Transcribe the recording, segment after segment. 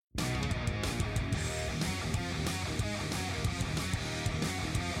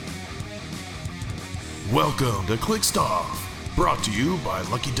Welcome to Click Stuff, brought to you by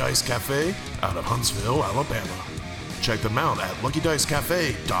Lucky Dice Cafe out of Huntsville, Alabama. Check them out at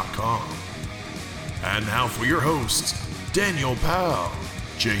luckydicecafé.com. And now for your hosts, Daniel Powell,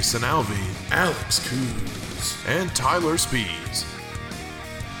 Jason Alvey, Alex Coos, and Tyler Spees.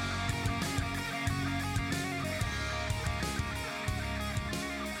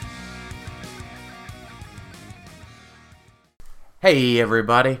 Hey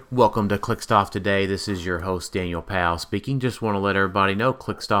everybody, welcome to ClickStuff today. This is your host Daniel Powell speaking. Just want to let everybody know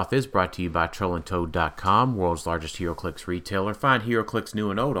ClickStuff is brought to you by TrollandToad.com, world's largest HeroClix retailer. Find HeroClix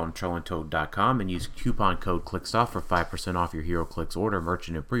new and old on TrollandToad.com and use coupon code ClickStuff for 5% off your HeroClix order.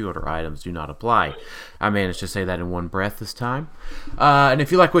 Merchant and pre-order items do not apply. I managed to say that in one breath this time. And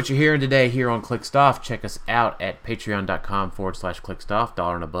if you like what you're hearing today here on ClickStuff, check us out at patreon.com/ClickStuff.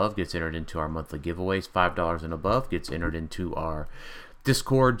 $1 and above gets entered into our monthly giveaways. $5 and above gets entered into our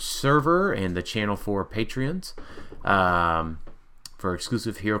Discord server and the channel for Patreons for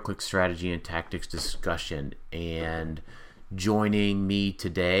exclusive HeroClix strategy and tactics discussion. And joining me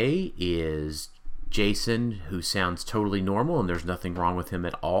today is Jason, who sounds totally normal and there's nothing wrong with him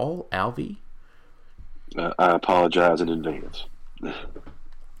at all. Alvey? I apologize in advance.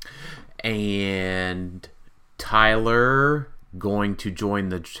 And Tyler, going to join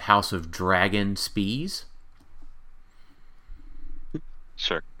the House of Dragon Spees.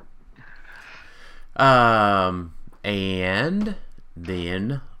 Sure. And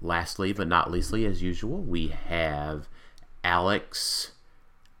then, lastly but not leastly, as usual, we have Alex,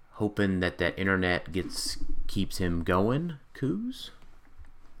 hoping that internet keeps him going. Coos?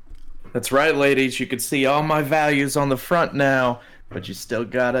 That's right, ladies. You can see all my values on the front now, but you still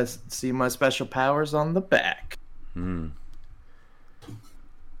gotta see my special powers on the back.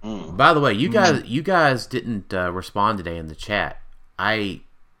 By the way, you guys didn't respond today in the chat. I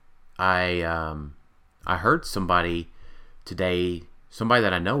heard somebody today, somebody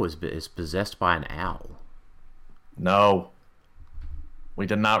that I know is possessed by an owl. No. We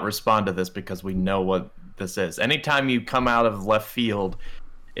did not respond to this because we know what this is. Anytime you come out of left field,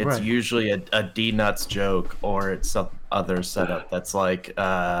 it's usually a D-Nuts joke or it's some other setup that's like,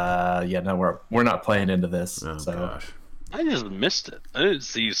 we're not playing into this. Oh, so. gosh. I just missed it. I didn't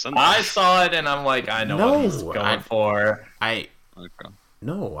see you Sunday. I saw it and I'm like, I know what he's going for. Okay.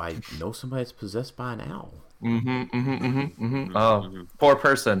 No, I know somebody that's possessed by an owl. Oh, poor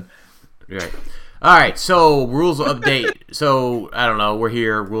person. Right. All right, so rules update. So, I don't know, we're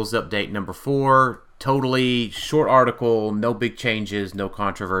here. Rules update number 4. Totally short article, no big changes, no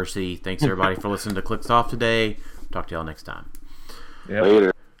controversy. Thanks, everybody, for listening to ClickStuff today. Talk to y'all next time. Yep.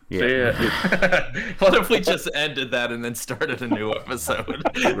 Later. Yeah. What if we just ended that and then started a new episode?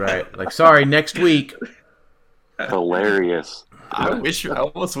 Right. Like, sorry, next week. Hilarious. I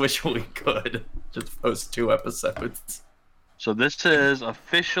almost wish we could just post 2 episodes. So this is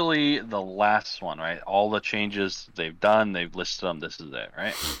officially the last one, right? All the changes they've done, they've listed them. This is it,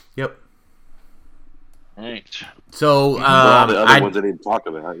 right? Yep. Right. So, the other ones I didn't talk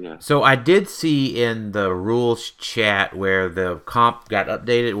about, yeah. So I did see in the rules chat where the comp got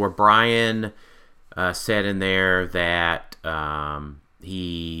updated, where Brian said in there that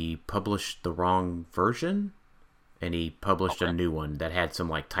he published the wrong version, and he published a new one that had some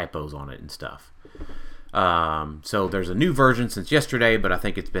like typos on it and stuff. So there's a new version since yesterday, but I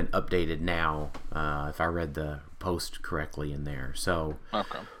think it's been updated now, if I read the post correctly in there. So,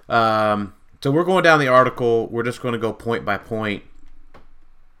 so we're going down the article. We're just going to go point by point.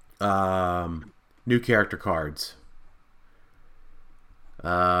 New character cards.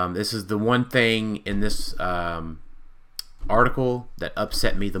 This is the one thing in this article that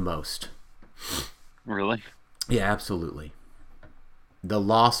upset me the most. Really? Yeah, absolutely. The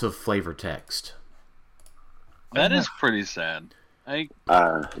loss of flavor text. That is pretty sad. I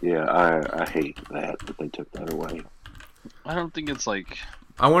hate that they took that away. I don't think it's like...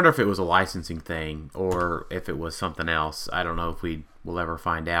 I wonder if it was a licensing thing or if it was something else. I don't know if we will ever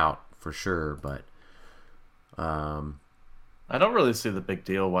find out for sure, but I don't really see the big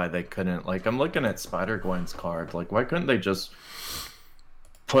deal why they couldn't. Like, I'm looking at Spider-Gwen's card. Like, why couldn't they just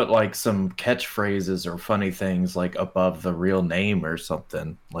put like some catchphrases or funny things like above the real name or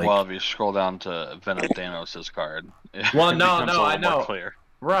something? Like, well, if you scroll down to Venom Thanos' card, well, no, I know. More clear.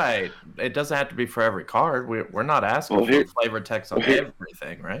 Right. It doesn't have to be for every card. We're not asking for flavor text on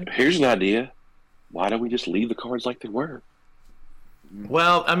everything, right? Here's an idea. Why don't we just leave the cards like they were?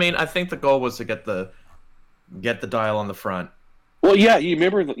 Well, I mean, I think the goal was to get the dial on the front. Well, yeah, you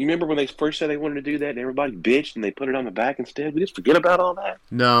remember when they first said they wanted to do that and everybody bitched and they put it on the back instead? We just forget about all that?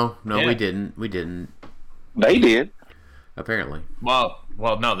 No, we didn't. We didn't. They did. Apparently. Well,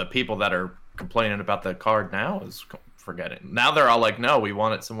 no, the people that are complaining about the card now is forgetting. Now they're all like, no, we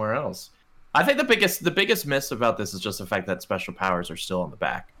want it somewhere else. I think the biggest miss about this is just the fact that special powers are still on the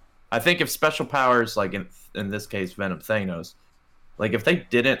back. I think if special powers, like in this case, Venom Thanos, like if they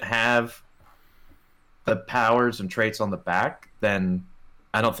didn't have the powers and traits on the back, then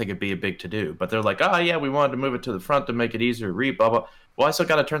I don't think it'd be a big to-do. But they're like, oh yeah, we wanted to move it to the front to make it easier to read, blah, blah. Well, I still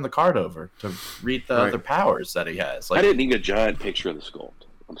got to turn the card over to read the other powers that he has. Like, I didn't need a giant picture of the sculpt.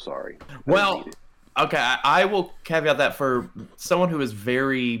 I'm sorry. Well, okay, I will caveat that for someone who is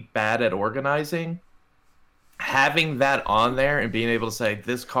very bad at organizing, having that on there and being able to say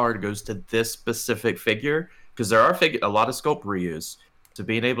this card goes to this specific figure, because there are a lot of sculpt reuse, to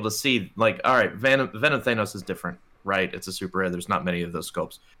being able to see, like, all right, Venom Thanos is different, right? It's a super rare. There's not many of those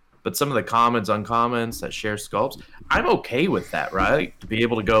sculpts. But some of the commons, uncommons that share sculpts, I'm okay with that, right? To be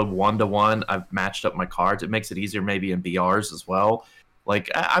able to go 1-to-1, I've matched up my cards. It makes it easier maybe in BRs as well.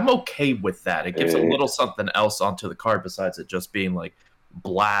 Like, I'm okay with that. It gives a little something else onto the card besides it just being, like,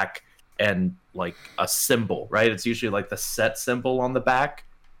 black and, like, a symbol, right? It's usually, like, the set symbol on the back.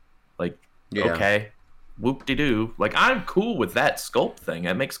 Like, okay, whoop-de-doo. Like, I'm cool with that sculpt thing.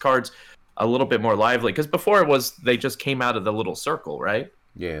 It makes cards a little bit more lively. Because before it was, they just came out of the little circle, right?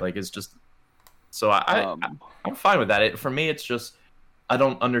 Yeah. Like, it's just... So I'm fine with that. For me, it's just... I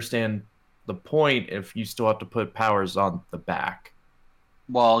don't understand the point if you still have to put powers on the back.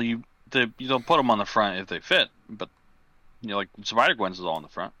 Well, you don't put them on the front if they fit, but like Spider-Gwen's is all on the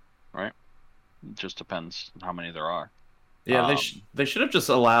front, right? It just depends how many there are. Yeah, they should have just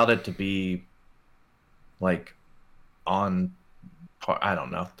allowed it to be like on. I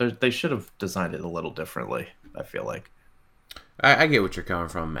don't know. They should have designed it a little differently, I feel like. I get what you're coming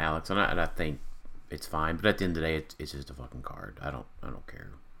from, Alex, and I think it's fine. But at the end of the day, it's just a fucking card. I don't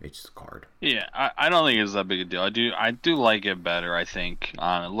care. It's just a card. Yeah, I don't think it's that big a deal. I do like it better. I think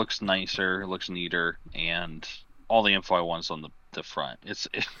it looks nicer, it looks neater, and all the info I want is on the front. It's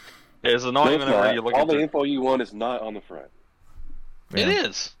annoying whenever you look all at the info you want is not on the front. It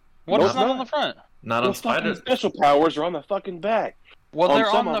is. What is not on the front? Not on Spider. Special powers are on the fucking back. Well, they're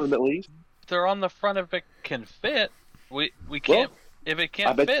some on of them at least. They're on the front if it can fit. We can't if it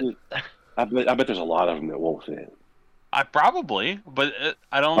can't fit. I bet there's a lot of them that won't fit. I probably, but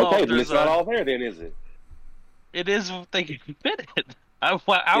I don't know. Okay, if then it's not all there, then, is it? It is if they can fit it.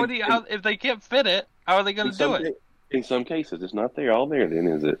 If they can't fit it, how are they going to do it? In some cases, it's not there all there, then,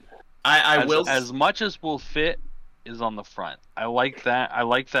 is it? I will. As much as will fit is on the front. I like that. I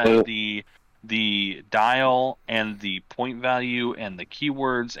like that the dial and the point value and the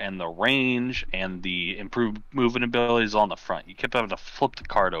keywords and the range and the improved movement abilities on the front. You kept having to flip the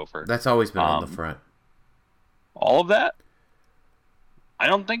card over. That's always been on the front. All of that? I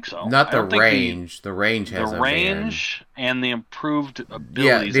don't think so. Not the range. The range has the range and the improved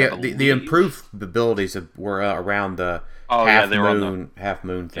abilities. Yeah, the improved abilities were around the half moon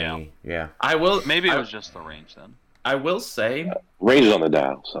thingy. Yeah. I will. Maybe it was just the range then. I will say range is on the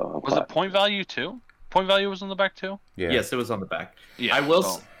dial. So was it point value too? Point value was on the back too. Yeah. Yes, it was on the back. Yeah. I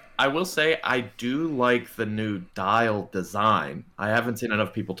will say I do like the new dial design. I haven't seen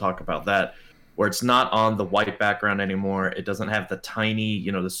enough people talk about that. Where it's not on the white background anymore. It doesn't have the tiny,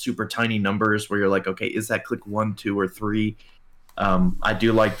 the super tiny numbers where you're like, okay, is that click 1, 2, or 3? I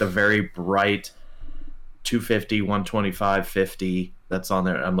do like the very bright 250, 125, 50 that's on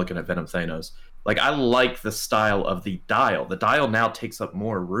there. I'm looking at Venom Thanos. Like, I like the style of the dial. The dial now takes up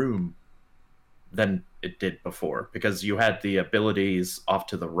more room than it did before because you had the abilities off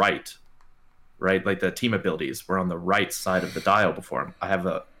to the right? Like the team abilities were on the right side of the dial before. I have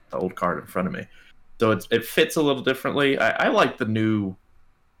the old card in front of me. So it fits a little differently. I like the new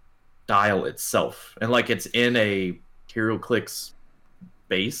dial itself. And like it's in a HeroClix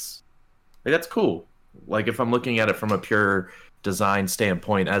base. Like, that's cool. Like if I'm looking at it from a pure design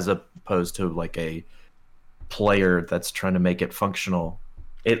standpoint as opposed to like a player that's trying to make it functional,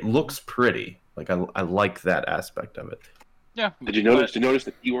 it looks pretty. Like I like that aspect of it. Yeah. Did you notice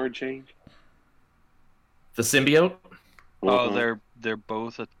the keyword change? The symbiote? Oh, they're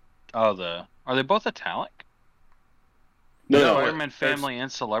both are they both italic? No, Spider-Man family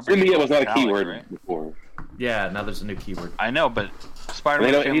and celebrity. Symbiote was not a keyword right? before. Yeah, now there's a new keyword. I know, but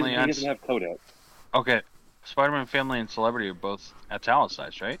Spider-Man family he and doesn't have Kodak. okay, Spider-Man family and celebrity are both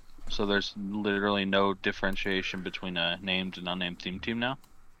italicized, right? So there's literally no differentiation between a named and unnamed team now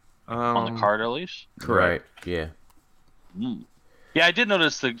on the card, at least. Correct. Right. Yeah. Yeah, I did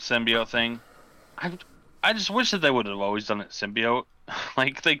notice the symbiote thing. I just wish that they would have always done it symbiote.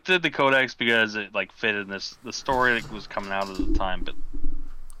 Like they did the codex because it like fit in the story that was coming out at the time, but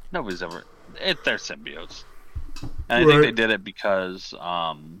nobody's ever. They're symbiotes, and I think they did it because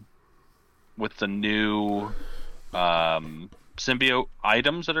with the new symbiote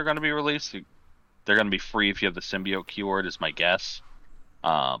items that are going to be released, they're going to be free if you have the symbiote keyword, is my guess.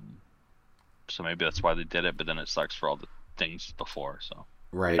 So maybe that's why they did it, but then it sucks for all the things before. So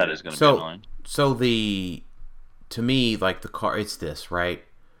right, that is going to be annoying. So to me, like the card, it's this, right?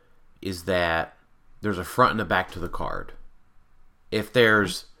 Is that there's a front and a back to the card. If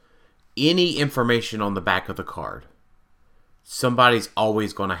there's any information on the back of the card, somebody's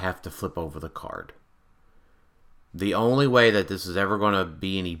always going to have to flip over the card. The only way that this is ever going to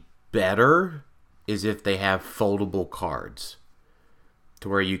be any better is if they have foldable cards to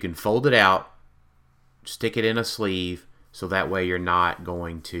where you can fold it out, stick it in a sleeve, so that way you're not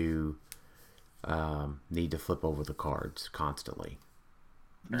going to need to flip over the cards constantly.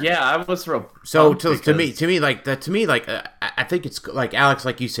 Yeah, I was real. So to me, I think it's like Alex,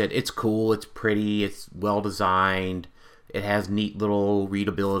 like you said, it's cool, it's pretty, it's well designed, it has neat little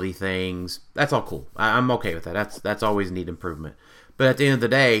readability things. That's all cool. I'm okay with that. That's always a neat improvement. But at the end of the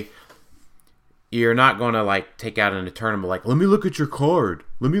day, you're not going to like take out in a tournament like, let me look at your card.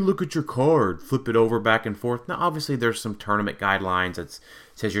 Let me look at your card. Flip it over back and forth. Now, obviously, there's some tournament guidelines that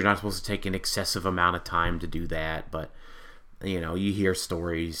says you're not supposed to take an excessive amount of time to do that. But, you know, you hear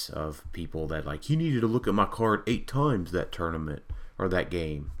stories of people that like, you needed to look at my card 8 times that tournament or that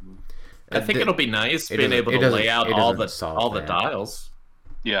game. I think it'll be nice being able to lay out all the dials.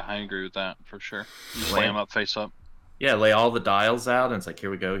 Yeah, I agree with that for sure. Just lay them up face up. Yeah, lay all the dials out, and it's like, here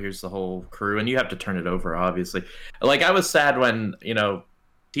we go, here's the whole crew, and you have to turn it over, obviously. Like, I was sad when, you know,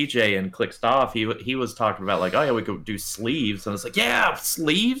 TJ and Clicked Off, he was talking about, like, oh, yeah, we could do sleeves, and it's like, yeah,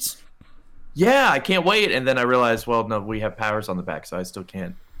 sleeves? Yeah, I can't wait, and then I realized, well, no, we have powers on the back, so I still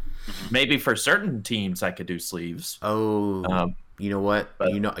can't. Maybe for certain teams, I could do sleeves. Oh, you know what?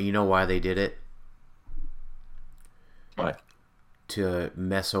 But, you know why they did it? Why? To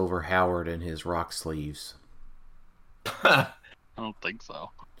mess over Howard and his rock sleeves. I don't think so.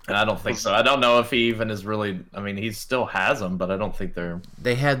 I don't think so. I don't know if he even is really. I mean, he still has them, but I don't think they're.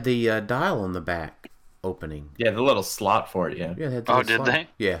 They had the dial on the back opening. Yeah, the little slot for it. Yeah. Yeah. They had did slot. They?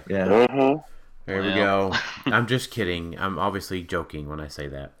 Yeah. Yeah. There we go. I'm just kidding. I'm obviously joking when I say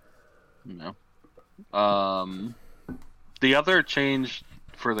that. No. The other change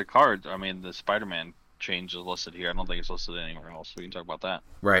for the cards, I mean, the Spider-Man change is listed here. I don't think it's listed anywhere else. We can talk about that.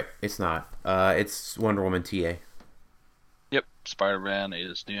 Right. It's not. It's Wonder Woman TA. Yep, Spider-Man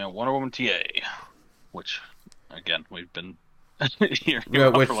is Wonder Woman TA, which again we've been hearing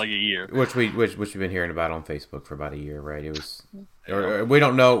about for like a year. Which we've been hearing about on Facebook for about a year, right? It was. We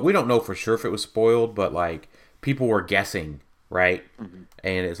don't know for sure if it was spoiled, but like people were guessing, right? Mm-hmm.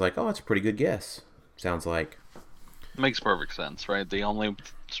 And it's like, oh, that's a pretty good guess. Sounds like. Makes perfect sense, right? The only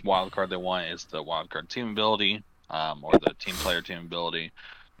wild card they want is the wild card team ability, or the team player team ability.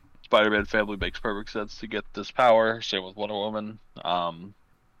 Spider-Man family makes perfect sense to get this power. Same with Wonder Woman.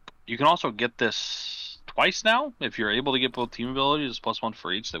 You can also get this twice now. If you're able to get both team abilities, +1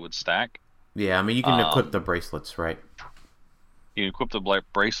 for each, they would stack. Yeah, I mean, you can equip the bracelets, right? You can equip the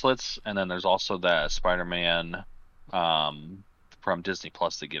bracelets, and then there's also that Spider-Man from Disney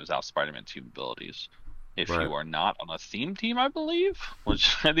Plus that gives out Spider-Man team abilities. If you are not on a theme team, I believe,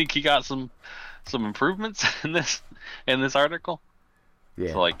 which I think he got some improvements in this article.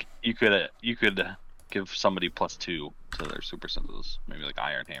 Yeah. So like you could give somebody +2 to their super senses, maybe like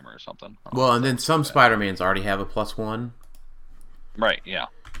Iron Hammer or something. Well, and then some Spider-Mans already have a +1. Right. Yeah.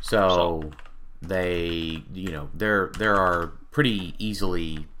 So they, there are pretty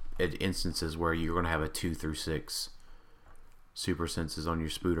easily instances where you're going to have a 2 through 6 super senses on your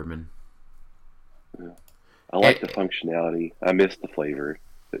Spooderman. Yeah. I like the functionality. I miss the flavor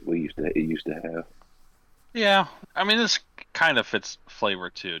that it used to have. Yeah, I mean this kind of fits flavor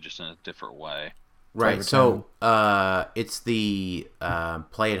too, just in a different way. Right. So it's the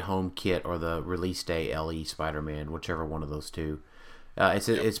play at home kit or the release day LE Spider-Man, whichever one of those two.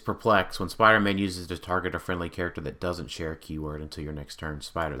 It's Perplex. When Spider-Man uses to target a friendly character that doesn't share a keyword until your next turn,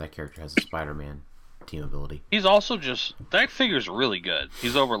 that character has a Spider-Man team ability. He's also that figure's really good.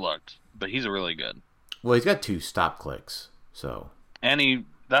 He's overlooked, but he's really good. Well, he's got 2 stop clicks, so. And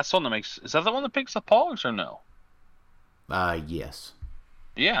that's the one that is that the one that picks up Pogs or no? Yes.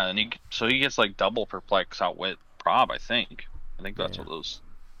 Yeah, and he gets like double Perplex, Outwit, Prob, I think. I think that's what those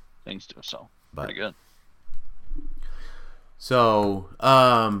things do, so pretty good. So,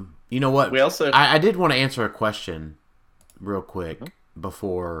 you know what? We also I did want to answer a question real quick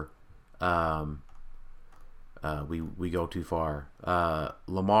before we go too far.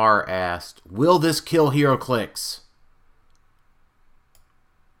 Lamar asked, "Will this kill HeroClix?"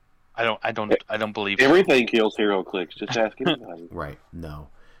 I don't believe everything kills HeroClix. Just ask anybody. Right? No.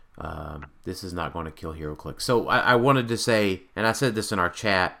 This is not going to kill HeroClix. So I wanted to say, and I said this in our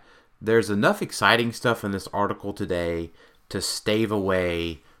chat, there's enough exciting stuff in this article today to stave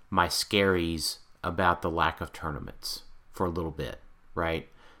away my scaries about the lack of tournaments for a little bit, right?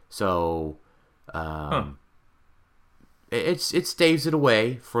 So it staves it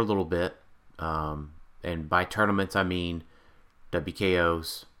away for a little bit. And by tournaments, I mean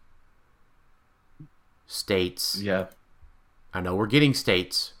WKOs, states. Yeah. I know we're getting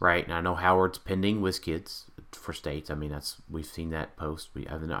states, right? And I know Howard's pending WizKids for states. I mean, we've seen that post.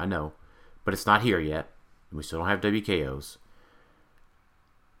 I know, but it's not here yet. We still don't have WKOs.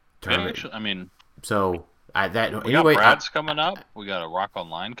 Yeah, actually, I mean, so we anyway, got Brad's coming up. We got a Rock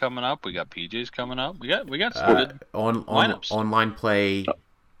Online coming up. We got PJ's coming up. We got some good lineups. Online play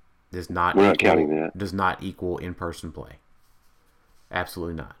does not. We're not counting that. Does not equal in-person play.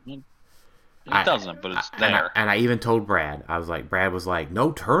 Absolutely not. It doesn't, but it's there. And I even told Brad. I was like, Brad was like,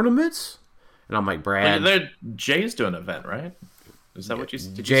 no tournaments? And I'm like, Brad. Jay's doing an event, right? Is that what you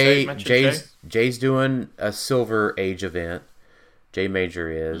said? Jay's doing a Silver Age event. Jay Major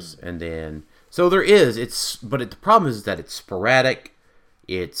is. And then, so there is. But the problem is that it's sporadic.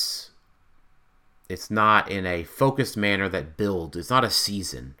 It's not in a focused manner that builds. It's not a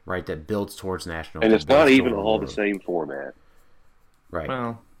season, right, that builds towards national. And it's not even all the same format. Right.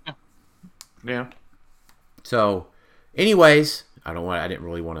 Well, yeah. So, anyways, I didn't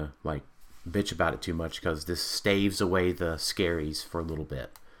really want to like bitch about it too much because this staves away the scaries for a little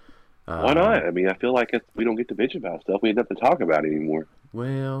bit. Why not? I mean, I feel like we don't get to bitch about stuff. We have nothing to talk about anymore.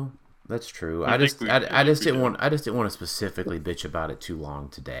 Well, that's true. I just didn't want to specifically bitch about it too long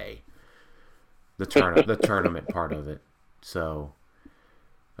today. The tournament part of it. So,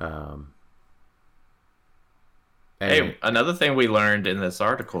 hey, another thing we learned in this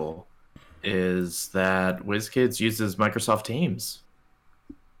article is that WizKids uses Microsoft Teams.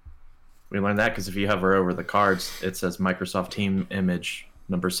 We learned that because if you hover over the cards, it says Microsoft Team image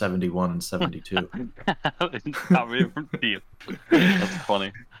number 71 and 72. That's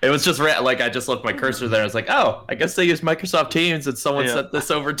funny. It was just like I just left my cursor there. I was like, oh, I guess they use Microsoft Teams, and someone sent this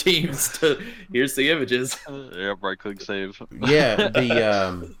over Teams to. Here's the images. Yeah, right click save. Yeah,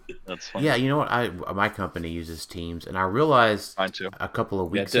 that's funny. Yeah, you know what? My company uses Teams, and I realized a couple of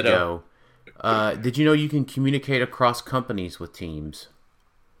weeks ago. Did you know you can communicate across companies with Teams?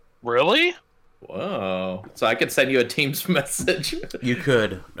 Really? Whoa. So I could send you a Teams message. You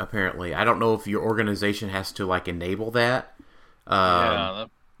could, apparently. I don't know if your organization has to like enable that.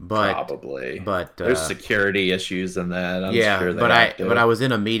 Probably. But there's security issues in that. I'm sure but I was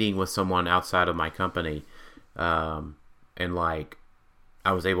in a meeting with someone outside of my company, and like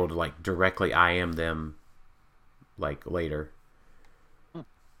I was able to like directly IM them like later.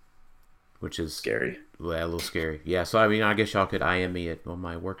 Which is scary. A little scary. Yeah, so I mean I guess y'all could IM me on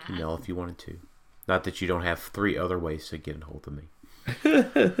my work email if you wanted to. Not that you don't have 3 other ways to get a hold of me.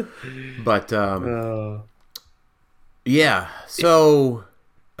 But yeah. So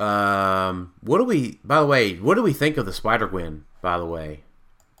what do we think of the Spider-Gwen, by the way?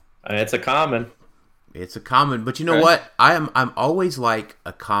 It's a common. It's a common, but you know what? I'm always like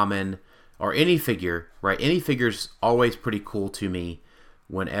a common or any figure, right? Any figure's always pretty cool to me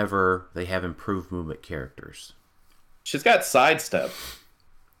whenever they have improved movement characters. She's got sidestep,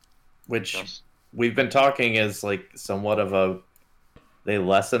 which we've been talking is like somewhat of they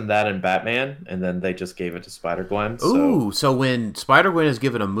lessened that in Batman, and then they just gave it to Spider-Gwen. So when Spider-Gwen is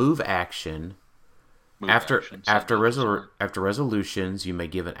given a move action, after resolutions, you may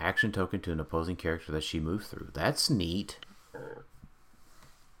give an action token to an opposing character that she moves through. That's neat.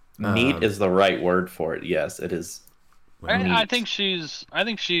 Neat is the right word for it. Yes, it is. I think she's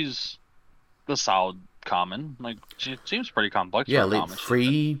the solid common. Like she seems pretty complex. Yeah,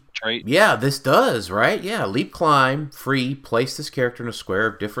 free trait. Yeah, this does right. Yeah, leap, climb, free. Place this character in a square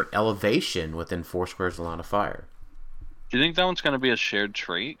of different elevation within 4 squares of the line of fire. Do you think that one's going to be a shared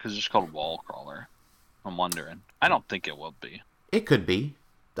trait? Because it's called Wall Crawler. I'm wondering. I don't think it will be. It could be.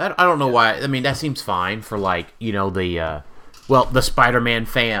 I don't know why. I mean, that seems fine for like the Spider-Man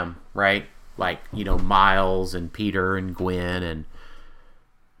fam, right? Like Miles and Peter and Gwen and.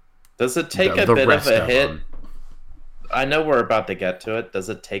 Does it take a bit of a hit? I know we're about to get to it. Does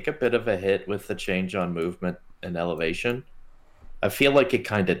it take a bit of a hit with the change on movement and elevation? I feel like it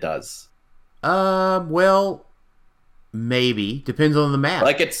kind of does. Well, maybe depends on the map.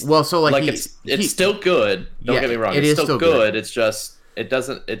 Like it's still good. Don't get me wrong. It's still good. It's just it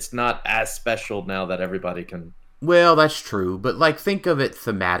doesn't. It's not as special now that everybody can. Well, that's true, but like think of it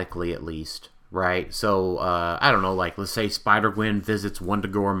thematically at least. Right, so I don't know. Like, let's say Spider-Gwen visits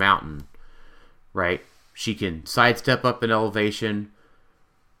Wundagore Mountain, right? She can sidestep up in elevation,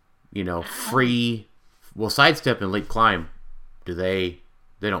 free. Well, sidestep and leap climb, they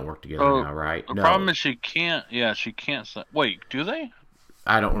don't work together now, right? The problem is she can't. Yeah, she can't. Wait, do they?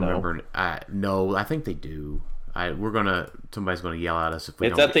 I don't remember. No, I think they do. Somebody's gonna yell at us if we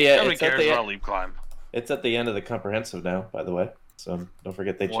don't. Nobody cares about leap climb. It's at the end of the comprehensive now, by the way. So don't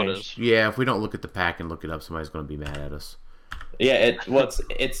forget they changed. Yeah, if we don't look at the pack and look it up, somebody's gonna be mad at us. Yeah,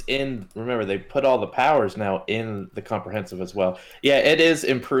 it's in. Remember, they put all the powers now in the comprehensive as well. Yeah, it is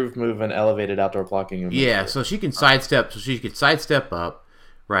improved movement, elevated outdoor blocking. Yeah, so she can sidestep. So she could sidestep up,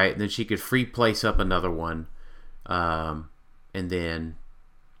 right? And then she could free place up another one, and then,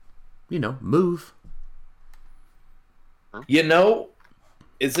 move.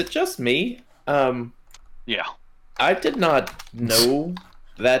 Is it just me? Yeah. I did not know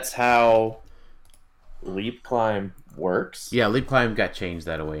that's how leap climb works. Yeah, leap climb got changed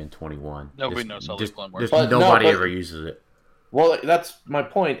that way in 21. Nobody knows how leap climb works. Nobody ever uses it. Well, that's my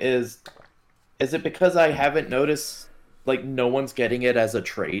point. Is it because I haven't noticed? Like, no one's getting it as a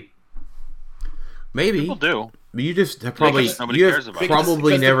trait. Maybe people do. You just have probably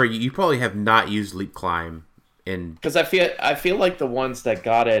you probably have not used leap climb in because I feel like the ones that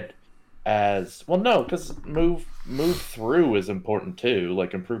got it as well, no, because move through is important too,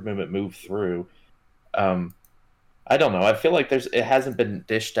 like improved movement, move through. I don't know. I feel like it hasn't been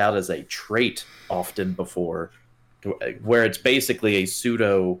dished out as a trait often before, where it's basically a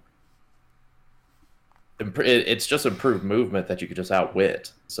pseudo. It's just improved movement that you could just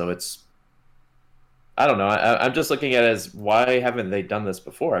outwit. So it's. I don't know. I'm just looking at it as why haven't they done this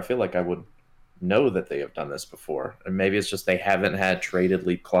before? I feel like I would know that they have done this before, and maybe it's just they haven't had traded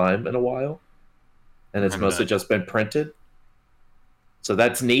leap climb in a while, and it's mostly just been printed. So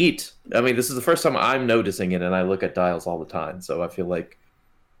that's neat. I mean, this is the first time I'm noticing it, and I look at dials all the time. So I feel like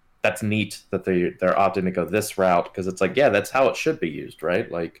that's neat that they're opting to go this route because it's like, yeah, that's how it should be used,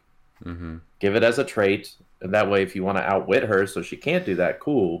 right? Like, give it as a trait, and that way, if you want to outwit her, so she can't do that,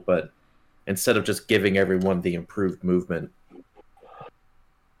 cool. But instead of just giving everyone the improved movement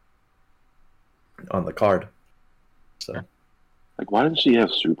on the card, so like, why doesn't she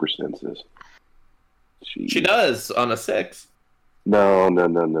have super senses? She does on a 6. No. I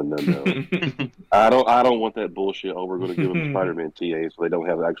don't want that bullshit. We're going to give them Spider-Man TA so they don't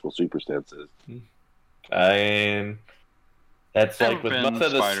have actual super senses. That's like with most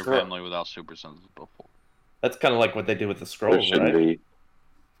of the Spider Family without super senses before. That's kind of like what they did with the scrolls, right? Be.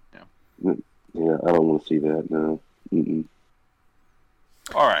 Yeah, I don't want to see that. No. Mm-mm.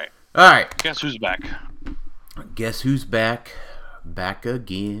 All right. Guess who's back? Guess who's back? Back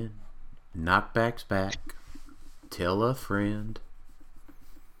again. Knockback's back. Tell a friend.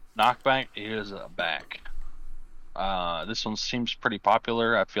 Knockback is back. This one seems pretty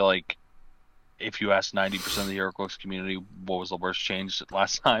popular. I feel like if you ask 90% of the HeroClix community what was the worst change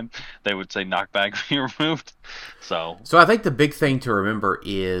last time, they would say Knockback be removed. So I think the big thing to remember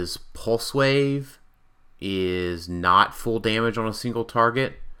is Pulse Wave is not full damage on a single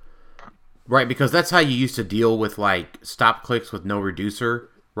target. Right, because that's how you used to deal with, like, stop clicks with no reducer.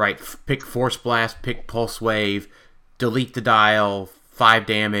 Right, pick Force Blast, pick Pulse Wave, delete the dial, 5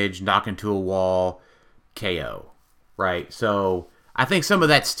 damage, knock into a wall, KO. Right, so I think some of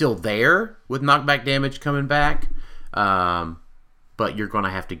that's still there with knockback damage coming back, but you're going to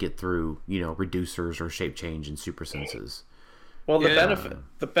have to get through, reducers or shape change and super senses. Well,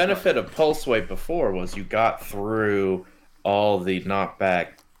 the benefit of Pulse Wave before was you got through all the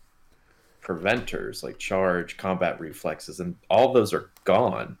knockback preventers like charge, combat reflexes, and all those are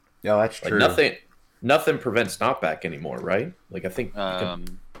gone. Yeah, that's true. Nothing prevents knockback anymore, right? Like I think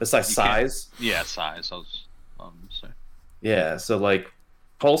besides size. Yeah, size. I was saying. Yeah, so like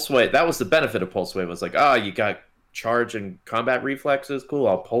Pulse Wave, that was the benefit of Pulse Wave. Was like, you got charge and combat reflexes, cool.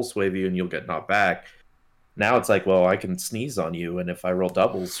 I'll Pulse Wave you and you'll get knocked back. Now it's like, well, I can sneeze on you, and if I roll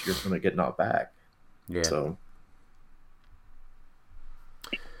doubles, you're going to get knocked back. Yeah. So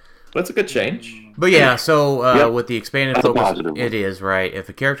that's a good change. But yeah, so with the expanded focus, it is, right? If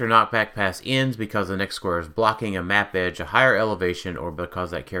a character knockback pass ends because the next square is blocking a map edge, a higher elevation, or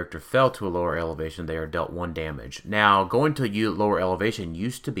because that character fell to a lower elevation, they are dealt 1 damage. Now, going to a lower elevation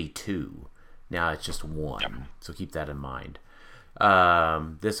used to be 2. Now it's just 1. Yep. So keep that in mind.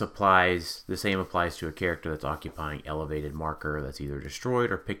 The same applies to a character that's occupying elevated marker that's either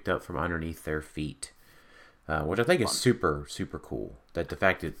destroyed or picked up from underneath their feet. Which I think is super, super cool. That the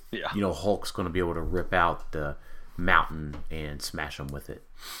fact that, Hulk's going to be able to rip out the mountain and smash them with it.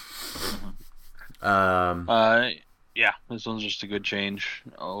 Yeah, this one's just a good change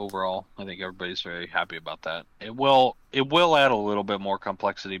overall. I think everybody's very happy about that. It will add a little bit more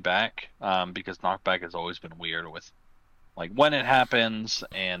complexity back, because knockback has always been weird with like when it happens,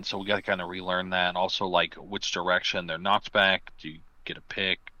 and so we got to kind of relearn that. And also, like which direction they're knocked back. Do you get a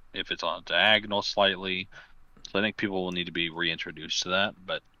pick if it's on a diagonal slightly? So I think people will need to be reintroduced to that,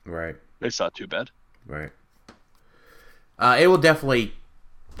 but Right. it's not too bad. Right. It will definitely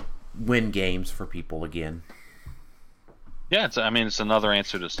win games for people again. Yeah, it's another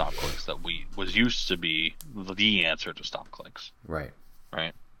answer to stop clicks that was used to be the answer to stop clicks. Right.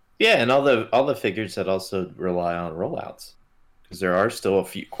 Right. Yeah, and all the figures that also rely on rollouts, because there are still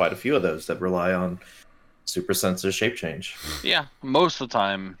quite a few of those that rely on super sensitive shape change. Yeah, most of the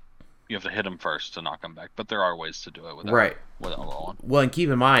time you have to hit them first to knock them back, but there are ways to do it without rolling. Well, and keep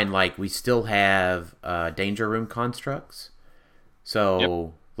in mind, like we still have danger room constructs,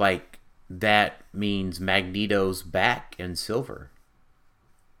 so like that means Magneto's back in silver.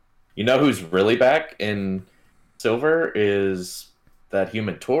 You know who's really back in silver is that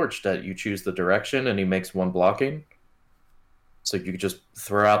Human Torch that you choose the direction and he makes one blocking. So you just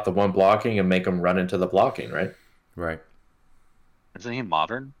throw out the one blocking and make him run into the blocking, right? Right. Isn't he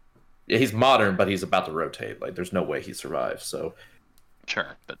modern? Yeah, he's modern, but he's about to rotate. Like, there's no way he survives. So,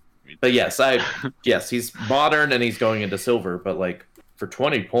 Sure, but yes, yes, he's modern and he's going into silver. But like for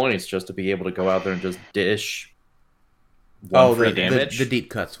 20 points, just to be able to go out there and just dish one free damage, the deep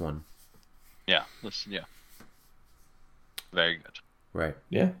cuts one. Yeah, very good. Right.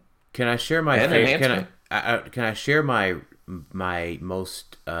 Yeah. Can I share my can I share my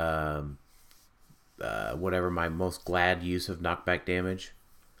most my most glad use of knockback damage?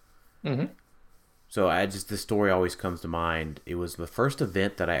 Mm-hmm. So this story always comes to mind. It was the first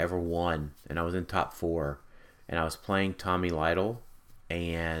event that I ever won, and I was in top 4, and I was playing Tommy Lytle,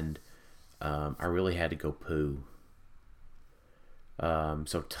 and I really had to go poo.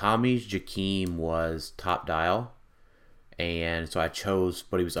 So Tommy's Jakeem was top dial, and so I chose,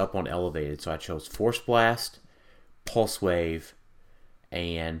 but he was up on elevated, so I chose Force Blast, Pulse Wave,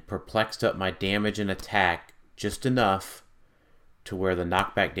 and perplexed up my damage and attack just enough to where the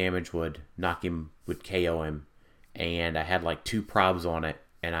knockback damage would KO him, and I had like 2 probs on it,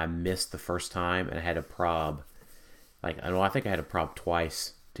 and I missed the first time, and I had a prob, I think I had a prob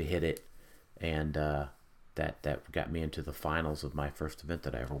twice to hit it, and that got me into the finals of my first event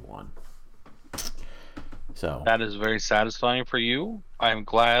that I ever won. So that is very satisfying for you. I'm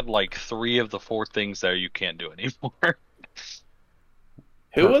glad like 3 of the 4 things there you can't do anymore.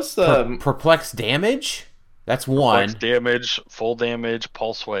 Who was the perplex damage? That's perplex one. Damage, full damage,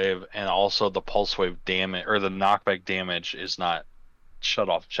 pulse wave, and also the pulse wave damage or the knockback damage is not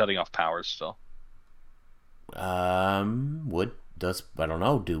shutting off powers still. I don't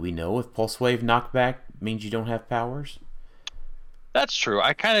know. Do we know if pulse wave knockback means you don't have powers? That's true.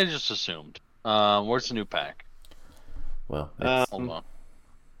 I kind of just assumed. Where's the new pack? Well, hold on.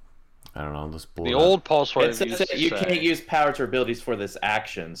 I don't know. Let's pull the old pulse wave. You can't use powers or abilities for this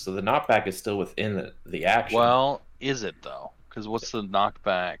action, so the knockback is still within the action. Well, is it though? Because what's the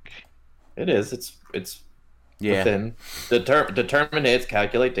knockback? It is. It's within determine hits,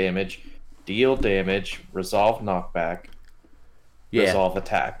 calculate damage, deal damage, resolve knockback, resolve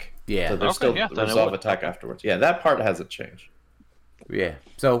attack. Yeah. So there's still resolve attack afterwards. Yeah, that part hasn't changed. Yeah.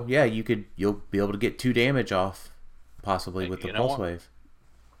 So yeah, you'll be able to get 2 damage off, possibly with the pulse wave.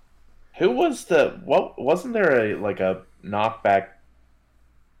 Who was wasn't there a knockback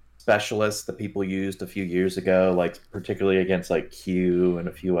specialist that people used a few years ago, like particularly against like Q and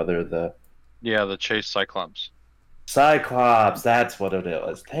a few other the Chase Cyclops. Cyclops, that's what it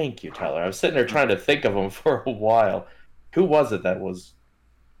was. Thank you, Tyler. I was sitting there trying to think of him for a while. Who was it that was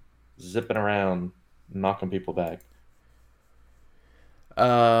zipping around, knocking people back?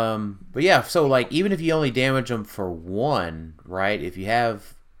 But yeah, so like even if you only damage them for 1, right? If you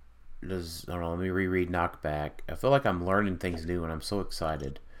have I don't know, let me reread knockback. I feel like I'm learning things new and I'm so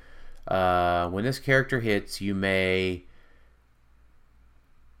excited. When this character hits, you may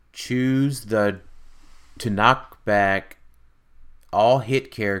choose to knock back all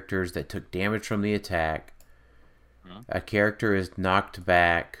hit characters that took damage from the attack. A character is knocked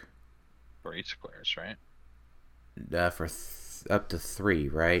back for 8 squares, right? For up to 3,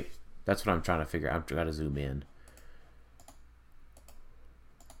 right? That's what I'm trying to figure out. I've got to zoom in.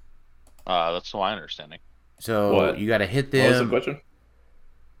 That's my understanding. So you got to hit them. What was the question?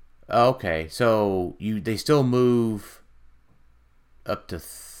 Okay, so they still move up to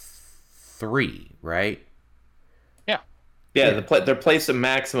 3, right? Yeah. They're placed a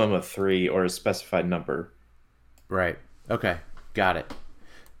maximum of 3 or a specified number. Right. Okay, got it.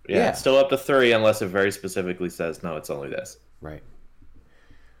 Yeah, it's still up to 3 unless it very specifically says no, it's only this. Right.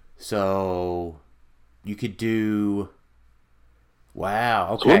 So you could do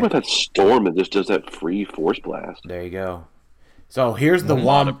Wow. Okay. So what about that storm that just does that free force blast? There you go. So here's the a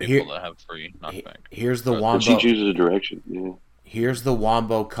lot of people that have free knockback. Here's the wombo. But she chooses a direction. Yeah. Here's the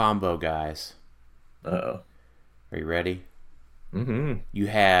wombo combo, guys. Uh-oh. Are you ready? Mm-hmm. You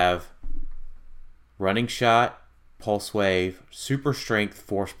have running shot, pulse wave, super strength,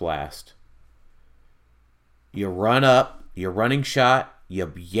 force blast. You run up, your running shot,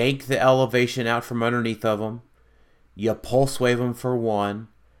 you yank the elevation out from underneath of them, you pulse wave them for 1,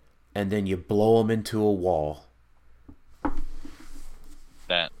 and then you blow them into a wall.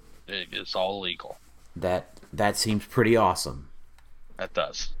 That is all legal. That seems pretty awesome. That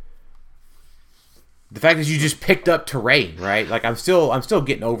does. The fact that you just picked up terrain, right? Like I'm still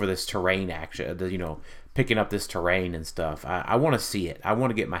getting over this terrain action. Picking up this terrain and stuff. I want to see it. I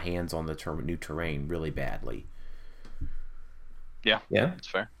want to get my hands on the new terrain really badly. Yeah, that's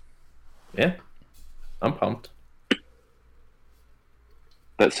fair. Yeah, I'm pumped.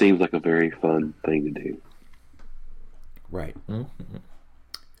 That seems like a very fun thing to do. Right. Mm-hmm.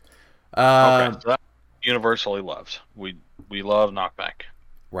 Okay, so that's universally loved. We love knockback.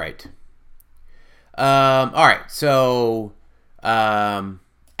 Right. All right. So,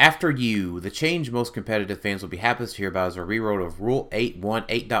 after you, the change most competitive fans will be happiest to hear about is a rewrote of Rule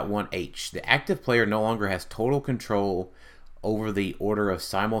 8.1.H. The active player no longer has total control over the order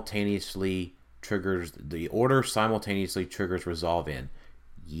simultaneously triggers resolve in.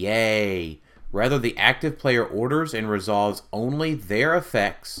 Yay! Rather, the active player orders and resolves only their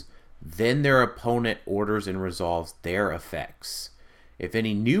effects, then their opponent orders and resolves their effects. If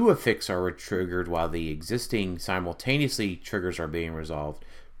any new effects are triggered while the existing simultaneously triggers are being resolved,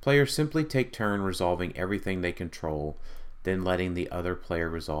 players simply take turn resolving everything they control, then letting the other player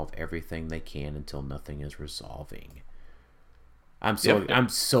resolve everything they can until nothing is resolving. I'm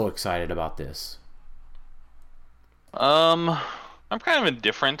so excited about this. I'm kind of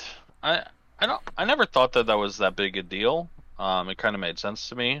indifferent. I never thought that was that big a deal. It kind of made sense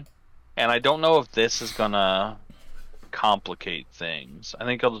to me, and I don't know if this is gonna complicate things. I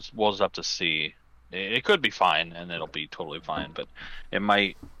think we'll just have to see. It could be fine, and it'll be totally fine, but there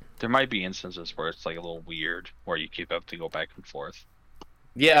might be instances where it's like a little weird, where you keep having to go back and forth.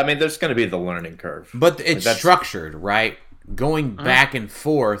 Yeah, I mean, there's going to be the learning curve, but it's structured, right? Going back and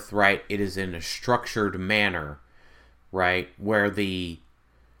forth, right? It is in a structured manner, right? Where the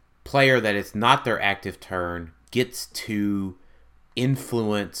player that is not their active turn gets to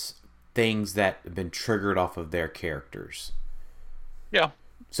influence things that have been triggered off of their characters. Yeah.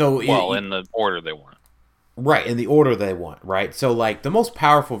 So in the order they want. Right, in the order they want, right? So like the most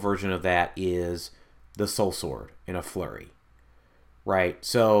powerful version of that is the Soul Sword in a flurry. Right?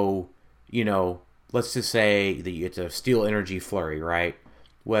 So, let's just say it's a steel energy flurry, right?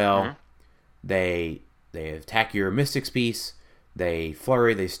 Well, they attack your Mystics piece, they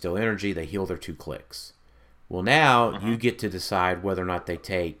flurry, they steal energy, they heal their 2 clicks. Well, now you get to decide whether or not they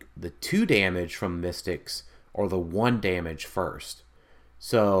take the 2 damage from Mystics or the 1 damage first.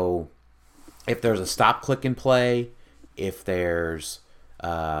 So, if there's a stop click in play, if there's,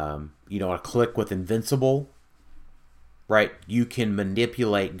 a click with Invincible, right, you can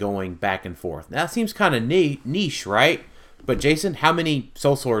manipulate going back and forth. Now, that seems kind of niche, right? But, Jason, how many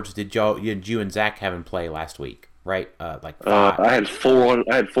Soul Swords did you and Zach have in play last week, right? Like 5? I had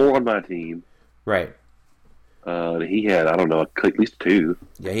 4 on my team. Right. He had, I don't know, at least 2.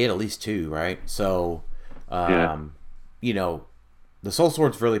 Yeah, he had at least 2, right? So, the Soul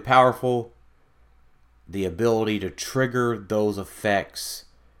Sword's really powerful. The ability to trigger those effects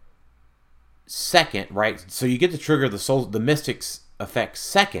second, right? So you get to trigger the Mystics effect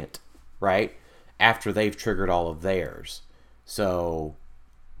second, right? After they've triggered all of theirs. So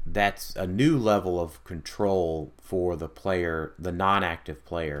that's a new level of control for the player, the non-active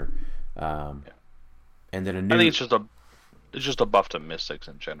player. And then I think it's just a buff to Mystics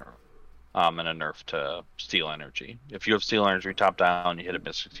in general. And a nerf to Steel Energy. If you have Steel Energy top down, you hit a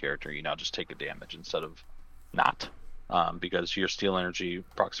Mystics character, you now just take a damage instead of not. Because your Steel Energy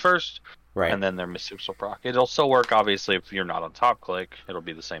procs first, right, and then their Mystics will proc. It'll still work, obviously, if you're not on top click. It'll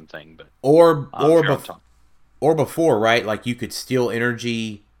be the same thing, but or before, right? Like you could Steel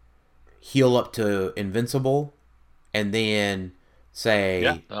Energy, heal up to Invincible, and then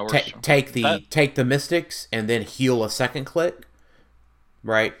say take the Mystics, and then heal a second click,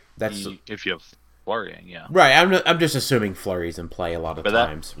 right? That's if you have flurrying, yeah. Right, I'm just assuming flurries in play a lot of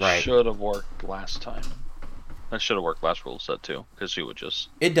times, that right? Should have worked last time. That should have worked last rule set too, because you would just.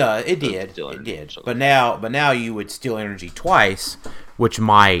 It did. So but now you would Steal Energy twice, which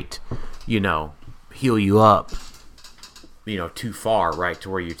might, heal you up, too far, right, to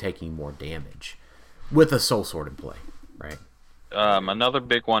where you're taking more damage with a Soul Sword in play, right? Another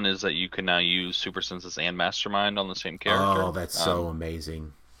big one is that you can now use Super Senses and Mastermind on the same character. Oh, that's so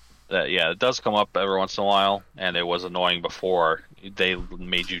amazing. It does come up every once in a while, and it was annoying before. They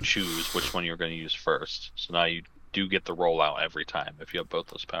made you choose which one you're going to use first. So now you do get the rollout every time if you have both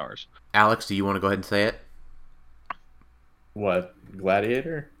those powers. Alex, do you want to go ahead and say it? What,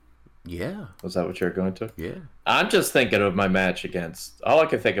 Gladiator? Yeah. Was that what you're going to? Yeah. I'm just thinking of my match against... All I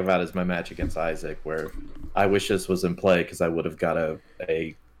can think about is my match against Isaac, where I wish this was in play because I would have got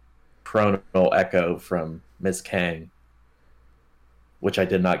a Chrono Echo from Miss Kang, which I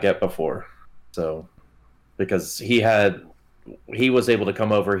did not get before. So, because he was able to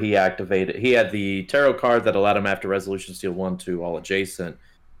come over, he had the tarot card that allowed him after Resolution Steel 1 to all adjacent.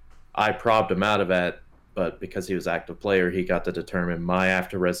 I probbed him out of that, but because he was active player, he got to determine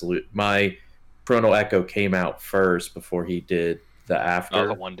my Chrono Echo came out first before he did the after. Oh,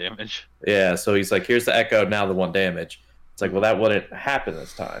 the 1 damage. Yeah, so he's like, here's the Echo, now the 1 damage. It's like, well, that wouldn't happen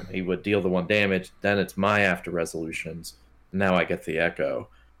this time. He would deal the 1 damage, then it's my after resolutions. Now I get the Echo.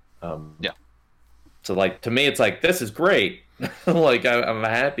 Yeah. So, like, to me, it's like, this is great. Like, I'm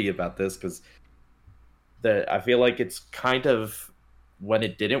happy about this because I feel like it's kind of, when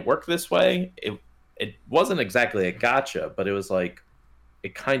it didn't work this way, it wasn't exactly a gotcha, but it was like,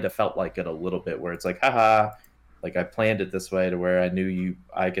 it kind of felt like it a little bit, where it's like, haha, like I planned it this way to where I knew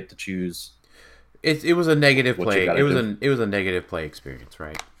I get to choose. It was a negative play. It was a negative play experience,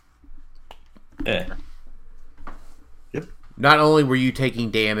 right? Yeah. Yep. Not only were you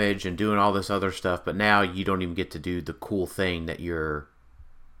taking damage and doing all this other stuff, but now you don't even get to do the cool thing that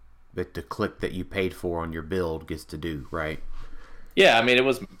the click that you paid for on your build gets to do, right? Yeah, I mean, it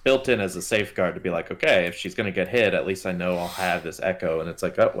was built in as a safeguard to be like, okay, if she's going to get hit, at least I know I'll have this Echo. And it's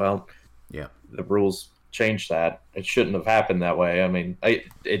like, oh, well, yeah, the rules changed that. It shouldn't have happened that way. I mean,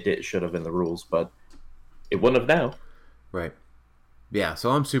 it should have in the rules, but it wouldn't have now. Right. Yeah,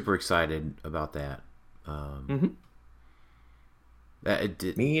 so I'm super excited about that.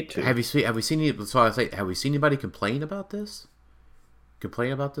 Me too. Have we seen anybody complain about this?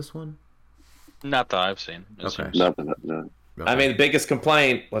 Complain about this one? Not that I've seen. Okay. Nothing. No. Okay. I mean, the biggest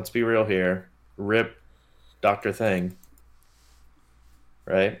complaint, let's be real here, rip Dr. Thing.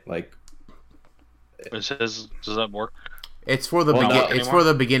 Right? Like, It says, does that work? It's for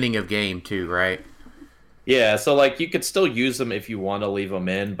the beginning of game too, right? Yeah, so like you could still use them if you want to leave them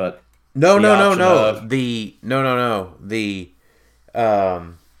in, but No.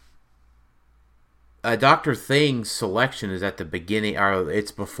 Dr. Thing's selection is at the beginning, or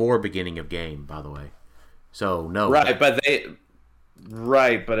it's before beginning of game, by the way. So no. Right, but if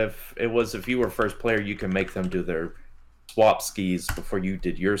you were first player, you can make them do their swap skis before you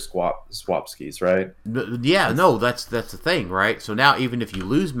did your swap skis, right? Yeah, no, that's the thing, right? So now even if you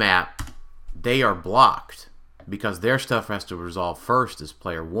lose map, they are blocked because their stuff has to resolve first as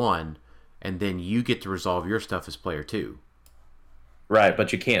player 1, and then you get to resolve your stuff as player 2. Right,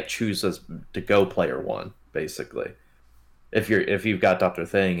 but you can't choose to go player 1, basically. If you've got Dr.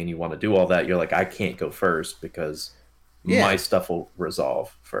 Thing and you want to do all that, you're like, I can't go first because my stuff will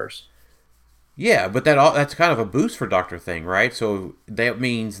resolve first. Yeah, but that's kind of a boost for Dr. Thing, right? So that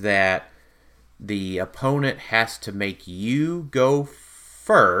means that the opponent has to make you go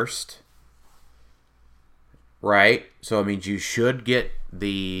first, right? So it means you should get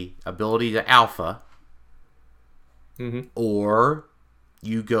the ability to alpha, or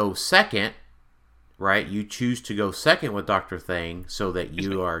you go second, right? You choose to go second with Dr. Thing so that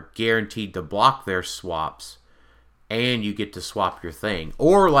you are guaranteed to block their swaps and you get to swap your thing.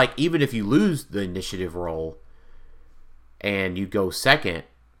 Or, like, even if you lose the initiative roll and you go second,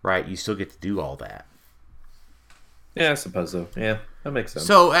 right, you still get to do all that. Yeah, I suppose so. Yeah, that makes sense.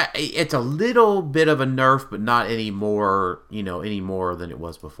 So it's a little bit of a nerf, but not any more than it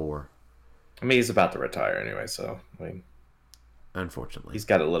was before. I mean, he's about to retire anyway, so, I mean, unfortunately. He's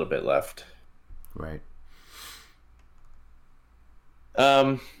got a little bit left. Right.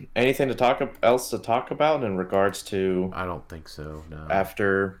 Anything else to talk about in regards to? I don't think so. No.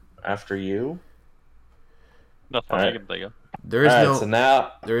 After you. Nothing I can think of. There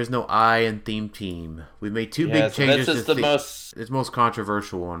is no I in theme team. We made two big changes. This is it's most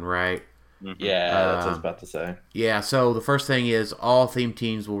controversial one, right? Yeah, that's what I was about to say. Yeah, so the first thing is all theme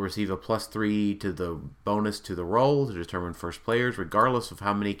teams will receive a +3 to the bonus to the roll to determine first players, regardless of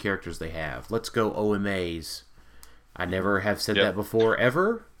how many characters they have. Let's go OMAs. I never have said that before,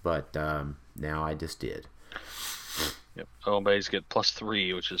 ever, but now I just did. Yep, OMAs get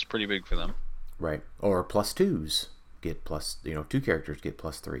 +3, which is pretty big for them. Right, or +2s get two characters get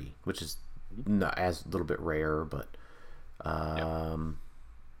 +3, which is not as a little bit rarer, but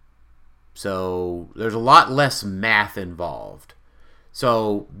so there's a lot less math involved.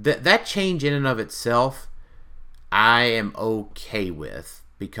 So that change in and of itself, I am okay with,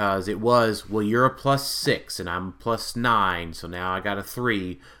 because it was, well, you're a +6 and I'm a +9, so now I got a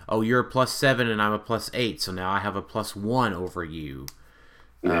 3. Oh, you're a +7 and I'm a +8, so now I have a +1 over you.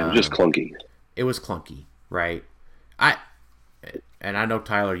 Yeah, just clunky. It was clunky, right? And I know,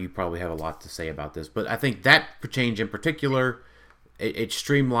 Tyler, you probably have a lot to say about this, but I think that change in particular, it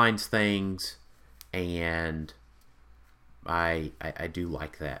streamlines things, and I do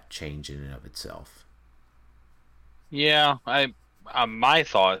like that change in and of itself. Yeah, my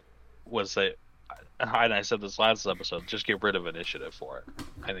thought was that, and I said this last episode, just get rid of initiative for it.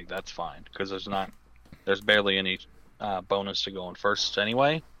 I think that's fine, because there's barely any bonus to going first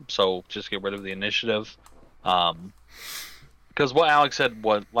anyway, so just get rid of the initiative. Because what Alex said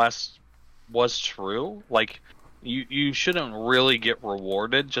was true. Like, you shouldn't really get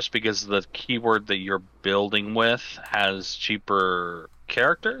rewarded just because the keyword that you're building with has cheaper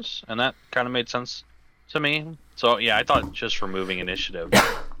characters, and that kind of made sense to me. So yeah, I thought just removing initiative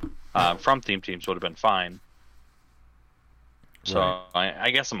from theme teams would have been fine. So right.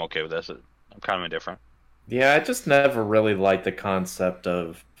 I guess I'm okay with this. I'm kind of indifferent. Yeah, I just never really liked the concept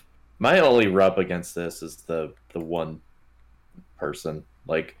of. My only rub against this is the one person.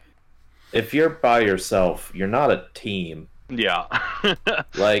 Like, if you're by yourself, you're not a team. Yeah.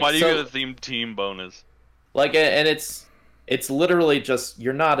 Like, why do you get a theme team bonus? Like, and it's literally just,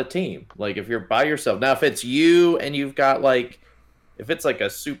 you're not a team. Like, if you're by yourself. Now, if it's you and you've got, like, if it's like a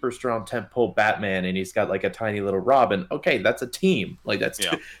super strong tentpole Batman and he's got like a tiny little Robin, okay, that's a team. Like,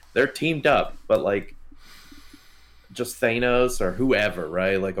 they're teamed up. But like, just Thanos or whoever,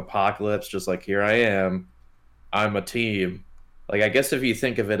 right? Like Apocalypse, just like, here I am, I'm a team. Like, I guess if you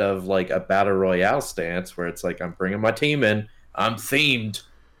think of it of like a battle royale stance where it's like, I'm bringing my team in, I'm themed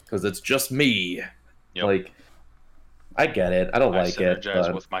because it's just me. Yep. Like, I get it. I don't like it. I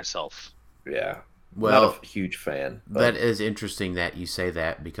synergize with myself. Yeah. Well, not a huge fan. But... That is interesting that you say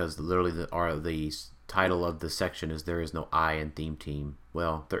that, because literally the title of the section is "There is no I in Theme Team."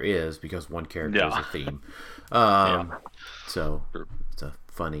 Well, there is, because one character is a theme. So it's a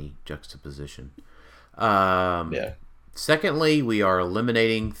funny juxtaposition. Secondly, we are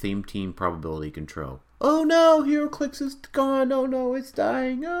eliminating theme team probability control. Oh no, HeroClix is gone. Oh no, it's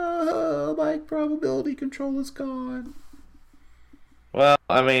dying. Oh, my probability control is gone. Well,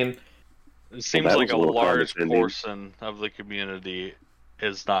 I mean, it seems like a large portion of the community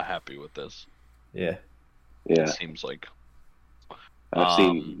is not happy with this. Yeah. It seems like. I've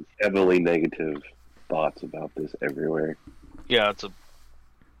seen heavily negative thoughts about this everywhere. Yeah,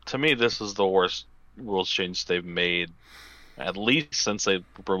 to me, this is the worst rules change they've made, at least since they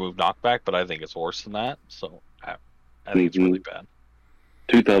removed knockback, but I think it's worse than that, so I think it's really bad.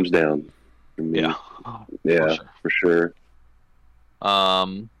 2 thumbs down for me. Yeah, for sure.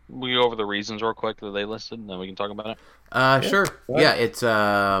 We go over the reasons real quick that they listed, and then we can talk about it. Sure. Yeah, it's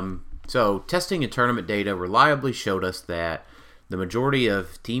so testing and tournament data reliably showed us that the majority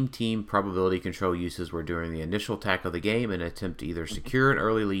of team probability control uses were during the initial attack of the game in an attempt to either secure an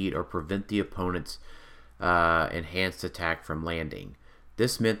early lead or prevent the opponent's enhanced attack from landing.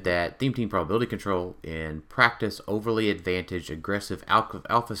 This meant that team probability control in practice overly advantaged aggressive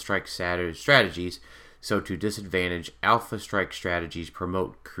alpha strike strategies, so to disadvantage alpha strike strategies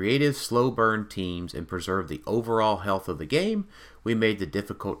promote creative slow burn teams and preserve the overall health of the game. We made the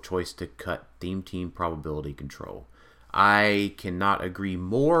difficult choice to cut team probability control. I cannot agree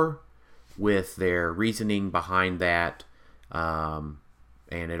more with their reasoning behind that, and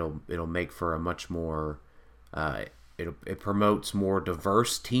it'll make for a much more it promotes more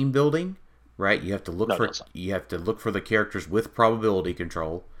diverse team building, right? You have to look for the characters with probability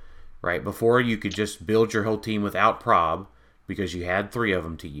control, right? Before, you could just build your whole team without prob because you had 3 of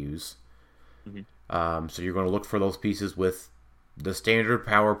them to use. Mm-hmm. So you're going to look for those pieces with the standard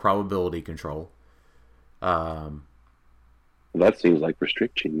power probability control. That seems like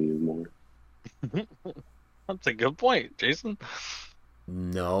restricting you more. That's a good point, Jason.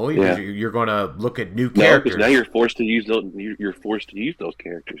 No, you're going to look at new characters. Now you're forced to use those. You're forced to use those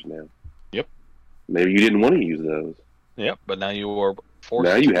characters now. Yep. Maybe you didn't want to use those. Yep, but now you are forced.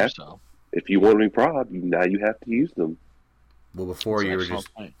 Now you to have. So. If you want to be prob, now you have to use them. Well, before you were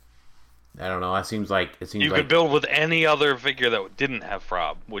just. Point. I don't know. It seems like you could build with any other figure that didn't have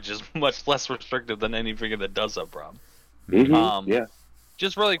prob, which is much less restrictive than any figure that does have prob. Mm-hmm.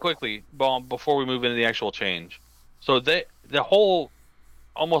 Just really quickly, before we move into the actual change, so the whole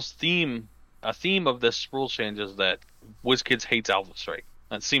almost theme of this rule change is that WizKids hates Alpha Strike.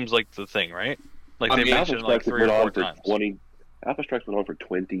 That seems like the thing, right? Like they mentioned like 3 or 4 times. Alpha Strikes went on for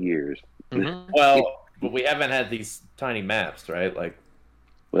 20 years. Mm-hmm. Well, but we haven't had these tiny maps, right? Like,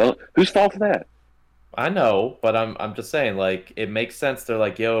 well, whose fault is that? I know, but I'm just saying, like, it makes sense. They're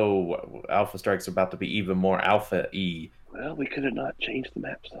like, yo, Alpha Strike's about to be even more Alpha-y. Well, we could have not changed the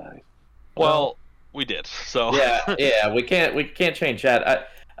map size. Well, we did. So yeah, we can't change that.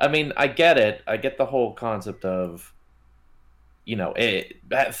 I mean, I get it. I get the whole concept of,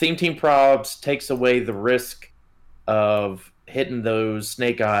 theme team probs takes away the risk of hitting those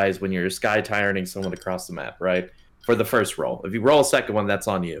snake eyes when you're sky tyrant someone across the map, right? For the first roll. If you roll a second one, that's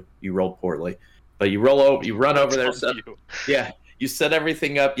on you. You rolled poorly. But you run over there. Yeah, you set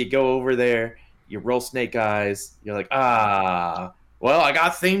everything up. You go over there. You roll snake eyes. You're like, well, I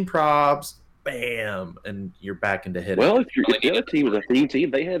got theme probs. Bam, and you're back into hitting. Well, if the other team was a theme team,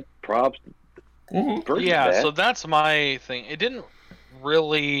 they had probs. Yeah, so that's my thing. It didn't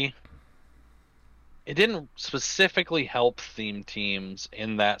specifically help theme teams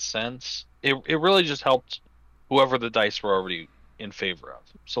in that sense. It really just helped whoever the dice were already in favor of.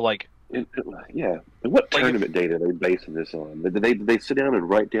 So like. Yeah. And what tournament data are they basing this on? Did they sit down and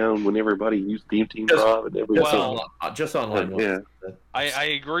write down when everybody used theme prob and everything? Just online. Yeah. I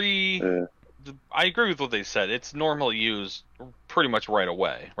agree. I agree with what they said. It's normally used pretty much right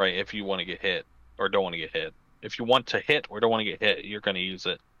away, right? If you want to get hit or don't want to get hit. If you want to hit or don't want to get hit, you're going to use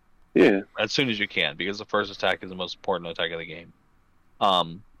it. Yeah. As soon as you can, because the first attack is the most important attack of the game.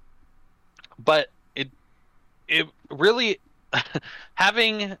 But it really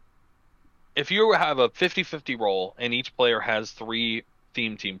if you have a 50-50 roll and each player has 3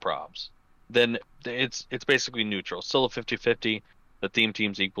 theme team probs, then it's basically neutral. Still a 50-50. The theme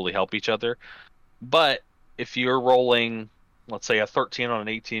teams equally help each other. But if you're rolling, let's say, a 13 on an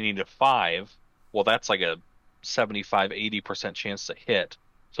 18 to 5, well, that's like a 75-80% chance to hit.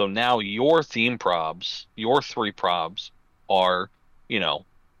 So now your theme probs, your 3 probs, are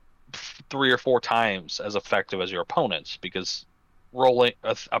 3 or 4 times as effective as your opponent's, because rolling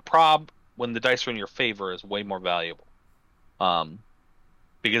a prob when the dice are in your favor is way more valuable.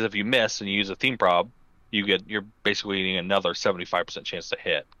 Because if you miss and you use a theme prob, you're basically getting another 75% chance to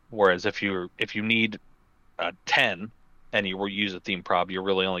hit. Whereas if you need a 10 and you use a theme prob, you're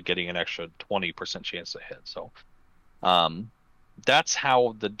really only getting an extra 20% chance to hit. So that's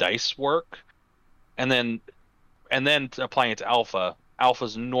how the dice work. And then applying it to alpha.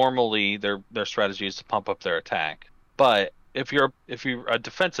 Alphas normally their strategy is to pump up their attack. But if you're a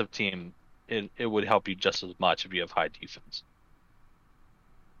defensive team, it would help you just as much if you have high defense.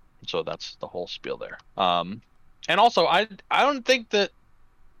 So that's the whole spiel there. And also, I didn't think that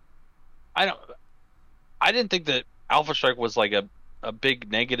Alpha Strike was like a big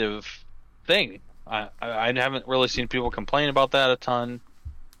negative thing. I haven't really seen people complain about that a ton.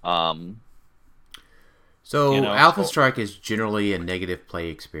 Alpha Strike is generally a negative play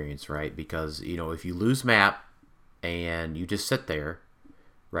experience, right? Because if you lose map and you just sit there,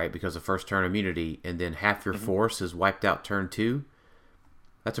 right, because of first turn immunity, and then half your force is wiped out turn 2.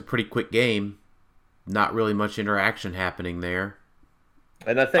 That's a pretty quick game. Not really much interaction happening there.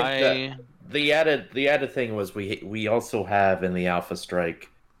 And I think that the added thing was we also have in the Alpha Strike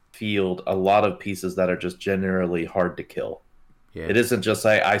field a lot of pieces that are just generally hard to kill. Yeah. It isn't just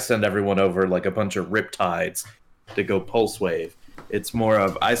I send everyone over like a bunch of Riptides to go Pulse Wave. It's more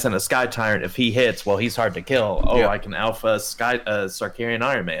of I send a Sky Tyrant. If he hits, well, he's hard to kill. Oh, yeah. I can Alpha Sarkarian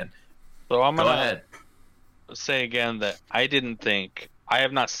Iron Man. So I'm gonna say again that I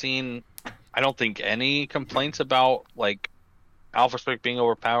have not seen. I don't think any complaints about like Alpha Strike being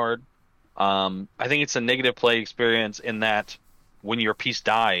overpowered. I think it's a negative play experience in that when your piece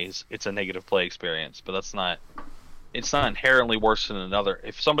dies, it's a negative play experience. But it's not inherently worse than another.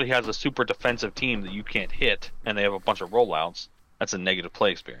 If somebody has a super defensive team that you can't hit and they have a bunch of rollouts, that's a negative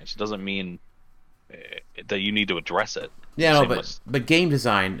play experience. It doesn't mean that you need to address it. Yeah, but game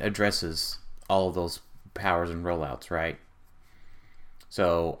design addresses all of those powers and rollouts, right?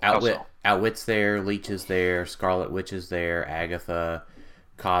 So Outwit's there, Leech is there, Scarlet Witch is there, Agatha,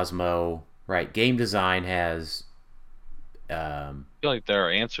 Cosmo, right? Game design has. I feel like there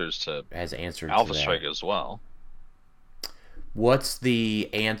are answers to Alpha Strike as well. What's the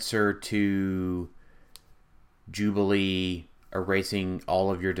answer to Jubilee erasing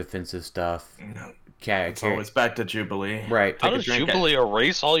all of your defensive stuff? It's always back to Jubilee. Right. How does Jubilee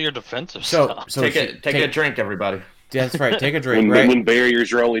erase all your defensive stuff? So take a drink, everybody. That's right. Take a drink. When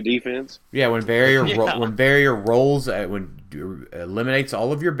barriers your only defense. Yeah, when barrier rolls, when eliminates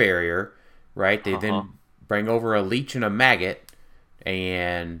all of your barrier, right? They then bring over a leech and a maggot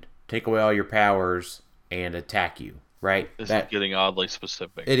and take away all your powers and attack you. Right? This is getting oddly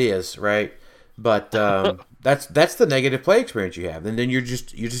specific. It is, right? But that's the negative play experience you have, and then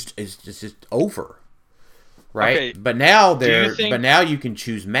it's just over. right? Okay. But now think- but now you can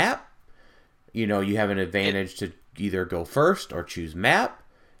choose map. You know, you have an advantage to either go first or choose map,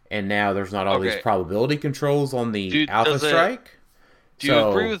 and now there's not all these probability controls on the Alpha Strike. Do you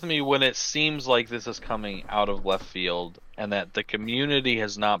agree with me when it seems like this is coming out of left field and that the community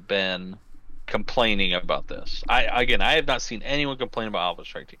has not been complaining about this? I have not seen anyone complain about Alpha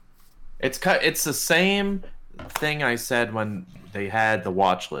Strike Team. It's the same thing I said when they had the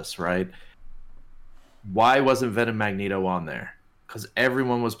watch list, right? Why wasn't Venom Magneto on there? Because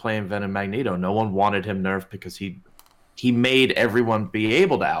everyone was playing Venom Magneto. No one wanted him nerfed because he made everyone be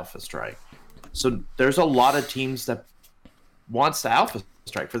able to Alpha Strike. So there's a lot of teams that wants to Alpha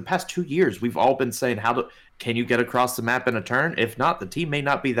Strike. For the past 2 years, we've all been saying, can you get across the map in a turn? If not, the team may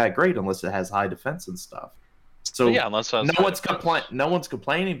not be that great unless it has high defense and stuff. So unless no one's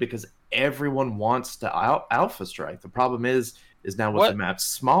complaining because everyone wants to Alpha Strike. The problem is now with the map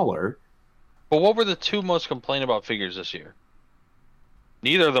smaller. But what were the two most complained about figures this year?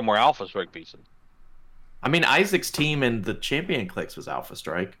 Neither of them were Alpha Strike pieces. I mean, Isaac's team in the Champion Cliques was Alpha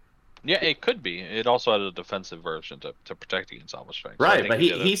Strike. Yeah, it could be. It also had a defensive version to protect against Alpha Strike. So right, but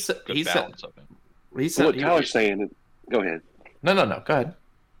he said what Tyler's saying. Go ahead. No. Go ahead.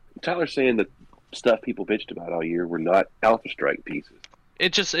 Tyler's saying that stuff people bitched about all year were not Alpha Strike pieces.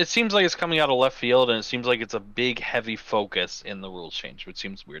 It seems like it's coming out of left field, and it seems like it's a big, heavy focus in the rules change, which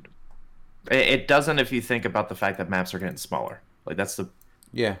seems weird. It doesn't if you think about the fact that maps are getting smaller. Like that's the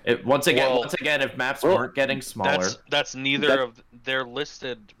Once again, if maps weren't getting smaller, that's neither of their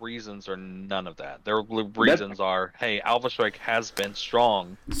listed reasons or none of that. Their reasons are, hey, Alpha Strike has been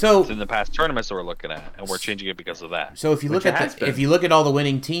strong in the past tournaments that we're looking at, and we're changing it because of that. So if you look at all the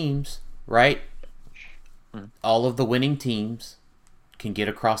winning teams, right? All of the winning teams can get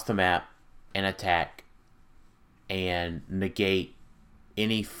across the map and attack and negate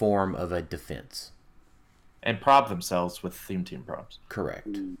any form of a defense. And prob themselves with theme team probs.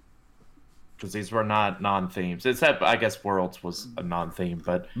 Correct. Because these were not non-themes. Except, I guess, Worlds was a non-theme,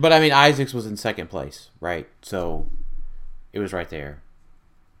 but... But, I mean, Isaacs was in second place, right? So, it was right there.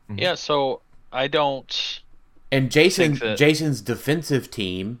 Mm-hmm. Yeah, so, I don't... And Jason's defensive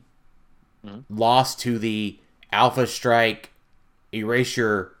team lost to the Alpha Strike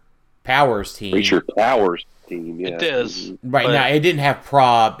Erasure Powers team. Erasure Powers team, yeah. It is. Right, now it didn't have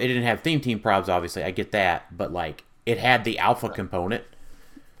prob, it didn't have theme team probs, obviously, I get that, but like it had the alpha component.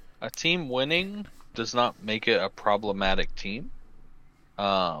 A team winning does not make it a problematic team.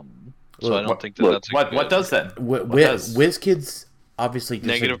 So I don't think that's what does that? WizKids obviously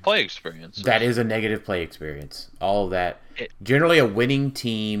negative play experience. That is a negative play experience. All of that. Generally a winning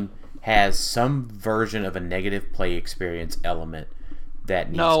team has some version of a negative play experience element that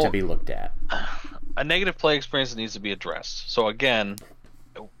needs to be looked at. A negative play experience needs to be addressed. So again,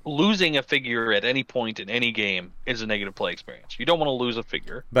 losing a figure at any point in any game is a negative play experience. You don't want to lose a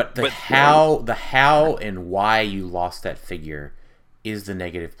figure. But the how and why you lost that figure is the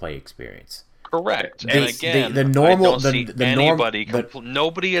negative play experience. Correct. And again, nobody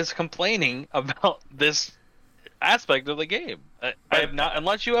is complaining about this aspect of the game. I have not,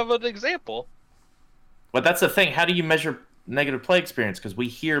 unless you have an example. But that's the thing. How do you measure negative play experience? Because we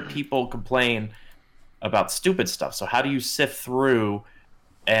hear people complain about stupid stuff. So how do you sift through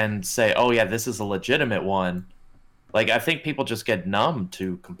and say, oh yeah, this is a legitimate one? Like, I think people just get numb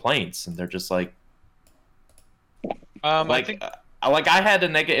to complaints, and they're just like, I had a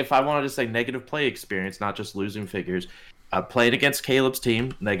negative. If I wanted to say negative play experience, not just losing figures, I played against Caleb's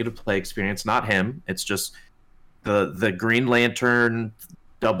team. Negative play experience, not him. It's just the Green Lantern,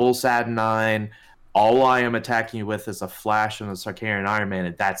 double Saturnine. All I am attacking you with is a Flash and a Sarkarian Iron Man,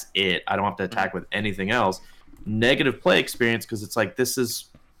 and that's it. I don't have to attack with anything else. Negative play experience, because it's like, this is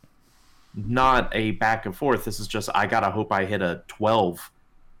not a back and forth. This is just, I gotta hope I hit a 12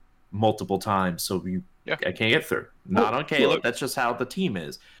 multiple times so I can't get through. Not on Caleb. That's just how the team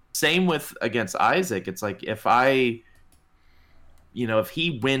is. Same with against Isaac. It's like, if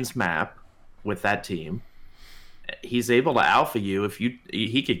he wins map with that team, he's able to alpha you.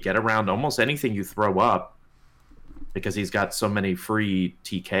 He could get around almost anything you throw up because he's got so many free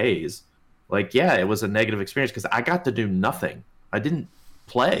TKs. Like, yeah, it was a negative experience because I got to do nothing. I didn't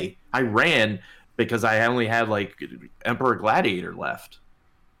play. I ran because I only had like Emperor Gladiator left.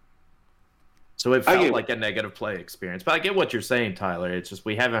 So it felt like a negative play experience. But I get what you're saying, Tyler. It's just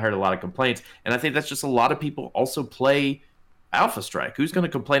we haven't heard a lot of complaints. And I think that's just a lot of people also play Alpha Strike. Who's going to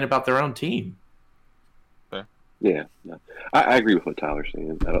complain about their own team? Yeah, no. I agree with what Tyler's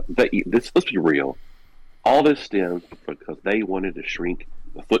saying. Let's be real. All this stems because they wanted to shrink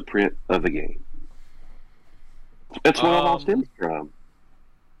the footprint of the game. That's where it all stems from.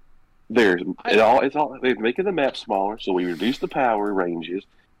 It's all they're making the map smaller, so we reduce the power ranges.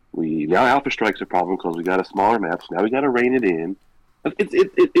 Now Alpha Strike's a problem because we got a smaller map, so now we got to rein it in.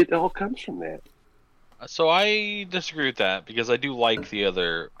 It all comes from that. So I disagree with that because I do like the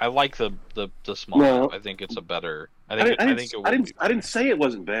other. I like the small map. I think it's a better. I didn't say it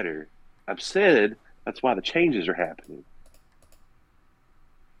wasn't better. I've said that's why the changes are happening.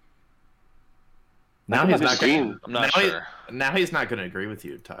 Now he's not going. I'm not sure. Now he's not going to agree with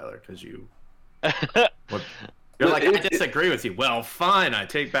you, Tyler, because you. You're like, I disagree with you. Well, fine. I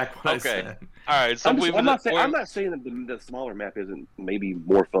take back what I said. All right. So I'm not saying that the smaller map isn't maybe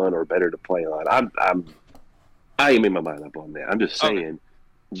more fun or better to play on. I ain't made my mind up on that. I'm just saying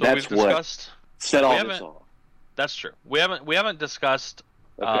that's what set all this off. That's true. We haven't discussed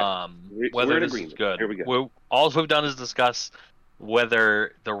whether this is good. Here we go. All we've done is discuss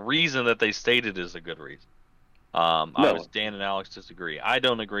whether the reason that they stated is a good reason. Dan and Alex disagree. I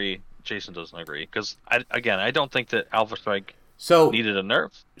don't agree. Jason doesn't agree because I don't think that Alpha Strike needed a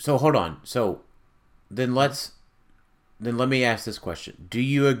nerf. So hold on. So then let me ask this question: do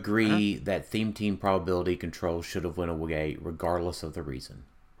you agree that Theme Team probability control should have went away regardless of the reason?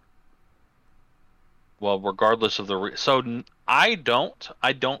 Well, regardless of the so I don't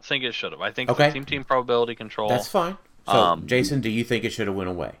think it should have. I think the Theme Team probability control. That's fine. So Jason, do you think it should have went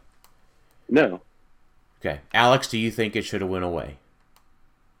away? No. Okay, Alex, do you think it should have went away?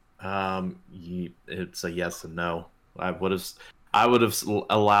 It's a yes and no. I would have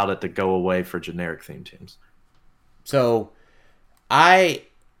allowed it to go away for generic theme teams. So, I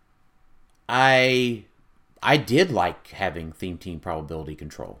did like having theme team probability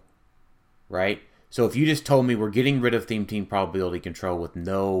control, right? So if you just told me we're getting rid of theme team probability control with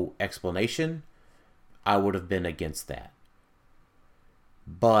no explanation, I would have been against that.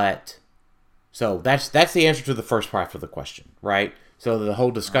 But so that's the answer to the first part of the question, right? So the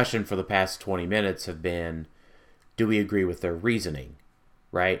whole discussion for the past 20 minutes have been, do we agree with their reasoning,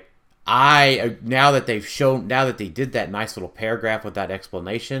 right? Now that they did that nice little paragraph with that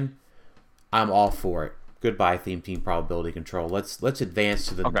explanation, I'm all for it. Goodbye, theme team probability control. Let's advance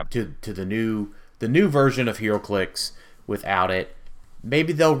to the new version of HeroClix without it.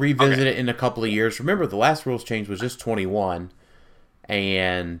 Maybe they'll revisit it in a couple of years. Remember, the last rules change was just 21,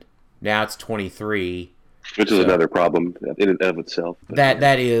 and now it's 23. Which is another problem in and of itself.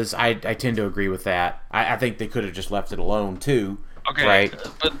 That is, I tend to agree with that. I think they could have just left it alone too. Okay, right?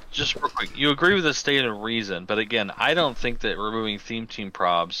 But just real quick, you agree with the stated reason, but again, I don't think that removing theme team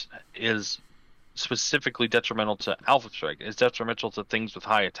probs is specifically detrimental to Alpha Strike. It's detrimental to things with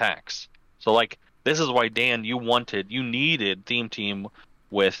high attacks. So, like, this is why, Dan, you needed theme team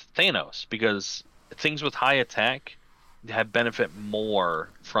with Thanos, because things with high attack have benefit more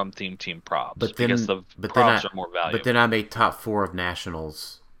from theme team probs because the probs are more valuable. But then I made top 4 of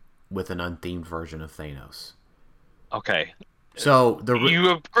Nationals with an unthemed version of Thanos. Okay. So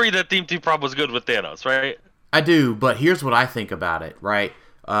you agree that theme team prob was good with Thanos, right? I do, but here's what I think about it, right?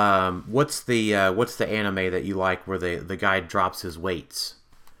 What's the anime that you like where the guy drops his weights?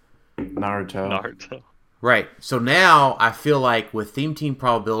 Naruto. Right. So now I feel like with theme team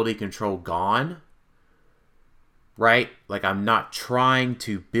probability control gone, right? Like, I'm not trying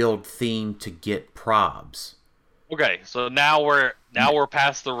to build theme to get probs. Okay, so now we're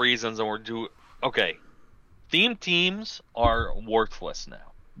past the reasons and we're okay. Theme teams are worthless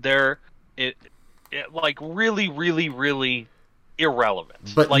now. They're like really, really, really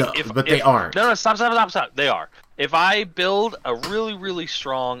irrelevant. But they aren't. No, stop. They are. If I build a really, really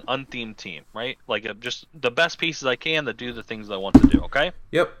strong unthemed team, right? Like just the best pieces I can that do the things I want to do, okay?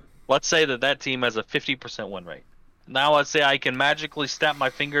 Yep. Let's say that team has a 50% win rate. Now let's say I can magically snap my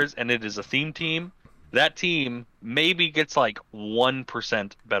fingers and it is a theme team. That team maybe gets like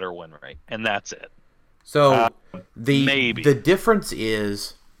 1% better win rate, and that's it. So the difference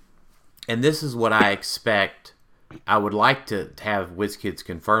is, and this is what I expect. I would like to have WizKids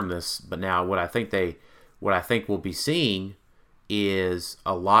confirm this, but now what I think we'll be seeing is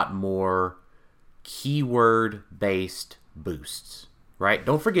a lot more keyword-based boosts. Right?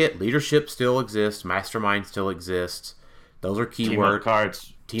 Don't forget, leadership still exists. Mastermind still exists. Those are keyword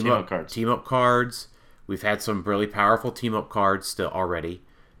cards. Team up cards. We've had some really powerful team up cards still already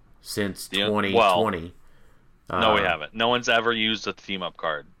since 2020. No, we haven't. No one's ever used a team up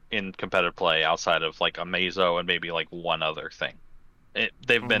card in competitive play outside of like a Mazo and maybe like one other thing.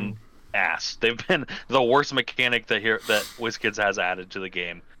 They've been ass. They've been the worst mechanic that WizKids has added to the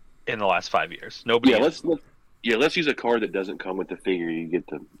game in the last 5 years. Nobody. Let's use a card that doesn't come with the figure you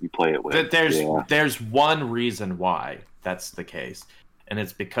play it with. There's one reason why that's the case, and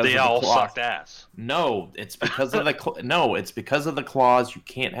it's because they of the all clause. sucked ass. No, it's because of the it's because of the clause. You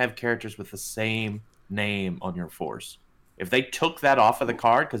can't have characters with the same name on your force. If they took that off of the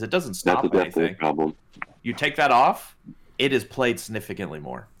card, because it doesn't stop anything, problem. You take that off, it is played significantly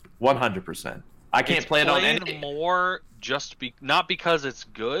more. 100%. I can't play it on any more not because it's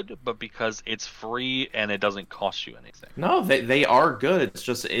good, but because it's free and it doesn't cost you anything. No, they are good. It's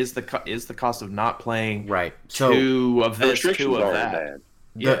just is the cost of not playing right. So two of this, two of that. Bad.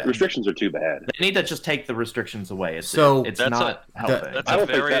 The restrictions are too bad. They need to just take the restrictions away. It's not helping. That's a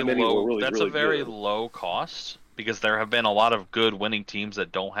very low. That's a very low cost because there have been a lot of good winning teams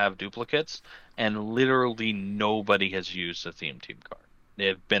that don't have duplicates, and literally nobody has used a theme team card.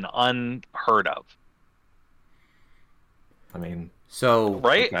 They've been unheard of. I mean, so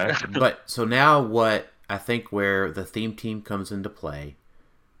right, okay. But so now what I think where the theme team comes into play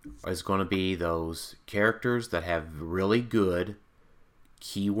is going to be those characters that have really good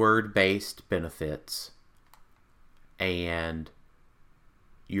keyword-based benefits, and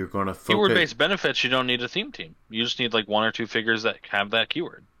you're going to focus... Keyword-based benefits, you don't need a theme team. You just need like one or two figures that have that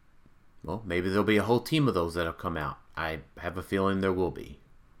keyword. Well, maybe there'll be a whole team of those that'll come out. I have a feeling there will be.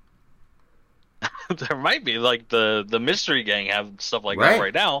 There might be, like the Mystery Gang have stuff like that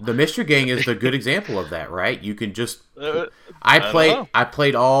right now. The Mystery Gang is a good example of that, right? You can just... I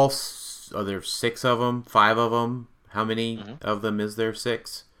played all... Oh, there's 6 of them, 5 of them. How many of them is there?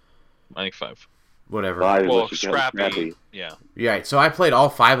 6? I think 5. Whatever. 5, well, Scrappy. Yeah. Right. So I played all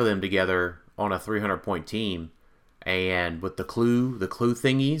 5 of them together on a 300-point team, and with the clue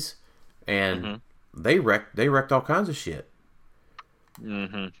thingies, and they wrecked all kinds of shit.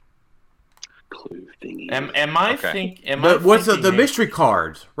 Clue thingies. The mystery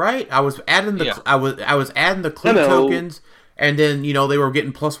cards? Right. I was adding the I was adding the clue tokens, and then they were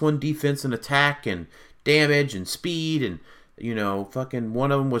getting +1 defense and attack and damage and speed, and fucking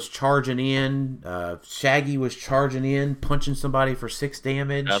one of them was charging in. Shaggy was charging in, punching somebody for 6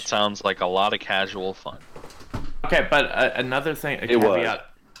 damage. That sounds like a lot of casual fun. Okay, but another thing, caveat.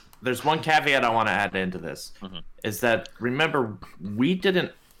 There's one caveat I want to add into this is that remember we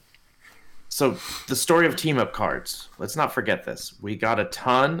didn't. So the story of team up cards. Let's not forget this. We got a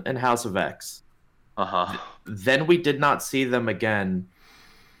ton in House of X. Then we did not see them again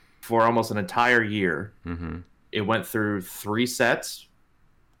for almost an entire year. It went through 4 sets.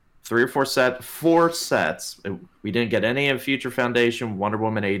 We didn't get any in Future Foundation, Wonder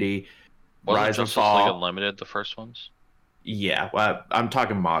Woman 80, Rise and Fall. Justice League Unlimited, the first ones? Yeah, well, I'm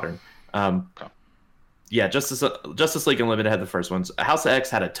talking modern. Yeah, Justice League Unlimited had the first ones. House of X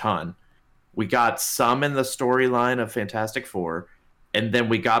had a ton. We got some in the storyline of Fantastic Four, and then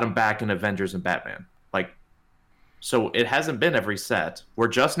we got them back in Avengers and Batman. So it hasn't been every set. We're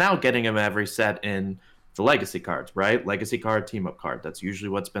just now getting them every set in the Legacy cards, right? Legacy card, team up card. That's usually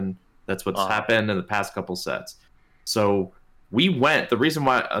what's happened in the past couple sets. So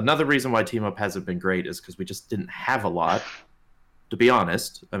another reason why team up hasn't been great is because we just didn't have a lot. To be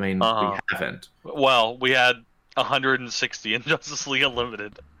honest, I mean, we haven't. Well, we had 160 in Justice League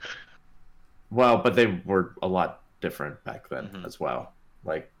Unlimited. Well, but they were a lot different back then as well.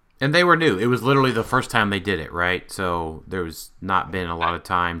 And they were new. It was literally the first time they did it, right? So there's not been a lot of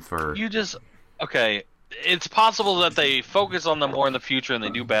time for... Okay, it's possible that they focus on them more in the future and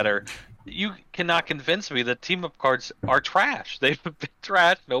they do better. You cannot convince me that team-up cards are trash. They've been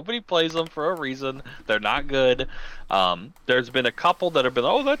trash. Nobody plays them for a reason. They're not good. There's been a couple that have been,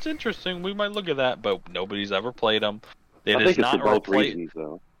 oh, that's interesting. We might look at that, but nobody's ever played them. It is not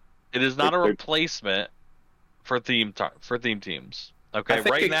a replacement for theme teams. Okay, I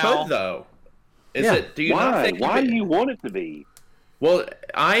think right it now, could, though. Do you Why? not think? Why do you want it to be? Well,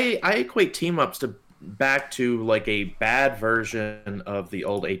 I equate team ups back to like a bad version of the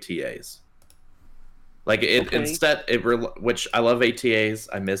old ATAs. Which I love ATAs.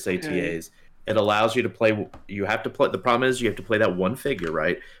 I miss ATAs. It allows you to play. You have to play. The problem is you have to play that one figure,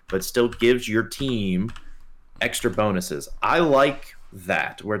 right? But it still gives your team extra bonuses. I like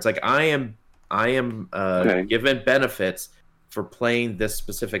that, where it's like I am given benefits for playing this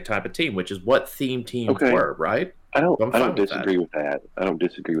specific type of team, which is what theme teams were, right? I don't disagree with that. I don't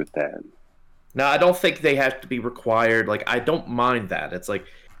disagree with that. No, I don't think they have to be required. I don't mind that. It's like,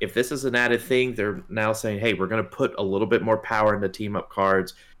 if this is an added thing, they're now saying, hey, we're going to put a little bit more power into team-up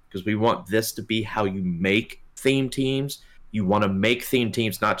cards because we want this to be how you make theme teams. You want to make theme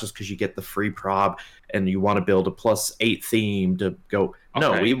teams not just because you get the free prob and you want to build a +8 theme to go.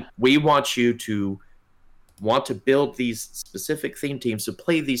 Okay. No, we want you to want to build these specific theme teams to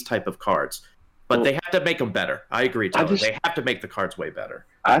play these type of cards. But they have to make them better. I agree, Tyler. They have to make the cards way better.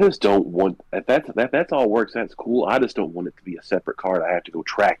 I just don't want that's all works. That's cool. I just don't want it to be a separate card I have to go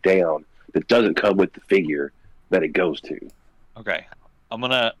track down that doesn't come with the figure that it goes to. Okay, I'm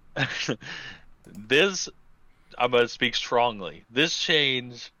gonna speak strongly. This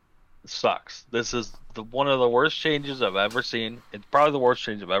change sucks. This is one of the worst changes I've ever seen. It's probably the worst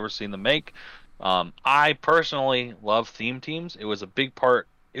change I've ever seen them make. I personally love theme teams. It was a big part.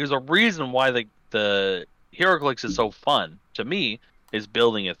 It was a reason why the HeroClix is so fun to me. Is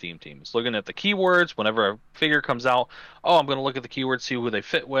building a theme team. It's looking at the keywords whenever a figure comes out. Oh, I'm going to look at the keywords, see who they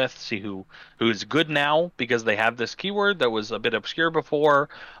fit with, see who's good now because they have this keyword that was a bit obscure before.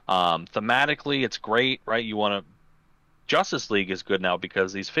 Thematically, it's great, right? Justice League is good now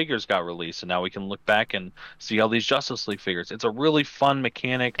because these figures got released, and now we can look back and see all these Justice League figures. It's a really fun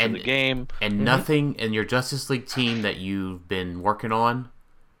mechanic in the game. And nothing in your Justice League team that you've been working on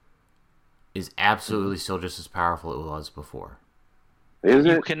is absolutely still just as powerful as it was before. Is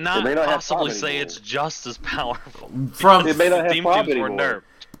you it? cannot possibly say it's just as powerful. It may not have theme teams were nerfed.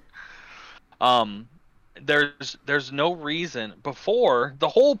 There's no reason before the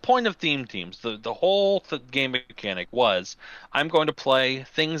whole point of theme teams, the whole game mechanic was I'm going to play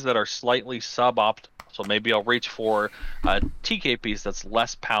things that are slightly suboptimal. So maybe I'll reach for a TK piece that's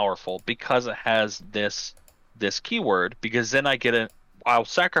less powerful because it has this keyword. Because then I'll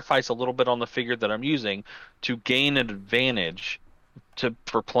sacrifice a little bit on the figure that I'm using to gain an advantage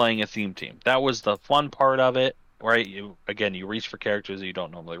for playing a theme team. That was the fun part of it, right? You reach for characters that you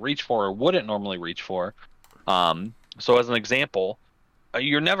don't normally reach for or wouldn't normally reach for. So as an example,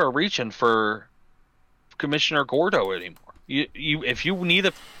 you're never reaching for Commissioner Gordo anymore. If you need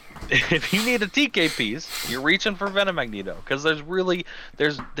a TK piece, you're reaching for Venom Magneto because there's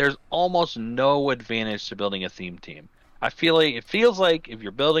almost no advantage to building a theme team. It feels like if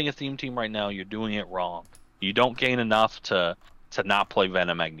you're building a theme team right now, you're doing it wrong. You don't gain enough to not play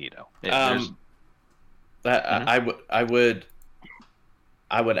Venom Magneto. I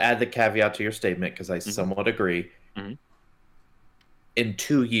would add the caveat to your statement because I somewhat agree. Mm-hmm. In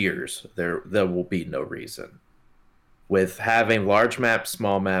 2 years, there will be no reason. With having large maps,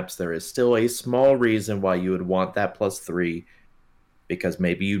 small maps, there is still a small reason why you would want that +3, because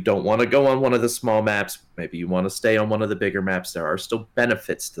maybe you don't want to go on one of the small maps, maybe you want to stay on one of the bigger maps. There are still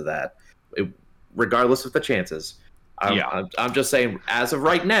benefits to that, regardless of the chances. I'm just saying, as of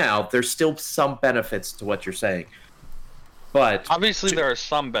right now, there's still some benefits to what you're saying. But obviously, there are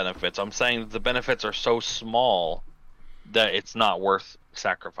some benefits. I'm saying the benefits are so small that it's not worth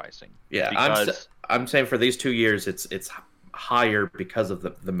sacrificing. Yeah, I'm saying for these 2 years, it's higher because of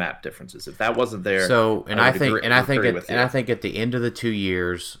the map differences. If that wasn't there, I think at the end of the 2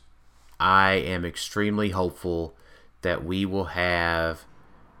 years, I am extremely hopeful that we will have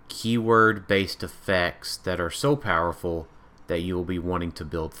keyword-based effects that are so powerful that you will be wanting to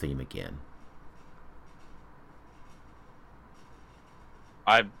build theme again.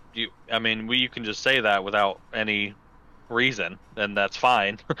 You can just say that without any reason, and that's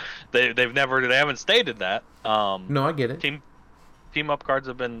fine. They haven't stated that. No, I get it. Team up cards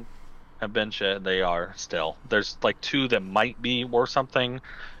have been shit. They are still. There's like 2 that might be worth something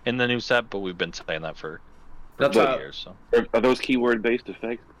in the new set, but we've been saying that for 2 years. So. Are those keyword-based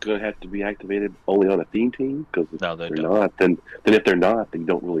effects going to have to be activated only on a theme team? Because no, they're not. Then if they're not, then you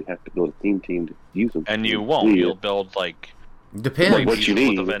don't really have to build a theme team to use them. And you won't. You'll build depends what you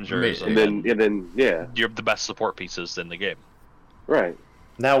need. With Avengers, and then you're the best support pieces in the game. Right.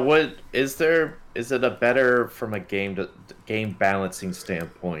 Now, is it a better from a game balancing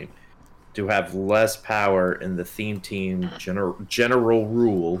standpoint to have less power in the theme team general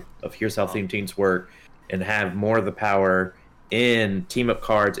rule of here's how theme teams work, and have more of the power in team up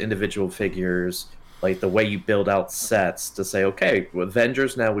cards, individual figures, like the way you build out sets to say, okay, with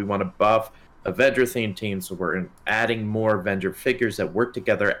Avengers now we want to buff Avenger theme team, so we're adding more Avenger figures that work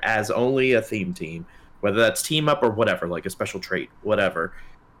together as only a theme team, whether that's team up or whatever, like a special trait, whatever.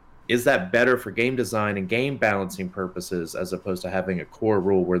 Is that better for game design and game balancing purposes as opposed to having a core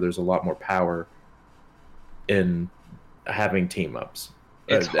rule where there's a lot more power in having team ups?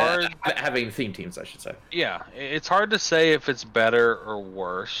 It's hard having theme teams, I should say. Yeah, it's hard to say if it's better or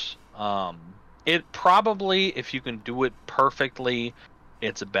worse. It probably, if you can do it perfectly,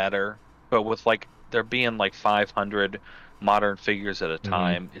 it's better. But with there being 500 modern figures at a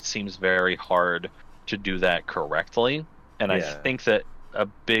time, it seems very hard to do that correctly. And I think that a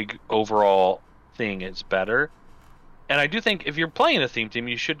big overall thing is better. And I do think if you're playing a theme team,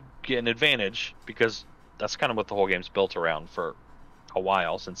 you should get an advantage because that's kind of what the whole game's built around for a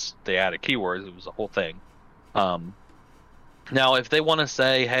while. Since they added keywords, it was a whole thing. Now, if they want to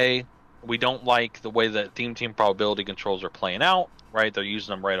say, hey, we don't like the way that theme team probability controls are playing out, right? They're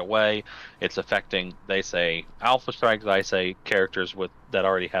using them right away. It's affecting, they say, alpha strikes, I say characters that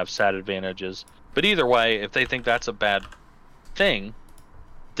already have stat advantages. But either way, if they think that's a bad thing,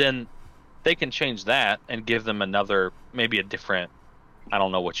 then they can change that and give them another, maybe a different, I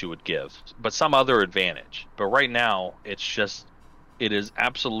don't know what you would give, but some other advantage. But right now, it is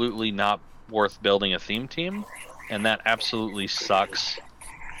absolutely not worth building a theme team, and that absolutely sucks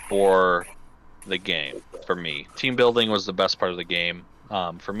for the game. For me, team building was the best part of the game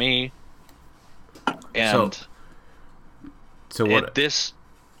for me. And so what? This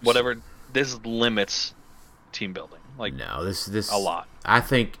limits team building. Like, no, this a lot. I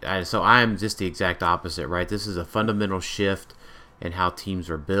think so. I am just the exact opposite, right? This is a fundamental shift in how teams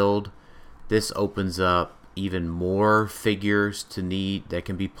are built. This opens up even more figures that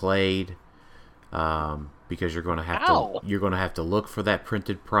can be played, because you're going to have to look for that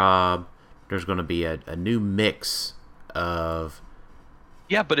printed prob. There's going to be a new mix of.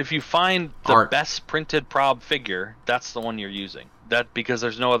 Yeah, but if you find the best printed prob figure, that's the one you're using. That because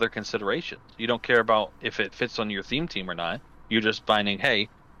there's no other considerations. You don't care about if it fits on your theme team or not. You're just finding, hey,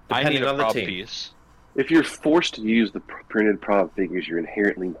 I need a prob piece. If you're forced to use the printed prob figures, you're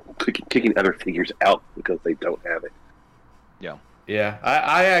inherently kicking other figures out because they don't have it. Yeah. Yeah,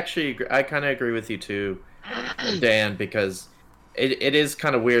 I actually I kind of agree with you too, Dan, because it is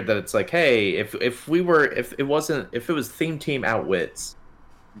kind of weird that it's like, hey, if it was theme team outwits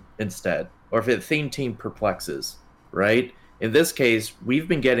instead, or if it theme team perplexes, right? In this case, we've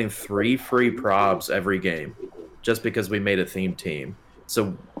been getting 3 free probs every game just because we made a theme team.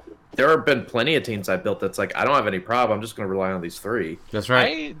 So there have been plenty of teams I built that's like, I don't have any prob, I'm just going to rely on these 3. That's right.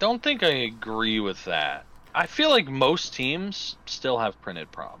 I don't think I agree with that. I feel like most teams still have printed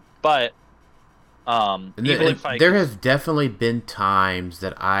prob, but there have definitely been times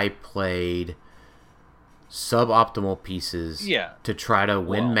that I played suboptimal pieces to try to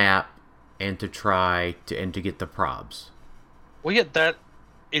win map and to get the probs. Well, yeah, that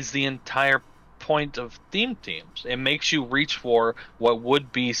is the entire point of theme teams. It makes you reach for what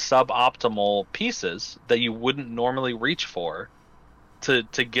would be suboptimal pieces that you wouldn't normally reach for to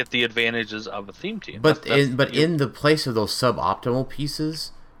get the advantages of a theme team. But in the place of those suboptimal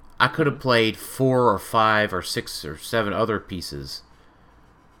pieces, I could have played 4 or 5 or 6 or 7 other pieces.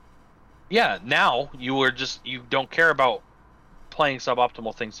 Yeah, now you don't care about playing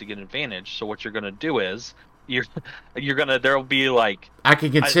suboptimal things to get an advantage. So what you're going to do is there'll be like, I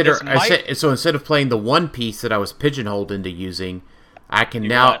can consider so instead of playing the one piece that I was pigeonholed into using, I can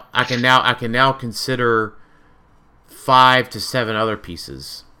now consider 5 to 7 other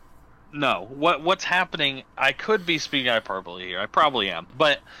pieces. No, what's happening? I could be speaking hyperbole here. I probably am,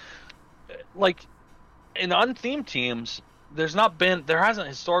 but like in unthemed teams, there hasn't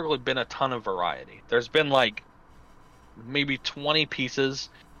historically been a ton of variety. There's been like maybe 20 pieces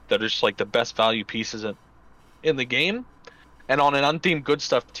that are just like the best value pieces in the game, and on an unthemed good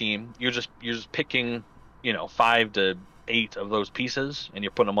stuff team, you're just picking 5 to 8 of those pieces and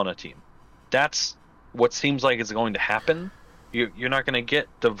you're putting them on a team. That's what seems like is going to happen. You're not going to get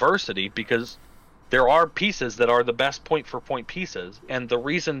diversity because there are pieces that are the best point for point pieces, and the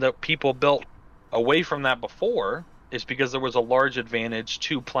reason that people built away from that before is because there was a large advantage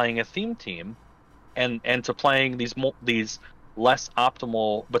to playing a theme team and to playing these less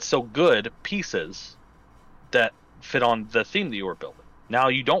optimal but still good pieces that fit on the theme that you were building. Now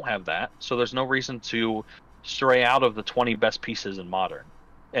you don't have that, so there's no reason to stray out of the 20 best pieces in Modern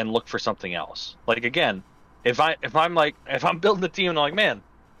and look for something else. Like, again, if I'm building the team and I'm like, man,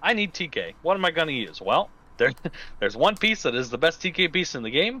 I need TK, what am I going to use? Well, there's one piece that is the best TK piece in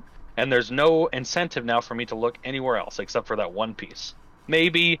the game, and there's no incentive now for me to look anywhere else except for that one piece.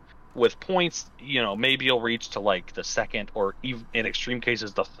 Maybe with points, maybe you'll reach to like the second, or even in extreme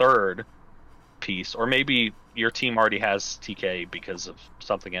cases the third piece, or maybe your team already has TK because of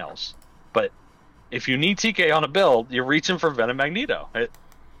something else. But if you need TK on a build, you're reaching for Venom Magneto.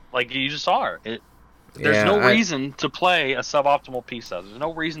 Like you just are. There's no reason to play a suboptimal piece. There's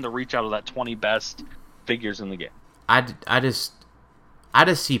no reason to reach out of that 20 best figures in the game. I just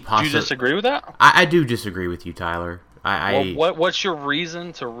see possible. Do you disagree with that? I do disagree with you, Tyler. What's your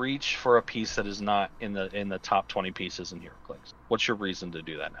reason to reach for a piece that is not in the top 20 pieces in HeroClix? What's your reason to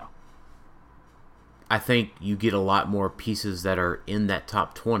do that now? I think you get a lot more pieces that are in that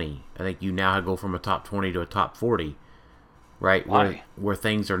top 20. I think you now go from a top 20 to a top 40, right? Why? Where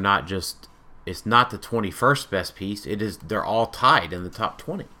things are not just, it's not the 21st best piece. It is, they're all tied in the top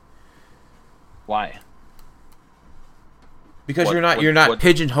 20. Why? Because you're not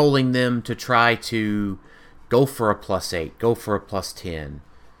pigeonholing them to try to go for a +8, go for a +10.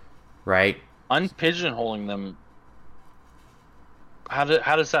 right? Unpigeonholing them. How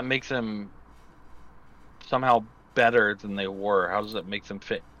does that make them somehow better than they were? How does that make them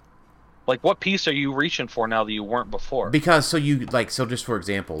fit? Like, what piece are you reaching for now that you weren't before? Because so just for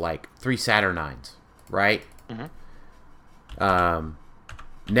example, like 3 Saturnines, right? Mm-hmm.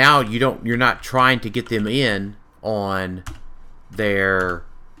 Now you're not trying to get them in on their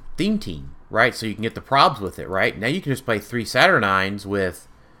theme team, right? So you can get the probs with it, right? Now you can just play 3 Saturnines with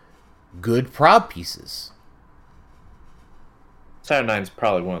good prob pieces. Saturnine's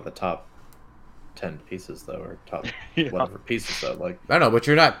probably one of the top 10 pieces, though, or top whatever pieces, though. Like, I don't know, but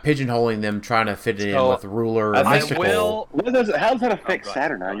you're not pigeonholing them trying to fit it in with ruler or mystical. How does that affect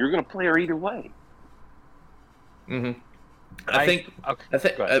Saturnine? You're going to play her either way. Mm-hmm. I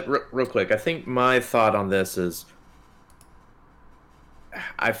think real quick, I think my thought on this is,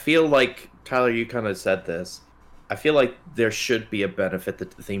 I feel like, Tyler, you kind of said this, I feel like there should be a benefit to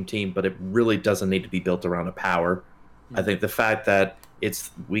the theme team, but it really doesn't need to be built around a power. Mm-hmm. I think the fact that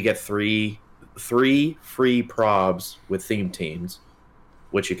we get three free probs with theme teams,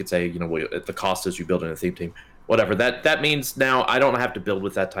 which you could say, the cost is you build in a theme team. Whatever. That means now I don't have to build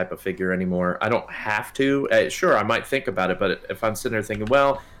with that type of figure anymore. I don't have to. Sure, I might think about it, but if I'm sitting there thinking,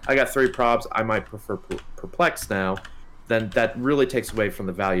 well, I got 3 probs, I might prefer Perplex now, then that really takes away from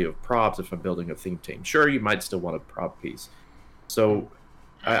the value of probs if I'm building a theme team. Sure, you might still want a prob piece. So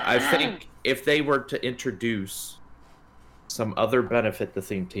I think if they were to introduce some other benefit to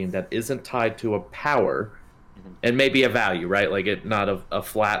theme team that isn't tied to a power, and maybe a value, right? Like it not a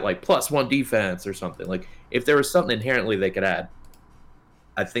flat like +1 defense or something. Like if there was something inherently they could add,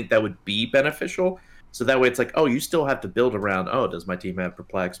 I think that would be beneficial. So that way it's like, oh, you still have to build around, oh, does my team have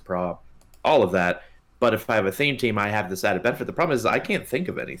Perplex, Prob, all of that. But if I have a theme team, I have this added benefit. The problem is I can't think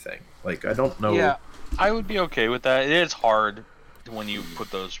of anything. Like I don't know. Yeah, I would be okay with that. It is hard when you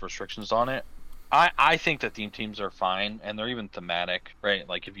put those restrictions on it. I think that theme teams are fine, and they're even thematic, right?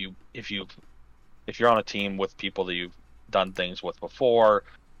 Like if you're on a team with people that you've done things with before,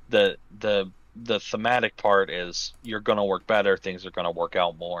 the thematic part is you're going to work better, things are going to work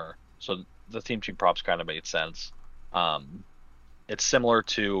out more. So the theme team props kind of made sense. It's similar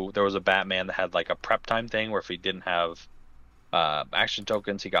to, there was a Batman that had like a prep time thing where if he didn't have action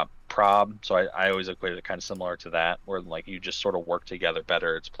tokens, he got prob. So I always equated it kind of similar to that, where like you just sort of work together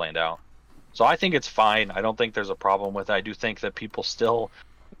better, it's planned out. So I think it's fine. I don't think there's a problem with it. I do think that people still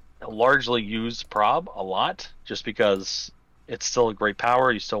largely use prob a lot just because it's still a great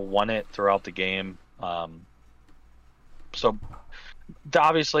power. You still want it throughout the game. So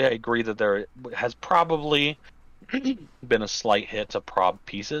obviously I agree that there has probably been a slight hit to prob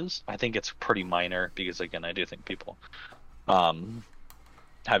pieces. I think it's pretty minor because again, I do think people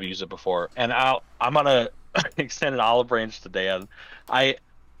have used it before. And I'm gonna extend an olive branch today.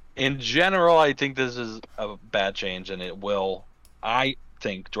 In general, I think this is a bad change, and it will, I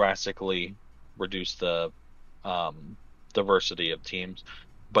think, drastically reduce the diversity of teams.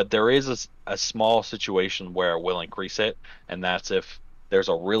 But there is a small situation where it will increase it, and that's if there's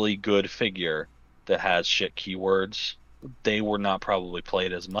a really good figure that has shit keywords. They were not probably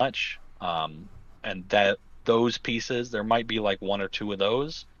played as much, and that those pieces, there might be like 1 or 2 of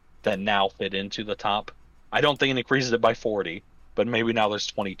those that now fit into the top. I don't think it increases it by 40. But maybe now there's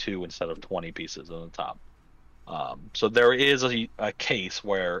 22 instead of 20 pieces in the top. So there is a case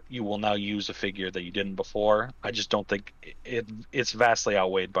where you will now use a figure that you didn't before. I just don't think it's vastly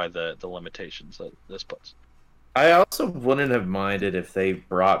outweighed by the limitations that this puts. I also wouldn't have minded if they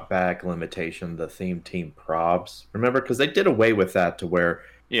brought back limitation the theme team probs. Remember, because they did away with that to where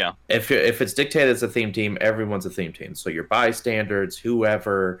if it's dictated as a theme team, everyone's a theme team. So your bystanders,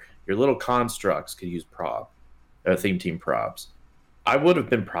 whoever, your little constructs could use theme team probs. I would have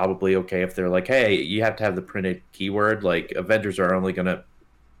been probably okay if they're like, hey, you have to have the printed keyword. Like Avengers are only gonna,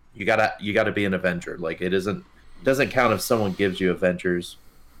 you gotta be an Avenger. Like it doesn't count if someone gives you Avengers,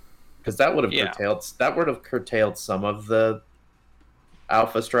 because that would have curtailed some of the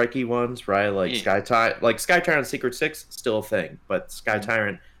Alpha Strikey ones, right? Like Sky Tyrant Secret 6 still a thing, but Sky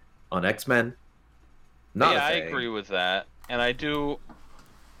Tyrant on X-Men, not a thing. I agree with that, and I do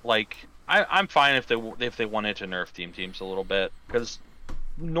like. I'm fine if they wanted to nerf theme teams a little bit, because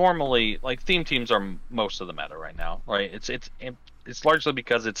normally like theme teams are most of the meta right now, right? It's largely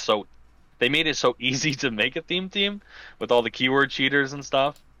because they made it so easy to make a theme team with all the keyword cheaters and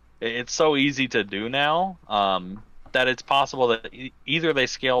stuff. It's so easy to do now that it's possible that either they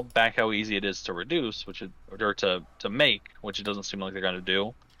scale back how easy it is to reduce, or to make, which it doesn't seem like they're going to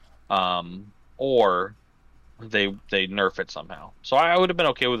do, or they nerf it somehow. So I would have been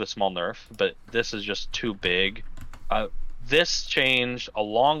okay with a small nerf, but this is just too big. this change,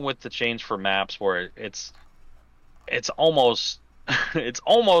 along with the change for maps, where it's almost it's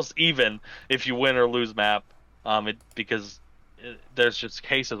almost even if you win or lose map, because there's just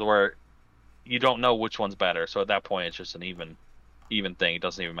cases where you don't know which one's better. So at that point, it's just an even thing. It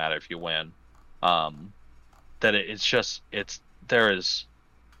doesn't even matter if you win. There is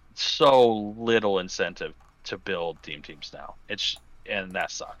so little incentive to build teams now. And that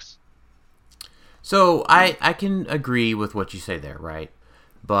sucks. So I can agree with what you say there, right?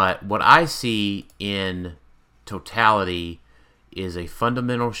 But what I see in totality is a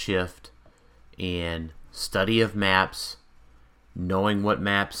fundamental shift in study of maps, knowing what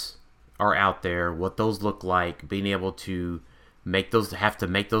maps are out there, what those look like, being able to make those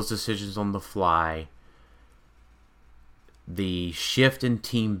decisions on the fly, the shift in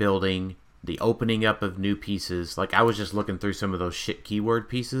team building, the opening up of new pieces. Like, I was just looking through some of those shit keyword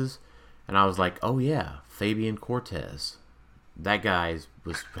pieces, and I was like, oh yeah, Fabian Cortez. That guy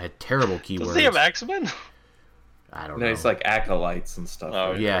had terrible keywords. Does he have X-Men? I don't know. No, he's like acolytes and stuff.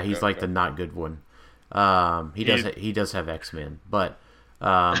 Oh, yeah, he's like the not good one. He does have X-Men, but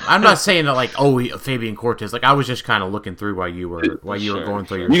I'm not saying that like Fabian Cortez. Like, I was just kind of looking through while you were going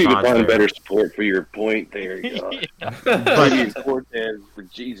through your. You need to find better support for your point there. Fabian Cortez, for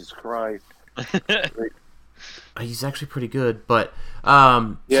Jesus Christ. He's actually pretty good, but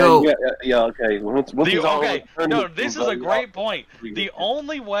okay. This is a great point. The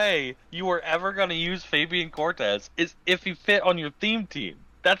only way you were ever going to use Fabian Cortez is if he fit on your theme team.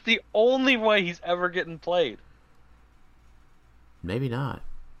 That's the only way he's ever getting played. Maybe not.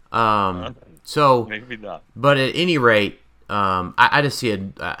 Maybe not. But at any rate, I just see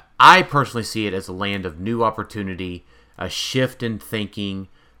it. I personally see it as a land of new opportunity, a shift in thinking,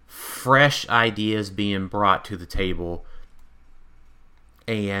 fresh ideas being brought to the table,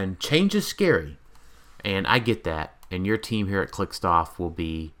 and change is scary. And I get that. And your team here at Clickstuff will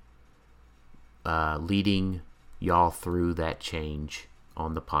be leading y'all through that change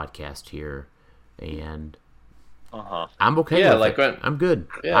on the podcast here, and I'm okay with it. I'm good.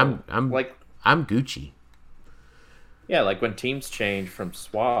 Yeah, I'm Gucci. Yeah, like when teams change from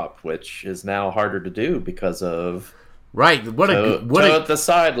swap, which is now harder to do because of the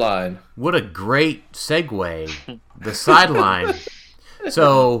sideline. What a great segue, the sideline.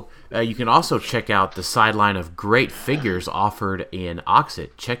 So you can also check out the sideline of great figures offered in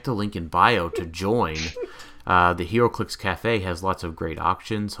Oxit. Check the link in bio to join. The HeroClix Cafe has lots of great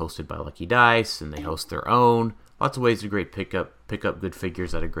auctions hosted by Lucky Dice, and they host their own. Lots of ways to pick up good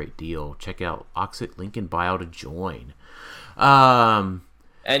figures at a great deal. Check out Oxit, link in bio to join. And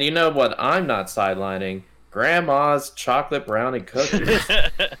you know what I'm not sidelining? Grandma's chocolate brownie cookies.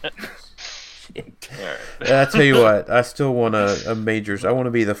 I tell you what, I still want a majors. I want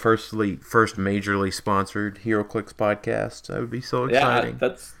to be the first majorly sponsored HeroClix podcast. That would be so exciting.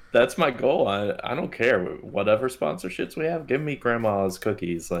 Yeah, that's my goal. I don't care whatever sponsorships we have. Give me Grandma's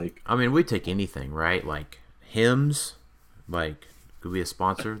cookies. Like, I mean, we take anything, right? Like Hims, like could be a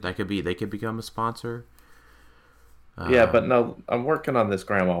sponsor. They could become a sponsor. Yeah, but no, I'm working on this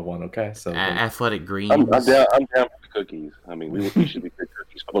Grandma one. Okay, so Athletic Greens. I'm down for the cookies. I mean, we should be good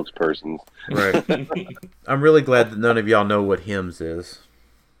cookies spokespersons. Right. I'm really glad that none of y'all know what Hims is.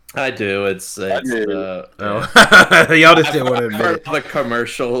 I do. It's y'all just didn't want to admit it. The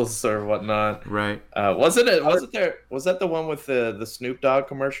commercials or whatnot. Right. Was that the one with the Snoop Dogg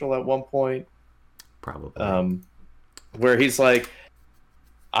commercial at one point? Probably. Where he's like,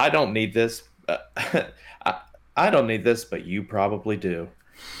 I don't need this. I don't need this, but you probably do.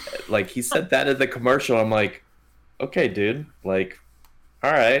 Like, he said that in the commercial. I'm like, okay, dude. Like,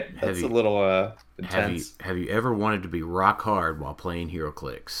 all right. That's a little intense. Have you ever wanted to be rock hard while playing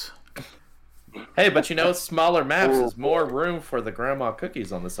HeroClix? Hey, but you know, smaller maps is more room for the grandma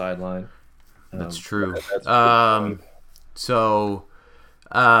cookies on the sideline. That's true. So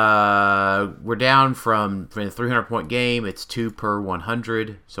we're down from a 300-point game. It's 2 per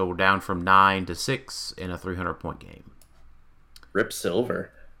 100. So we're down from 9 to 6 in a 300-point game. Rip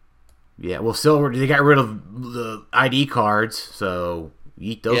Silver. Yeah, well, Silver, they got rid of the ID cards, so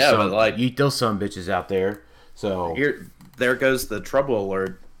eat those some bitches out there. So there goes the trouble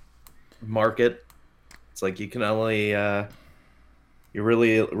alert market. It's like you can only you're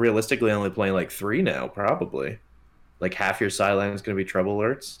really realistically only playing like 3 now, probably. Like half your sideline is going to be trouble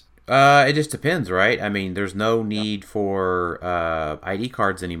alerts. It just depends, right? I mean, there's no need for ID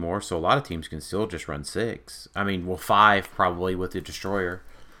cards anymore, so a lot of teams can still just run 6. I mean, well, 5 probably with the Destroyer.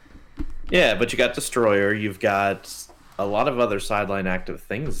 Yeah, but you got Destroyer. You've got a lot of other sideline active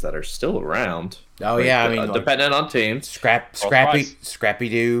things that are still around. Oh, like, yeah, I mean, dependent on teams. Scrappy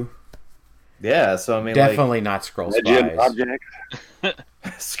Doo. Yeah, so I mean, definitely not Scroll Spies.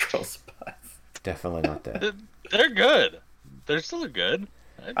 Scroll Spies. Definitely not that. They're good. They're still good.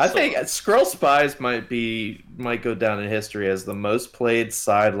 I think Scroll Spies might go down in history as the most played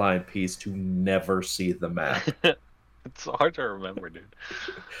sideline piece to never see the map. It's hard to remember, dude.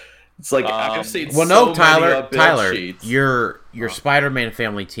 It's like I've seen. Well, no, Tyler, your Spider-Man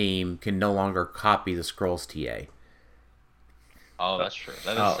family team can no longer copy the Scrolls TA. Oh, that's true.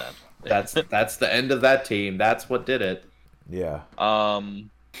 That is sad. That's the end of that team. That's what did it. Yeah. I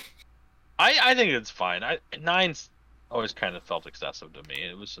think it's fine. 9's always kind of felt excessive to me.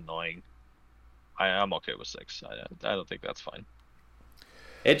 It was annoying. I'm okay with 6. I don't think that's fine.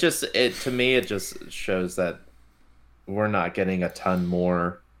 To me it just shows that we're not getting a ton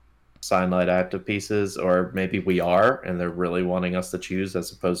more Signlight active pieces, or maybe we are, and they're really wanting us to choose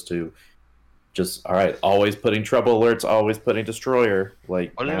as opposed to just always putting trouble alerts, always putting destroyer.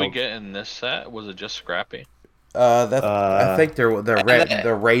 Like, what did we get in this set? Was it just Scrappy? I think the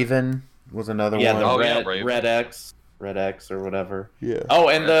Raven was another one. The Red X or whatever. Yeah. Oh,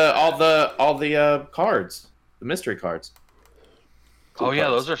 and all the cards, the mystery cards.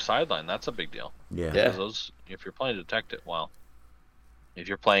 Those are sideline. That's a big deal. Yeah. Because those, if you're playing detective, if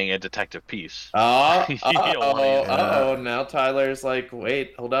you're playing a detective piece. Now Tyler's like,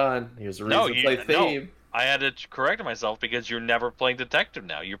 wait, hold on. Here's a reason to play theme. No. I had to correct myself because you're never playing detective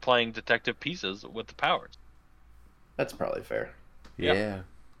now. You're playing detective pieces with the powers. That's probably fair. Yeah.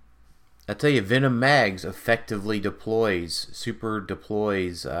 I tell you, Venom Mags effectively deploys World's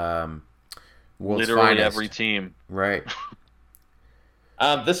literally Finest. Every team. Right.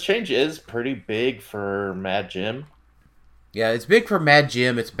 This change is pretty big for Mad Jim. Yeah, it's big for Mad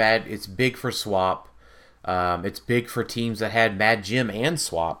Jim. It's bad. It's big for Swap. It's big for teams that had Mad Jim and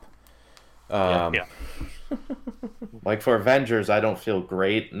Swap. Like for Avengers, I don't feel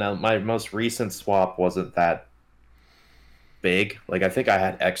great. Now, my most recent swap wasn't that big. Like, I think I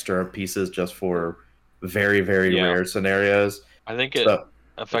had extra pieces just for very, very rare scenarios. I think it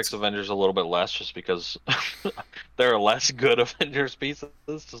affects Avengers a little bit less just because there are less good Avengers pieces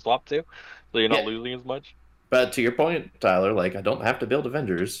to swap to, so you're not losing as much. But to your point, Tyler, like, I don't have to build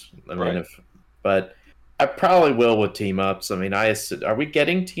Avengers. I mean, but I probably will with team ups. I mean, are we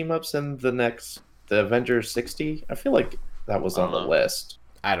getting team ups in the Avengers 60? I feel like that was on the list.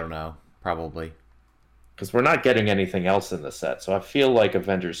 I don't know. Probably. Because we're not getting anything else in the set. So I feel like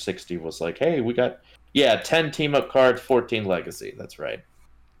Avengers 60 was like, hey, we got 10 team up cards, 14 legacy. That's right.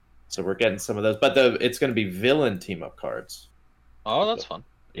 So we're getting some of those. But it's going to be villain team up cards. Oh, that's fun.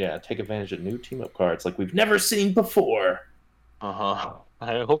 Yeah, take advantage of new team up cards like we've never seen before. I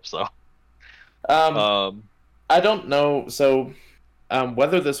hope so. I don't know. So,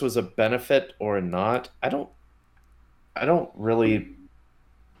 whether this was a benefit or not, I don't know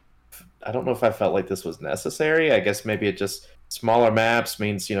if I felt like this was necessary. I guess maybe it just smaller maps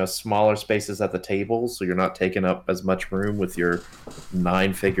means, smaller spaces at the table, so you're not taking up as much room with your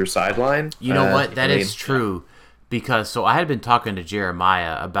 9-figure sideline. You know what? That is true. Because, I had been talking to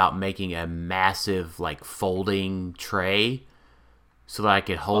Jeremiah about making a massive, folding tray so that I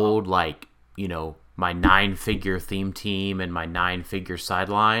could hold, my 9-figure theme team and my 9-figure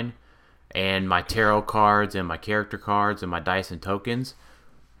sideline and my tarot cards and my character cards and my dice and tokens.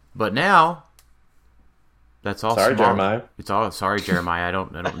 But now, that's all Sorry, small. Jeremiah. Sorry, Jeremiah. I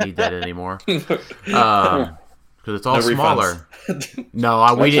don't need that anymore. Because it's all smaller.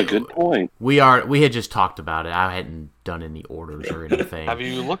 No, we didn't. That's a good point. We had just talked about it. I hadn't done any orders or anything. Have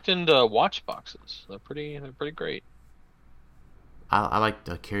you looked into watch boxes? They're pretty great. I like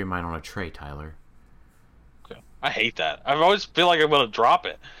to carry mine on a tray, Tyler. Okay. I hate that. I always feel like I'm gonna drop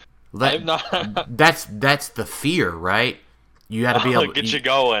it. That's the fear, right? You got to be able to get you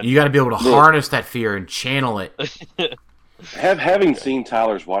going. You got to be able to harness that fear and channel it. Having seen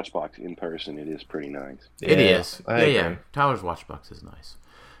Tyler's Watchbox in person, it is pretty nice. It is. Yeah. Tyler's Watchbox is nice.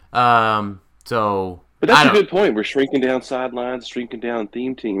 But that's a good point. We're shrinking down sidelines, shrinking down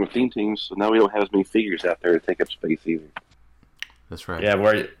theme teams, so now we don't have as many figures out there to take up space either. That's right. Yeah,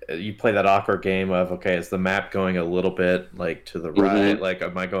 where you play that awkward game of, okay, is the map going a little bit to the right? Like,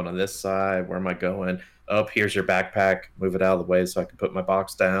 am I going on this side? Where am I going? Oh, here's your backpack. Move it out of the way so I can put my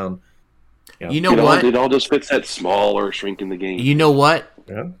box down. You know what? It all just fits that smaller, shrinking the game. You know what?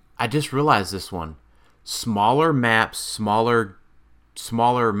 Yeah. I just realized this one. Smaller maps will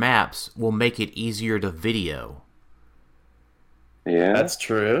make it easier to video. Yeah. That's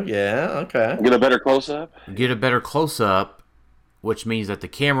true. Yeah, okay. Get a better close-up? Get a better close-up, which means that the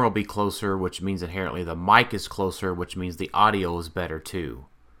camera will be closer, which means inherently the mic is closer, which means the audio is better too.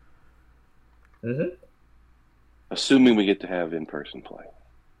 Mm-hmm. Assuming we get to have in-person play.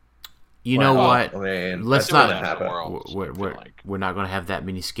 You know what? I mean, let's not. We're not going to have that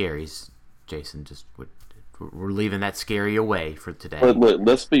many scaries, Jason. Just we're leaving that scary away for today. Look,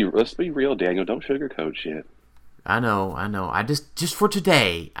 let's be real, Daniel. Don't sugarcoat shit. I know. I just for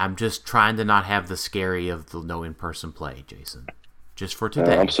today, I'm just trying to not have the scary of the no in-person play, Jason. Just for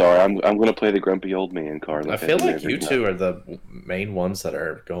today. I'm sorry. I'm going to play the grumpy old man card. I feel like you two are the main ones that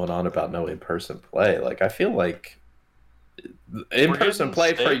are going on about no in-person play. Like, I feel like in-person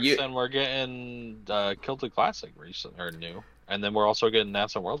play for you, and we're getting Celtic Classic recent or new, and then we're also getting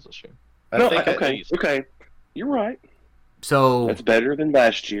Nats and Worlds this year. Okay, you're right. So that's better than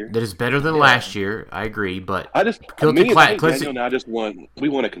last year. That is better than last year. I agree, but we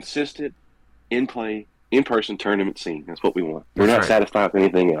want a consistent in-person tournament scene. That's what we want. We're not satisfied with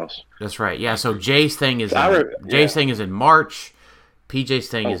anything else. That's right. Yeah. So Jay's thing is thing is in March. PJ's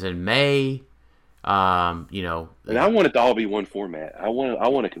thing is in May. And I want it to all be one format. I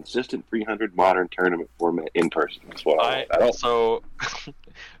want a consistent 300 modern tournament format in person. That's what I want. So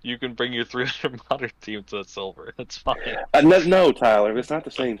you can bring your 300 modern team to silver. That's fine. No, Tyler, it's not the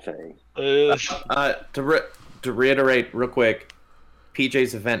same thing. To reiterate real quick,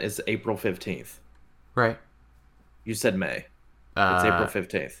 PJ's event is April 15th. Right. You said May. It's April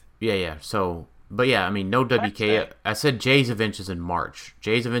 15th. Yeah. So. But yeah, I mean, no WK. I said Jay's event is in March.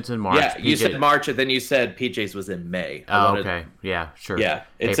 Jay's event's in March. Yeah, you said March, and then you said PJ's was in May. Okay. Yeah, sure. Yeah,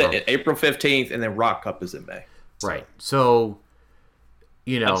 it's April 15th, and then Rock Cup is in May. Right. So,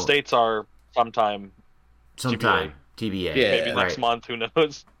 and states are sometime TBA. Yeah, maybe next month. Who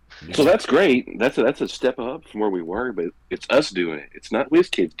knows? So that's great. That's a step up from where we were, but it's us doing it. It's not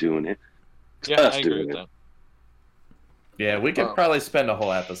WizKids doing it. It's us doing it. That. Yeah, we could probably spend a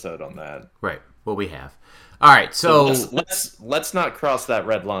whole episode on that. Right. Well, we have. All right, so let's not cross that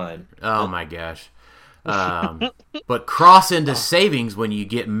red line. Oh my gosh! But cross into savings when you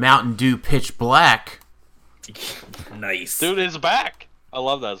get Mountain Dew Pitch Black. Nice, dude is back. I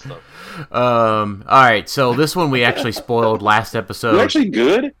love that stuff. All right, so this one we actually spoiled last episode. It's actually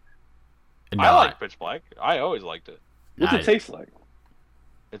good. No, I like Pitch Black. I always liked it. What's it taste like?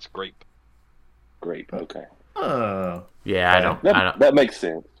 It's grape. Grape. Okay. Oh. Yeah, I don't. That makes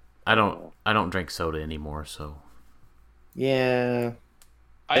sense. I don't drink soda anymore, so. Yeah.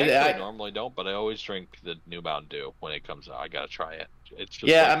 I normally don't, but I always drink the new Mountain Dew when it comes out. I gotta try it. It's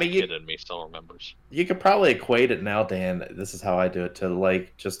just the kid in me still remembers. You could probably equate it now, Dan. This is how I do it, to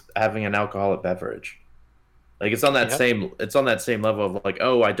like just having an alcoholic beverage. Like it's on that same level of like,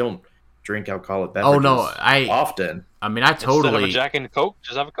 oh, I don't drink alcoholic beverages. Oh no, often. I mean, I totally. Instead of a Jack and Coke,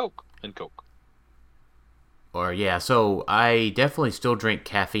 just have a Coke and Coke. Or yeah, so I definitely still drink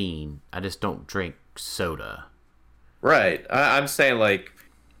caffeine. I just don't drink soda. Right. I'm saying like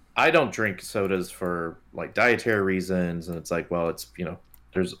I don't drink sodas for like dietary reasons, and it's like, well, it's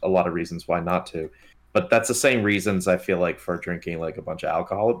there's a lot of reasons why not to, but that's the same reasons I feel like for drinking like a bunch of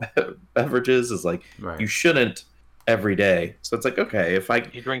alcoholic beverages is like you shouldn't every day. So it's like, okay, if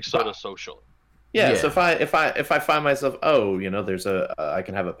you drink soda socially. Yeah. So if I find myself, there's I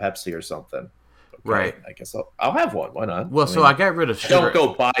can have a Pepsi or something. Okay, right. I guess I'll have one. Why not? Well, I got rid of sugar. Don't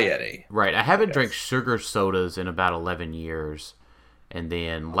go buy any. Right. I haven't drank sugar sodas in about 11 years. And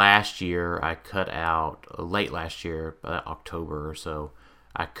then last year, I cut out, late last year, October or so,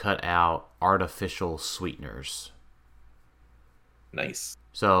 I cut out artificial sweeteners. Nice.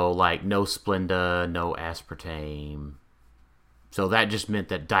 So, like, no Splenda, no aspartame. So that just meant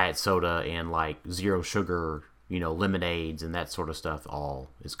that diet soda and, like, zero sugar, lemonades and that sort of stuff all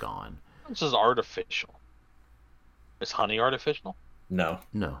is gone. This is artificial. Is honey artificial? No.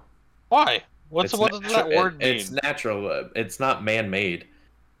 Why? What does that word mean? It's natural. It's not man-made.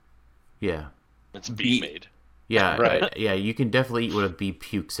 Yeah. It's bee-made. Yeah, right. Yeah, you can definitely eat what a bee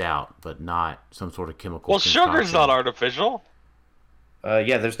pukes out, but not some sort of chemical. Well, sugar's not artificial.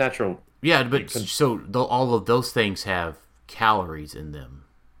 Yeah, there's natural. Yeah, but all of those things have calories in them.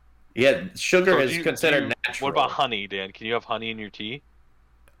 Yeah, sugar is considered natural. What about honey, Dan? Can you have honey in your tea?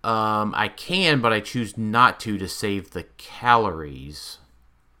 I can, but I choose not to save the calories.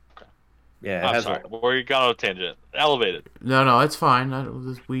 Okay. Yeah, I'm sorry. We got on a tangent. Elevated. No, it's fine.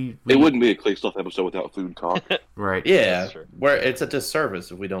 It wouldn't be a Click Stuff episode without food talk. Right. Yeah, where it's a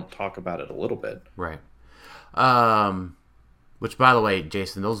disservice if we don't talk about it a little bit. Right. Which, by the way,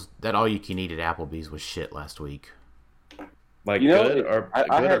 Jason, that all you can eat at Applebee's was shit last week. Like good or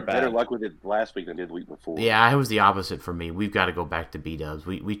I had bad? Better luck with it last week than I did the week before. Yeah, it was the opposite for me. We've got to go back to B-dubs.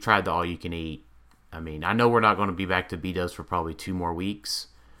 We tried the all you can eat. I mean, I know we're not going to be back to B-dubs for probably 2 more weeks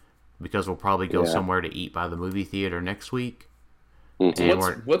because we'll probably go somewhere to eat by the movie theater next week.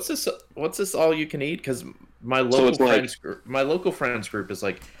 Mm-hmm. What's this all you can eat? Because my local friends group is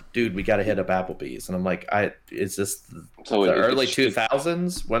like, dude, we got to hit up Applebee's. And I'm like, is this the early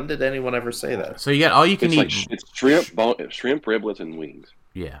 2000s? When did anyone ever say that? So you got all you can eat. Like, it's shrimp, riblets, and wings.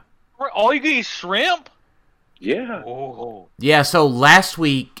 Yeah. All you can eat shrimp? Yeah. Oh. Yeah, so last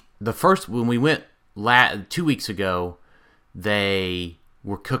week, when we went 2 weeks ago, they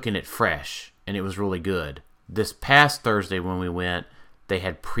were cooking it fresh, and it was really good. This past Thursday when we went, they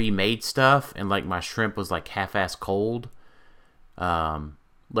had pre-made stuff, and like my shrimp was like half-ass cold.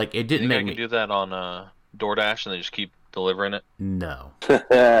 Like it didn't make me do that on DoorDash, and they just keep delivering it. No.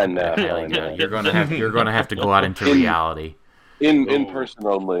 No. You're gonna have to go out into reality. In person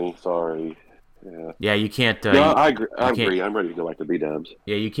only. Sorry. Yeah, you can't. I agree. I'm ready to go back to B-dubs.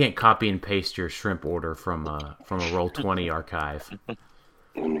 Yeah, you can't copy and paste your shrimp order from a Roll20 archive.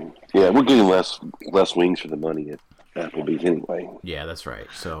 Yeah, we're getting less wings for the money at Applebee's anyway. Yeah, that's right.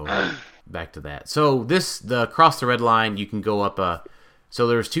 So back to that. So the Cross the Red Line, you can go up so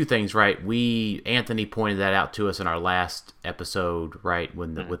there's two things, right? Anthony pointed that out to us in our last episode, right?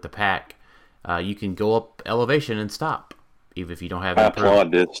 With the pack, you can go up elevation and stop, even if you don't have. I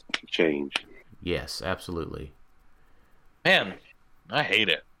applaud this change. Yes, absolutely. Man, I hate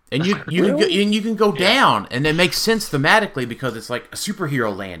it. And you can go down, and it makes sense thematically because it's like a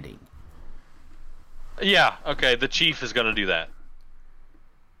superhero landing. Yeah, okay, the Chief is going to do that.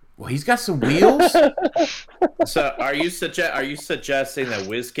 Well, he's got some wheels. So, are you suggesting that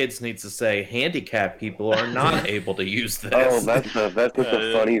WizKids needs to say handicapped people are not able to use this? Oh, that's just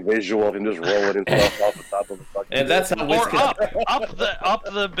a funny visual of him just rolling himself off the top of the fucking. And that's how WizKids up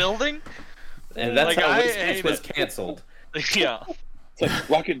the building. And that's how WizKids was canceled. Yeah. It's like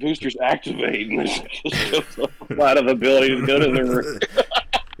rocket boosters activate, and it's just out of the building and go to the roof.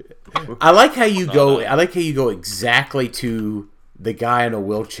 I like how you go. I like how you go exactly to the guy in a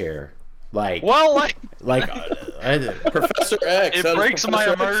wheelchair. Like Professor X. It breaks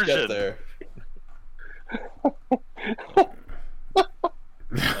my immersion. There?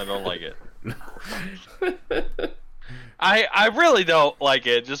 I don't like it. I really don't like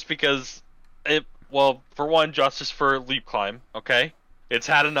it, just because well, for one, justice for Leap Climb. Okay, it's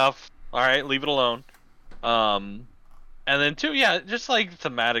had enough. All right, leave it alone. And then two, yeah, just like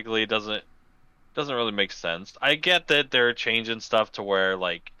thematically, it doesn't really make sense. I get that they're changing stuff to where,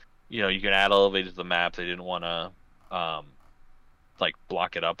 like, you know, you can add elevators to the map. They didn't want to like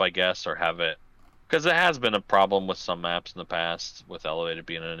block it up, I guess, or have it, because it has been a problem with some maps in the past with elevated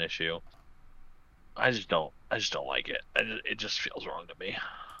being an issue. I just don't like it. It just feels wrong to me.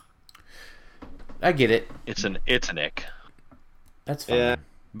 I get it. It's an ick. That's fine. Yeah.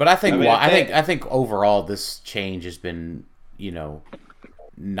 But I think overall this change has been, you know,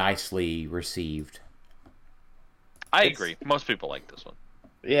 nicely received. I agree. Most people like this one.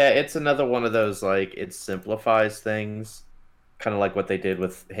 Yeah, it's another one of those, like, it simplifies things, kind of like what they did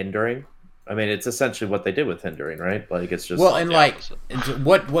with Hindering. I mean, it's essentially what they did with Hindering, right? Like, it's just... Well, and, like,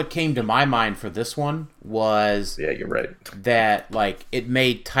 what came to my mind for this one was... Yeah, you're right. That, like, it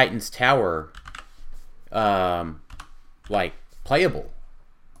made Titan's Tower, like, playable.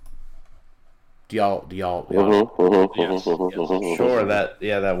 Do y'all yes. Sure,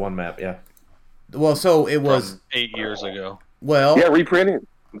 that one map, yeah. Well, so it was... From 8 years ago. Well... Yeah, reprint it.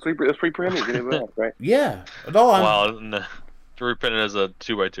 Let's reprint it. Get it back, right? Yeah. To reprint it as a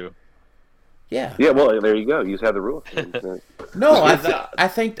 2x2. Yeah. Yeah, well, there you go. You just have the rule. No, I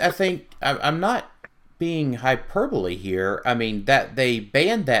think I'm not being hyperbole here. I mean, that they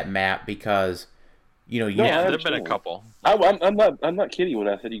banned that map because, you know, there've been a couple. I'm not kidding when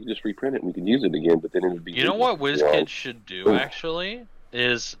I said you can just reprint it and we can use it again, but then it would be. You know what WizKids should do actually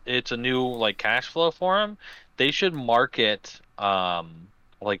is it's a new like cash flow for them. They should market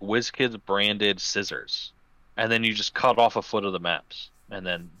like WizKids branded scissors, and then you just cut off a foot of the maps, and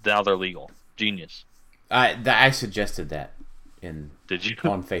then now they're legal. Genius. I suggested that Did you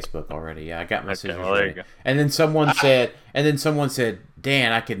on Facebook already? Yeah, I got my scissors. Well, there you go. And then someone said,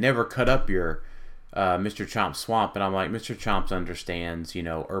 Dan, I could never cut up your Mr. Chomp's swamp, and I'm like, Mr. Chomp's understands, you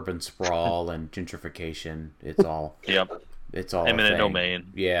know, urban sprawl and gentrification. It's all. Yep. It's all eminent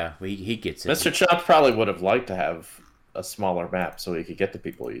domain. Yeah, he gets it. Mr. Chomp probably would have liked to have a smaller map so he could get to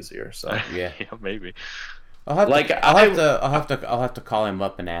people easier. So yeah, maybe. I'll have to call him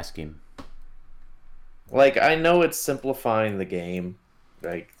up and ask him. Like, I know it's simplifying the game,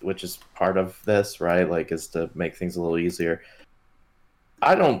 like, which is part of this, right? Like, is to make things a little easier.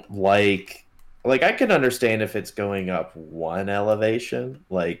 I don't like I can understand if it's going up one elevation,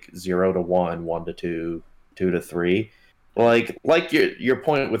 like 0 to 1, 1 to 2, 2 to 3. Like your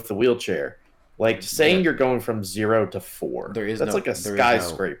point with the wheelchair. Like, saying you're going from 0 to 4. That's like a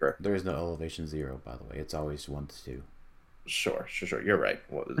skyscraper. There is no elevation 0, by the way. It's always 1 to 2. Sure. You're right.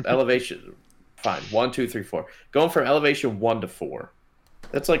 Well, elevation, fine. 1, 2, 3, 4. Going from elevation 1 to 4.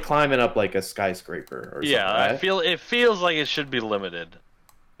 That's like climbing up like a skyscraper or something. Right? It feels like it should be limited.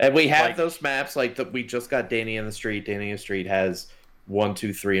 And we have those maps like we just got Danny in the Street. Danny in the Street has 1,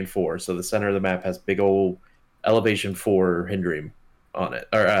 2, 3, and 4. So the center of the map has big old elevation 4 Hindream on it,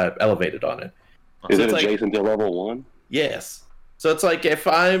 or elevated on it. Is it adjacent to level 1? Yes. So it's like if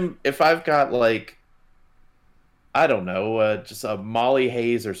I've got like, I don't know, just a Molly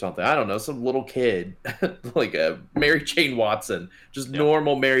Hayes or something. I don't know, some little kid like a Mary Jane Watson, just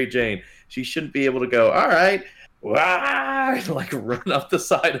normal Mary Jane. She shouldn't be able to go, all right, like run up the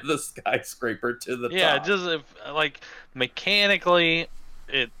side of the skyscraper to the top. Yeah, just like mechanically,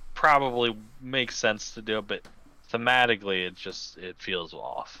 it probably makes sense to do it, but thematically, it feels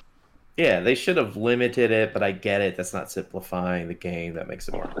off. Yeah, they should have limited it, but I get it. That's not simplifying the game. That makes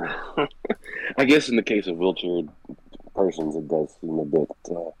it more. I guess in the case of wheelchair persons, it does seem a bit.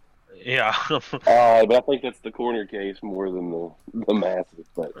 Yeah. But I think that's the corner case more than the masses.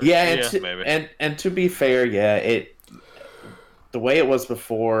 But maybe. And to be fair, the way it was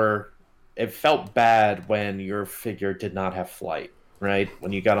before, it felt bad when your figure did not have flight. Right?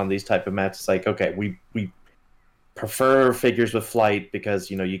 When you got on these type of maps, it's like, okay, we prefer figures with flight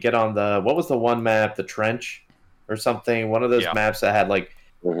because, you get on what was the one map, the Trench or something? One of those maps that had like,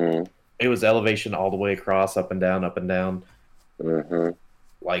 it was elevation all the way across, up and down, up and down.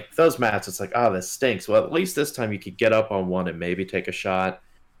 Like those maps, it's like, oh, this stinks. Well, at least this time you could get up on one and maybe take a shot.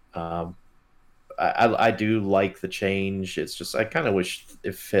 I do like the change. It's just, I kind of wish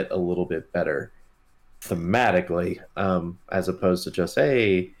it fit a little bit better thematically, as opposed to just,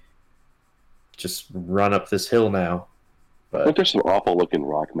 hey, just run up this hill now. But I think there's some awful looking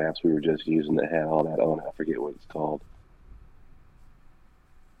rock maps we were just using that had all that on. I forget what it's called.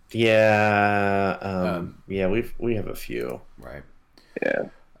 Yeah, we have a few. Right. Yeah.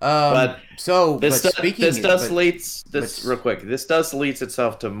 This does leads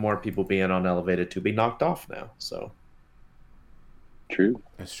itself to more people being on elevated to be knocked off now. So true.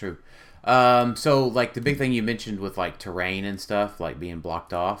 That's true. So like the big thing you mentioned with like terrain and stuff, like being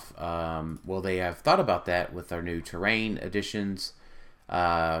blocked off. Well, they have thought about that with our new terrain additions.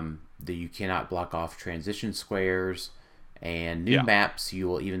 That you cannot block off transition squares, and new maps. You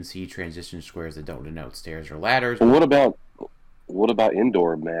will even see transition squares that don't denote stairs or ladders. Well, what about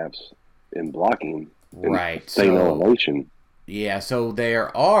indoor maps in blocking? Right. Same elevation. Yeah, so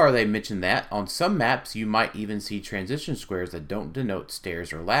they mentioned that on some maps you might even see transition squares that don't denote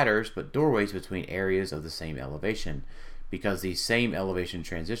stairs or ladders, but doorways between areas of the same elevation. Because these same elevation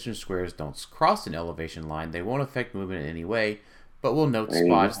transition squares don't cross an elevation line, they won't affect movement in any way, but will note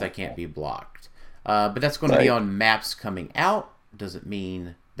spots that can't be blocked. But that's going to be on maps coming out. Doesn't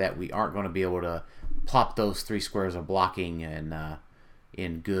mean that we aren't going to be able to plop those 3 squares of blocking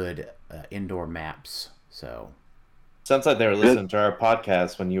in good indoor maps. So sounds like they were listening to our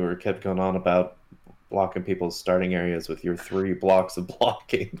podcast when you kept going on about blocking people's starting areas with your 3 blocks of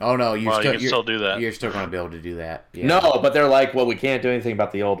blocking. Oh no, you can still do that. You're still going to be able to do that. Yeah. No, but they're like, well, we can't do anything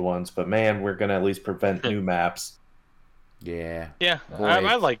about the old ones, but man, we're going to at least prevent new maps. Yeah. Yeah,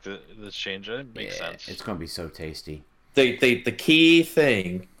 I like this change. It makes sense. It's going to be so tasty. The key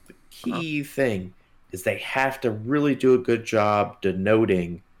thing is they have to really do a good job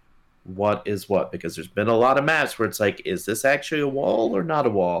denoting what is what, because there's been a lot of maps where it's like, is this actually a wall or not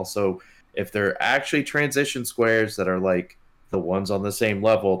a wall? So if they're actually transition squares that are like the ones on the same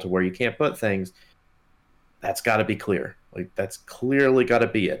level to where you can't put things, that's got to be clear. Like that's clearly got to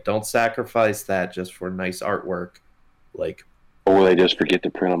be it. Don't sacrifice that just for nice artwork. Like, or will they just forget to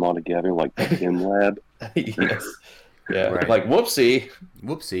print them all together like the Kin Lab? Yes. Yeah. Right. Like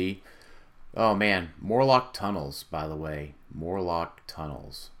whoopsie. Oh man, Morlock tunnels. By the way, Morlock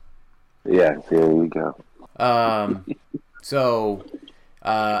tunnels. Yeah, there we go. So,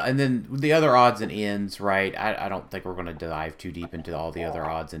 and then the other odds and ends, right? I don't think we're going to dive too deep into all the other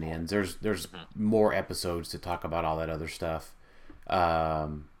odds and ends. There's more episodes to talk about all that other stuff. Yeah,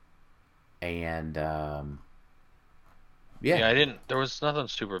 there was nothing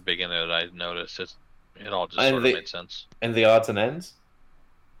super big in there that I noticed. It all just sort of made sense. And the odds and ends?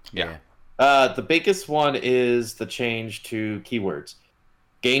 Yeah. The biggest one is the change to keywords.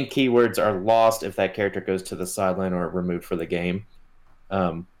 Game keywords are lost if that character goes to the sideline or removed for the game.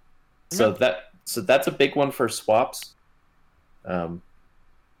 So that's a big one for swaps.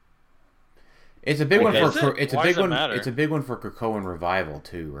 It's a big one for it's a big one. It's a big one for Krakoan Revival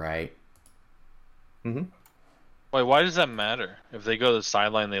too, right? Mm-hmm. Wait, why does that matter? If they go to the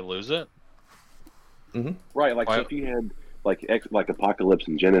sideline, they lose it. Mm-hmm. Right, like so if you had like Apocalypse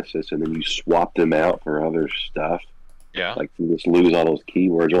and Genesis, and then you swap them out for other stuff, Yeah. Like you just lose all those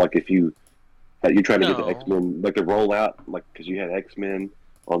keywords, or like if you're trying to get the X-Men, like the rollout, like because you had X-Men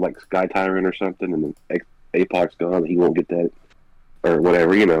on like Sky Tyrant or something, and then APOC's gone, he won't get that or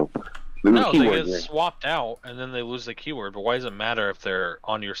whatever, No, they get swapped out and then they lose the keyword. But why does it matter if they're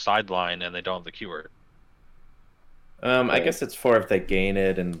on your sideline and they don't have the keyword? I guess it's for if they gain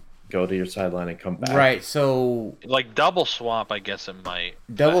it and go to your sideline and come back. Right. So like double swap, I guess it might.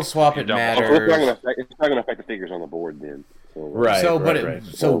 Double swap it matters. It's not going to affect the figures on the board then. So, right. So, but right.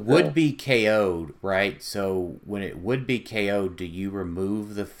 So would be KO'd, right? So when it would be KO'd, do you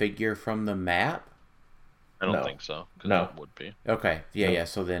remove the figure from the map? I don't think so. No, it would be. Okay. Yeah.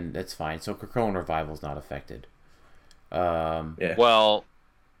 So then that's fine. So Krakoan Revival's not affected. Yeah. Well,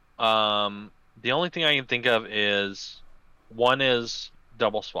 the only thing I can think of is one is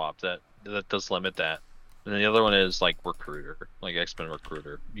double swap that does limit that, and then the other one is like Recruiter, like X-Men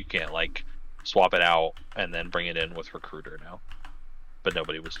Recruiter. You can't like swap it out and then bring it in with Recruiter now. But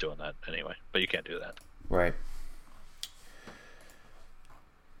nobody was doing that anyway. But you can't do that. Right.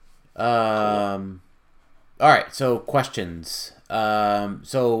 All right, so questions.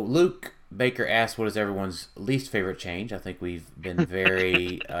 So Luke Baker asked, what is everyone's least favorite change? I think we've been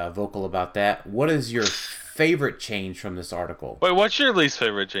very vocal about that. What is your favorite change from this article? Wait, what's your least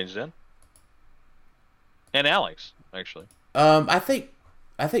favorite change then? And Alex, actually. I think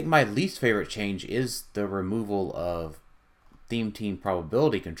my least favorite change is the removal of theme team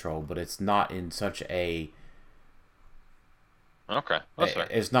probability control, but it's not in such a... Okay, that's fair.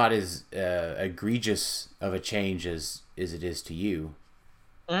 It's not as egregious of a change as it is to you.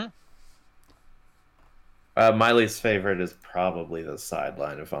 Mm-hmm. My least favorite is probably the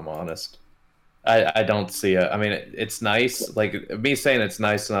sideline, if I'm honest. I don't see it. I mean, it's nice. Like, me saying it's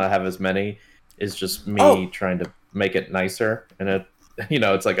nice to not have as many is just me trying to make it nicer. And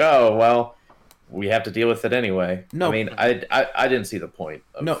it's like, oh, well, we have to deal with it anyway. No. I mean, I didn't see the point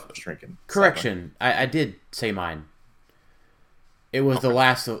of shrinking. Correction. I did say mine. It was the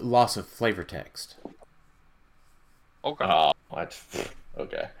loss of flavor text. Okay. Oh,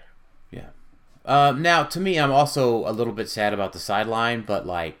 okay. Yeah. Now, to me, I'm also a little bit sad about the sideline, but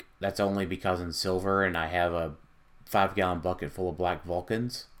like that's only because in silver, and I have a 5-gallon bucket full of black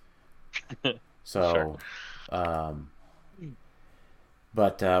Vulcans. So,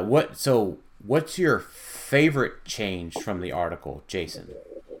 but what's your favorite change from the article, Jason?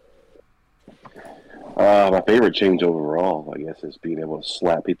 My favorite change overall, I guess, is being able to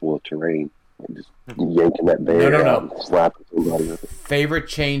slap people with terrain. And just yanking that bear out and slapping somebody with it. Favorite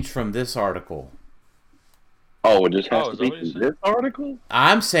change from this article? Oh, it just has to be from this article?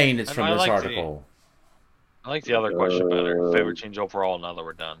 I'm saying it's from this article. I like the other question better. Favorite change overall now that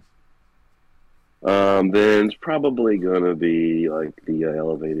we're done. Then it's probably going to be like the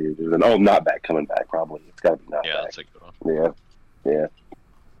elevated. Not back, coming back, probably. It's got to be not back. Yeah, that's a good one. Yeah.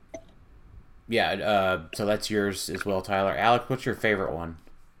 Yeah, so that's yours as well, Tyler. Alec, what's your favorite one?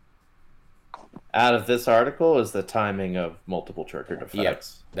 Out of this article is the timing of multiple triggered effects. Yep,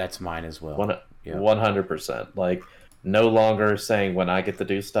 that's mine as well. 100%. Like, no longer saying when I get to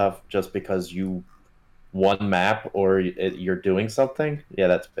do stuff just because you won map or you're doing something. Yeah,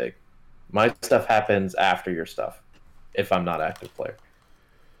 that's big. My stuff happens after your stuff if I'm not active player.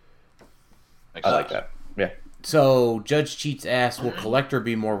 I like that. Yeah. So, Judge Cheats asks, will Collector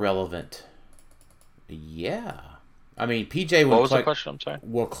be more relevant? Yeah. I mean, PJ What was the question? I'm sorry.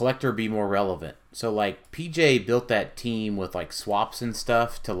 Will Collector be more relevant? So, like, PJ built that team with, like, swaps and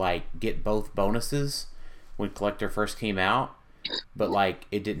stuff to, like, get both bonuses when Collector first came out. But, like,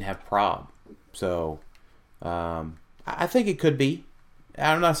 it didn't have prob. So, I think it could be.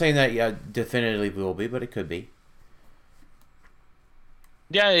 I'm not saying that definitively will be, but it could be.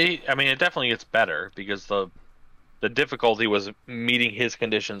 Yeah, I mean, it definitely gets better because the difficulty was meeting his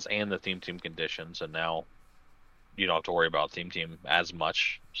conditions and the theme team conditions, and now you don't have to worry about theme team as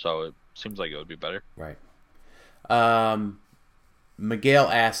much. So it seems like it would be better. Right. Miguel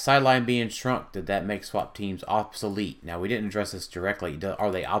asked, sideline being shrunk, did that make swap teams obsolete? Now, we didn't address this directly.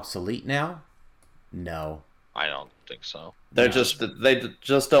 Are they obsolete now? No. I don't think so. They just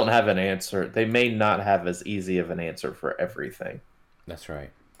don't have an answer. They may not have as easy of an answer for everything. That's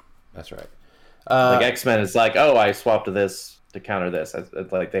right. Like X-Men is like, oh, I swapped to this to counter this.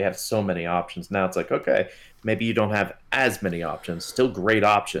 It's like they have so many options. Now it's like, okay, maybe you don't have as many options. Still great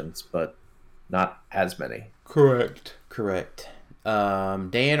options, but not as many. Correct.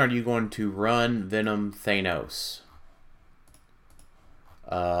 Dan, are you going to run Venom Thanos?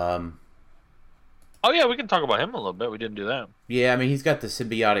 Oh yeah, we can talk about him a little bit. We didn't do that. Yeah, I mean, he's got the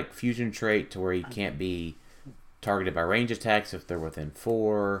symbiotic fusion trait to where he can't be targeted by range attacks if they're within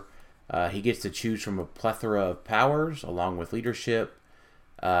 4. He gets to choose from a plethora of powers, along with leadership.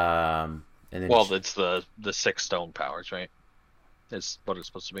 And then it's the 6 stone powers, right? Is what it's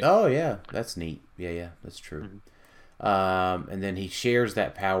supposed to be. Oh yeah, that's neat. Yeah, that's true. Mm-hmm. And then he shares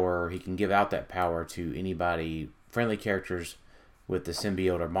that power. He can give out that power to anybody, friendly characters with the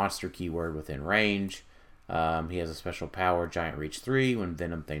symbiote or monster keyword within range. He has a special power, Giant Reach 3. When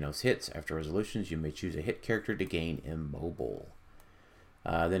Venom Thanos hits, after resolutions, you may choose a hit character to gain immobile.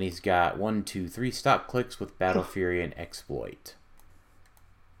 Then he's got 1, 2, 3 stop clicks with Battle Fury and Exploit.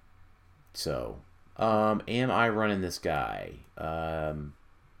 So, am I running this guy?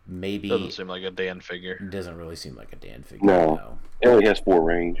 Maybe. Doesn't seem like a Dan figure. It doesn't really seem like a Dan figure. No. It only has 4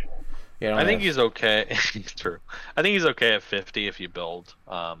 range. Yeah, I think he's okay. True. I think he's okay at 50 if you build,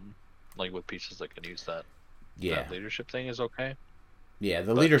 like with pieces that can use that. Yeah. That leadership thing is okay. Yeah,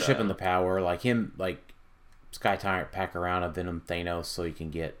 the leadership and the power, like him, like Sky Tyrant pack around a Venom Thanos so you can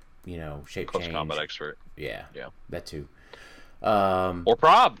get, shape Close change. combat expert. Yeah. Yeah. That too. Or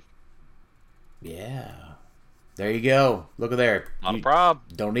prob. Yeah. There you go. Look at there. Not a prob.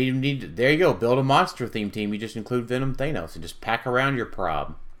 Don't even need to, there you go. Build a monster theme team. You just include Venom Thanos and just pack around your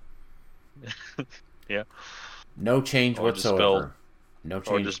prob. Yeah. No change whatsoever. No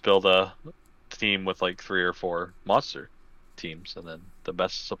change. Or just build a team with like 3 or 4 monster teams and then the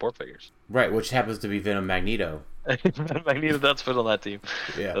best support figures. Right, which happens to be Venom Magneto. Magneto, that's fit on that team.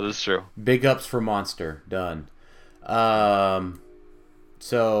 Yeah. That is true. Big ups for Monster. Done.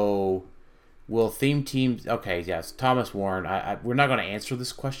 So will theme teams... Okay, yes. Thomas Warren, we're not going to answer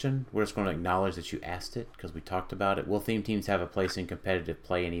this question. We're just going to acknowledge that you asked it because we talked about it. Will theme teams have a place in competitive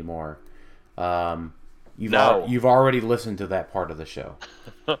play anymore? No. You've already listened to that part of the show.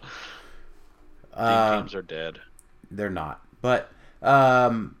 Theme teams are dead. They're not. But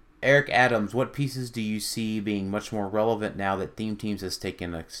Eric Adams, what pieces do you see being much more relevant now that theme teams has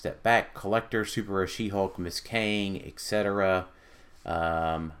taken a step back? Collector, Super She-Hulk, Miss Kang, etc.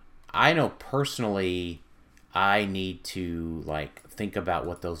 I know personally I need to think about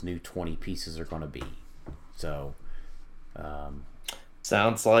what those new 20 pieces are going to be. So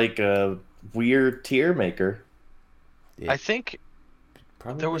sounds like a weird tier maker. I think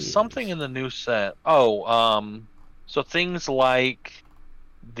there was something in the new set. So things like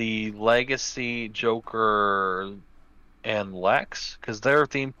the Legacy, Joker, and Lex, because their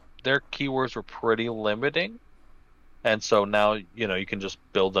keywords were pretty limiting, and so now you can just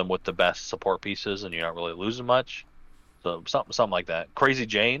build them with the best support pieces, and you're not really losing much. So something like that. Crazy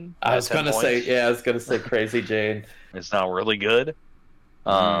Jane. I was gonna say Crazy Jane. It's not really good.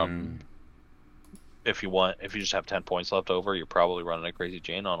 If you just have 10 points left over, you're probably running a Crazy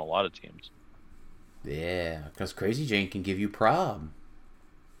Jane on a lot of teams. Yeah, because Crazy Jane can give you prob.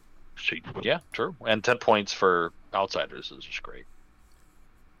 Yeah, true. And 10 points for outsiders is just great.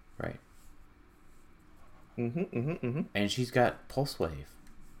 Right. And she's got Pulse Wave.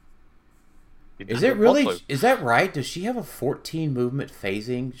 Is it really? Is that right? Does she have a 14 movement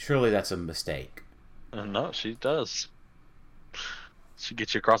phasing? Surely that's a mistake. No, she does. She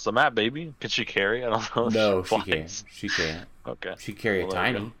gets you across the map, baby. Can she carry? I don't know. No, she can't. She can't. Okay. She carry a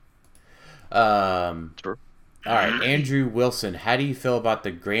tiny. True. All right, Andrew Wilson. How do you feel about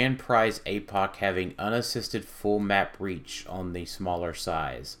the Grand Prize APOC having unassisted full map reach on the smaller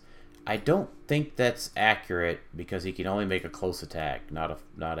size? I don't think that's accurate because he can only make a close attack, not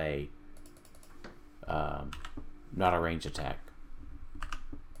a range attack.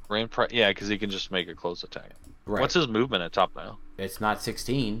 Grand Prize, yeah, because he can just make a close attack. Right. What's his movement at top now? It's not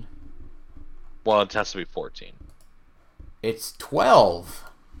 16. Well, it has to be 14. It's 12.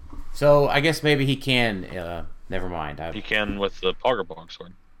 So I guess maybe he can. Never mind. He can with the Poggerbong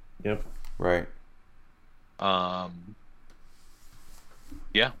sword. Yep. Right.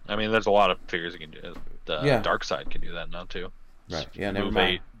 Yeah, I mean, there's a lot of figures that can do. The Dark Side can do that now too. Right. Yeah. Never Move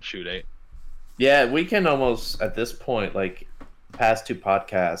mind. 8, shoot 8. Yeah, we can almost at this point, past 2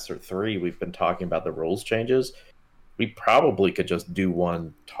 podcasts or 3, we've been talking about the rules changes. We probably could just do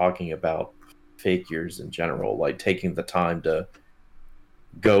one talking about figures in general, taking the time to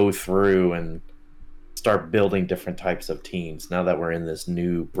go through and start building different types of teams now that we're in this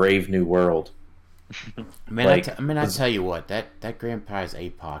brave new world. I tell you what, that Grand Prize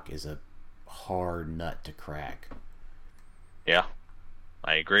APOC is a hard nut to crack. Yeah,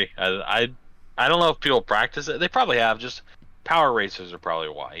 I agree. I don't know if people practice it. They probably have. Just power racers are probably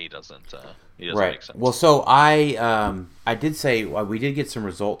why he doesn't right. make sense. Well, so I did say we did get some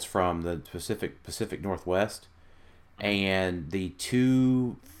results from the Pacific Northwest, and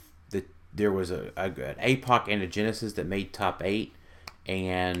there was an APOC and a Genesis that made top 8,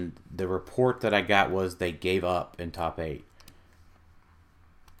 and the report that I got was they gave up in top 8.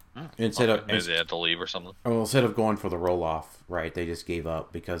 Maybe they had to leave or something. Well, instead of going for the roll off, right? They just gave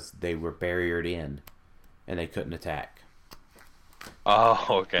up because they were barriered in, and they couldn't attack. Oh,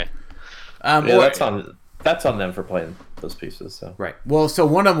 okay. That's on them for playing those pieces. So right. Well, so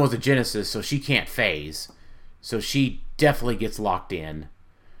one of them was a Genesis, so she can't phase, so she definitely gets locked in.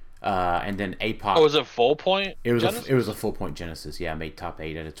 And then APOC. Oh, was it full point? It was a full point Genesis. Yeah, I made top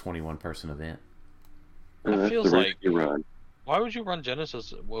 8 at a 21-person event. It feels like run. Why would you run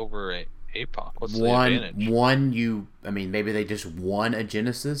Genesis over APOC? What's the advantage? Maybe they just won a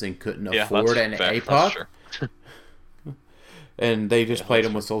Genesis and couldn't afford an APOC. And they just played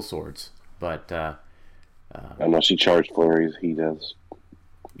him with soul swords. But I know she charged flurries. He does.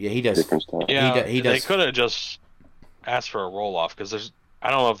 Yeah, he does different stuff. Yeah, he does. They could have just asked for a roll off because I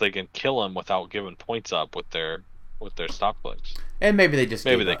don't know if they can kill him without giving points up with their stop clicks. And maybe they just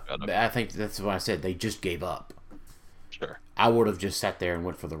gave up. I think that's what I said. They just gave up. Sure. I would have just sat there and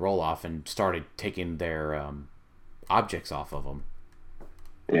went for the roll off and started taking their objects off of them.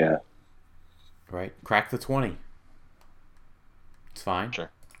 Yeah. Right. Crack the 20. It's fine. Sure.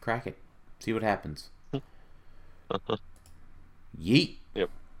 Crack it. See what happens. Yeet. Yep.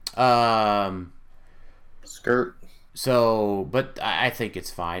 Skirt. So, but I think it's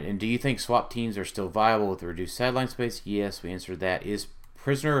fine. And do you think swap teams are still viable with the reduced sideline space? Yes, we answered that. Is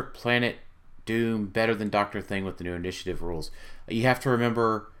Prisoner of Planet Doom better than Dr. Thing with the new initiative rules? You have to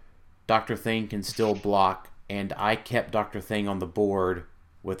remember Dr. Thing can still block, and I kept Dr. Thing on the board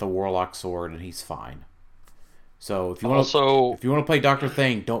with a Warlock sword, and he's fine. So if you want to play Dr.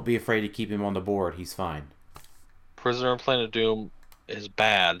 Thing, don't be afraid to keep him on the board. He's fine. Prisoner of Planet Doom is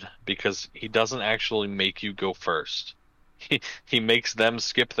bad because he doesn't actually make you go first. He makes them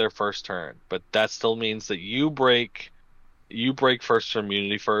skip their first turn, but that still means that you break first turn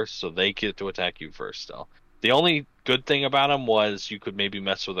immunity first, so they get to attack you first still. The only good thing about him was you could maybe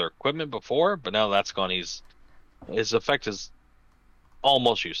mess with their equipment before, but now that's gone. His effect is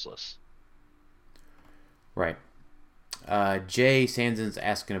almost useless. Right. Jay Sandson's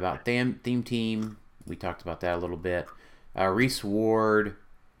asking about theme team. We talked about that a little bit. Reese Ward,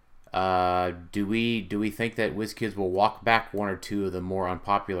 do we think that WizKids will walk back one or two of the more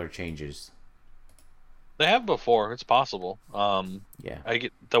unpopular changes? They have before. It's possible. Yeah. I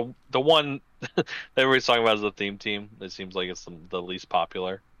get the one that everybody's talking about is the theme team. It seems like it's the least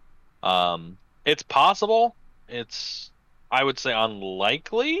popular. It's possible. It's, I would say,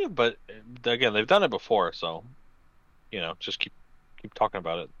 unlikely, but again, they've done it before, so just keep talking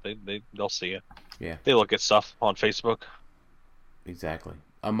about it. They'll see it. Yeah. They look at stuff on Facebook. Exactly.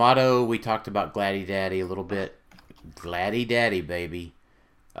 Amato, we talked about Gladdy Daddy a little bit. Gladdy Daddy, baby.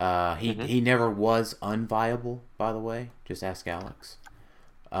 He never was unviable, by the way. Just ask Alex.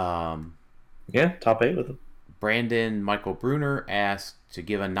 Yeah, top 8 with him. Brandon Michael Bruner asked to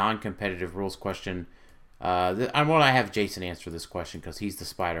give a non-competitive rules question. I want to have Jason answer this question because he's the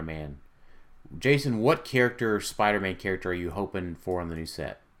Spider-Man. Jason, what Spider-Man character are you hoping for in the new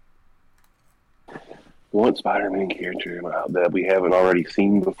set? What Spider-Man character that we haven't already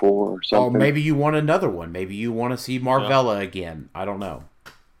seen before or something? Oh, maybe you want another one. Maybe you want to see Marvella again. I don't know.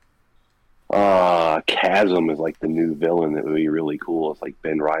 Chasm is like the new villain that would be really cool. It's like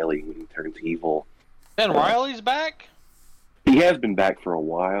Ben Reilly when he turns evil. Ben Reilly's back? He has been back for a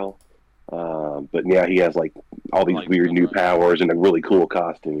while. But yeah, he has like all these weird new powers and a really cool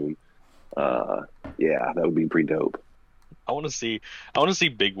costume. Yeah, that would be pretty dope. I want to see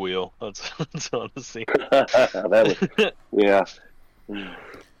Big Wheel. That's what I want to see. Yeah.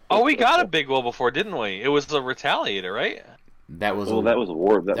 Oh, we got a Big Wheel before, didn't we? It was the Retaliator, right? That was a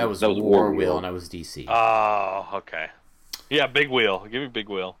war. That was a War Wheel, and that was DC. Oh, okay. Yeah, Big Wheel. Give me Big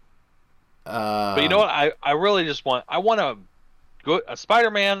Wheel. But you know what? I really just want a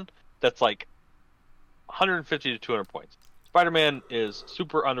Spider-Man that's like 150 to 200 points. Spider-Man is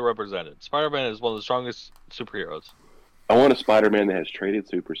super underrepresented. Spider-Man is one of the strongest superheroes. I want a Spider-Man that has traded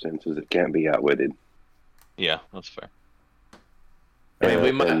super senses that can't be outwitted. Yeah, that's fair. I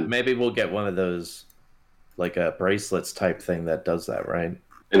mean, maybe we'll get one of those, like a bracelets type thing that does that, right?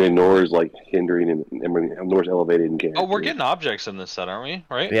 And then Nora's like hindering and Nora's elevated and character. Oh, we're getting objects in this set, aren't we?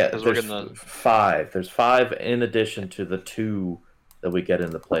 Right? Yeah, there's 5. There's 5 in addition to the 2 that we get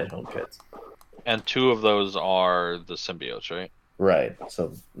in the play-at-home kits. And 2 of those are the symbiotes, right? Right.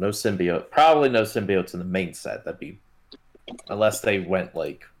 So no symbiote. Probably no symbiotes in the main set. That'd be, unless they went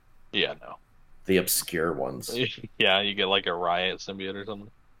like, the obscure ones. Yeah, you get like a Riot symbiote or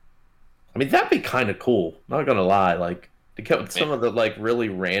something. I mean, that'd be kind of cool. Not gonna lie, like to get with some of the like really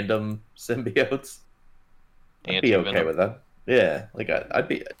random symbiotes. I'd be okay with that. Yeah, like I'd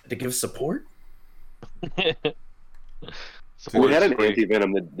be to give support. We Support had is an free.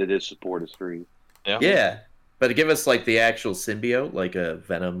 anti-venom that is support is free. Yeah, but give us like the actual symbiote, like a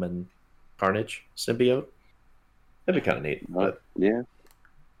Venom and Carnage symbiote. That'd be kind of neat. But Yeah.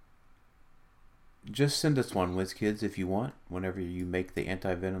 Just send us one, WizKids, if you want. Whenever you make the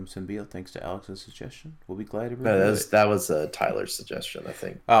anti-venom symbiote, thanks to Alex's suggestion, we'll be glad to review no, it. that was Tyler's suggestion, I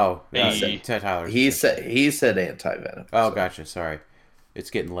think. Oh, Hey. Tyler's He suggestion. said anti-venom. Oh, so. gotcha. Sorry, it's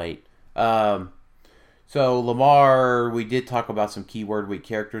getting late. So Lamar, we did talk about some keyword week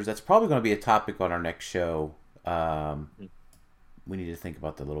characters. That's probably going to be a topic on our next show. We need to think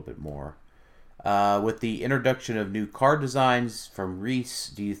about that a little bit more. With the introduction of new card designs from Reese,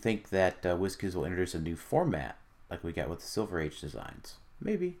 do you think that WizKids will introduce a new format like we got with the Silver Age designs?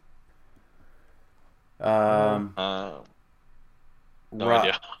 Maybe. No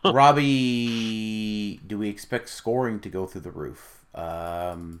idea. Robbie, do we expect scoring to go through the roof?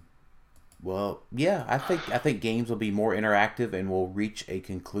 Well, yeah, I think games will be more interactive and will reach a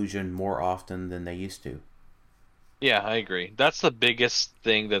conclusion more often than they used to. Yeah, I agree. That's the biggest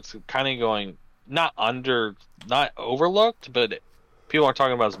thing that's kind of going not overlooked, but people aren't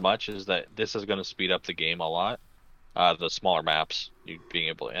talking about as much, is that this is going to speed up the game a lot. The smaller maps, you being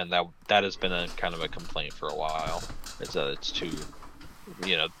able, and that has been a kind of a complaint for a while. Is that it's too,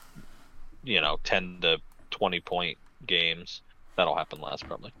 10 to 20 point games. That'll happen less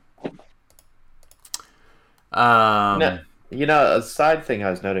probably. A side thing I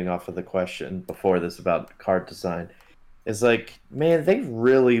was noting off of the question before this about card design is like, man, they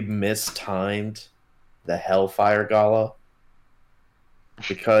really mistimed the Hellfire Gala,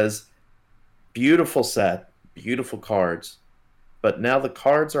 because beautiful set, beautiful cards, but now the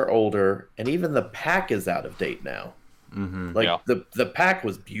cards are older and even the pack is out of date now. Mm-hmm. Like the pack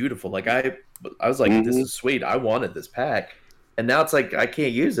was beautiful. Like I was like, this is sweet. I wanted this pack, and now it's like I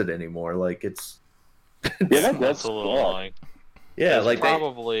can't use it anymore. Like it's That's a little annoying. Yeah, There's like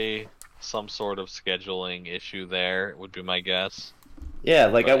probably some sort of scheduling issue there, would be my guess. Yeah,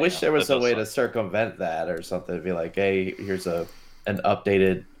 like But, I wish there was that a does way suck. to circumvent that or something. To be like, hey, here's an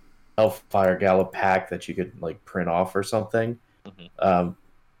updated Hellfire Gala pack that you could like print off or something. Mhm.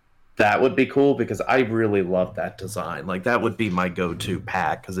 That would be cool, because I really love that design. Like that would be my go-to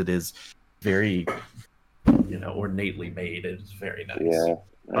pack, because it is very, ornately made. It's very nice. Yeah.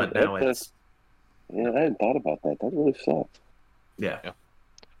 But now it's Yeah, I hadn't thought about that. That really sucks. yeah.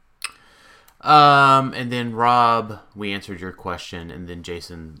 And then Rob, we answered your question, and then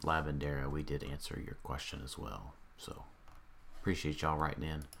Jason Lavendera, we did answer your question as well. So appreciate y'all writing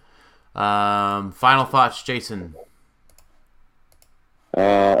in. Final thoughts, Jason.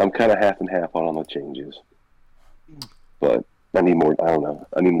 I'm kind of half and half on all the changes, but I need more. I don't know.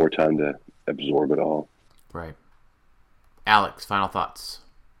 I need more time to absorb it all. Right. Alex, final thoughts.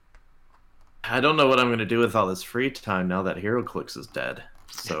 I don't know what I'm going to do with all this free time now that HeroClix is dead.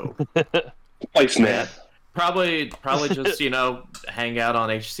 So Play Snap. probably just hang out on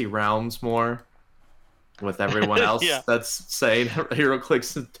HC Realms more with everyone else Yeah. that's saying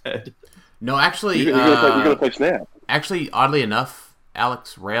HeroClix is dead. No, actually, You're gonna play Snap. Actually, oddly enough,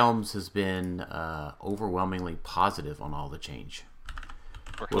 Alex Realms has been overwhelmingly positive on all the change.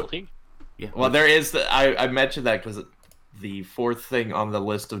 Really? Yeah. Well, there is I mentioned that because the fourth thing on the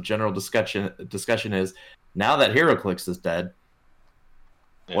list of general discussion is, now that HeroClix is dead,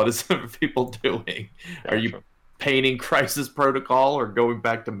 Yeah. what is people doing? Are you Gotcha. painting Crisis Protocol or going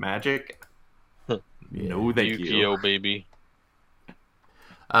back to Magic? No, thank you. Yu-Gi-Oh, baby.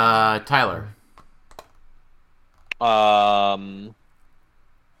 Tyler.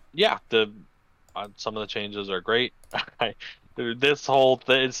 Yeah, some of the changes are great. This whole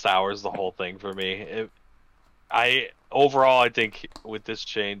thing, it sours the whole thing for me. Overall, I think with this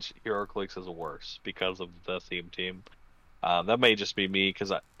change, HeroClix is worse because of the theme team. That may just be me,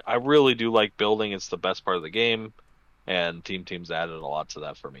 because I really do like building. It's the best part of the game, and team's added a lot to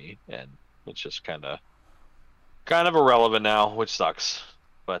that for me, and it's just kind of irrelevant now, which sucks.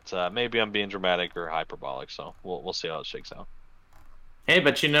 But maybe I'm being dramatic or hyperbolic, so we'll see how it shakes out. Hey,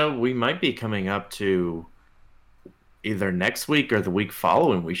 but we might be coming up to either next week or the week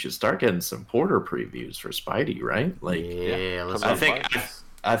following. We should start getting some Porter previews for Spidey, right? Like, Yeah, let's I go.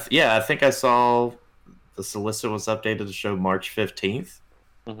 think I saw the solicit was updated to show March 15th.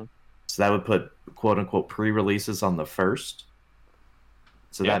 Mhm. So that would put quote unquote pre-releases on the 1st.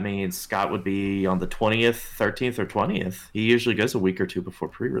 So Yeah. that means Scott would be on the 20th, 13th, or 20th. He usually goes a week or two before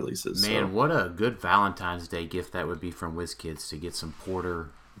pre-releases. Man, so. what a good Valentine's Day gift that would be from WizKids to get some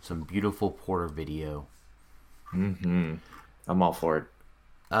beautiful Porter video. I'm all for it.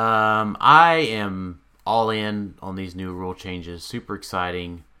 I am all in on these new rule changes. Super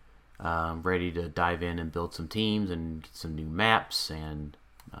exciting. ready to dive in and build some teams and get some new maps. And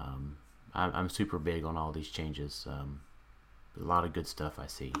I'm super big on all these changes. A lot of good stuff I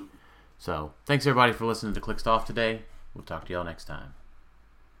see. So thanks everybody for listening to Clickstuff today. We'll talk to y'all next time.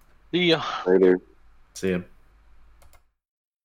 See ya. Later. See ya.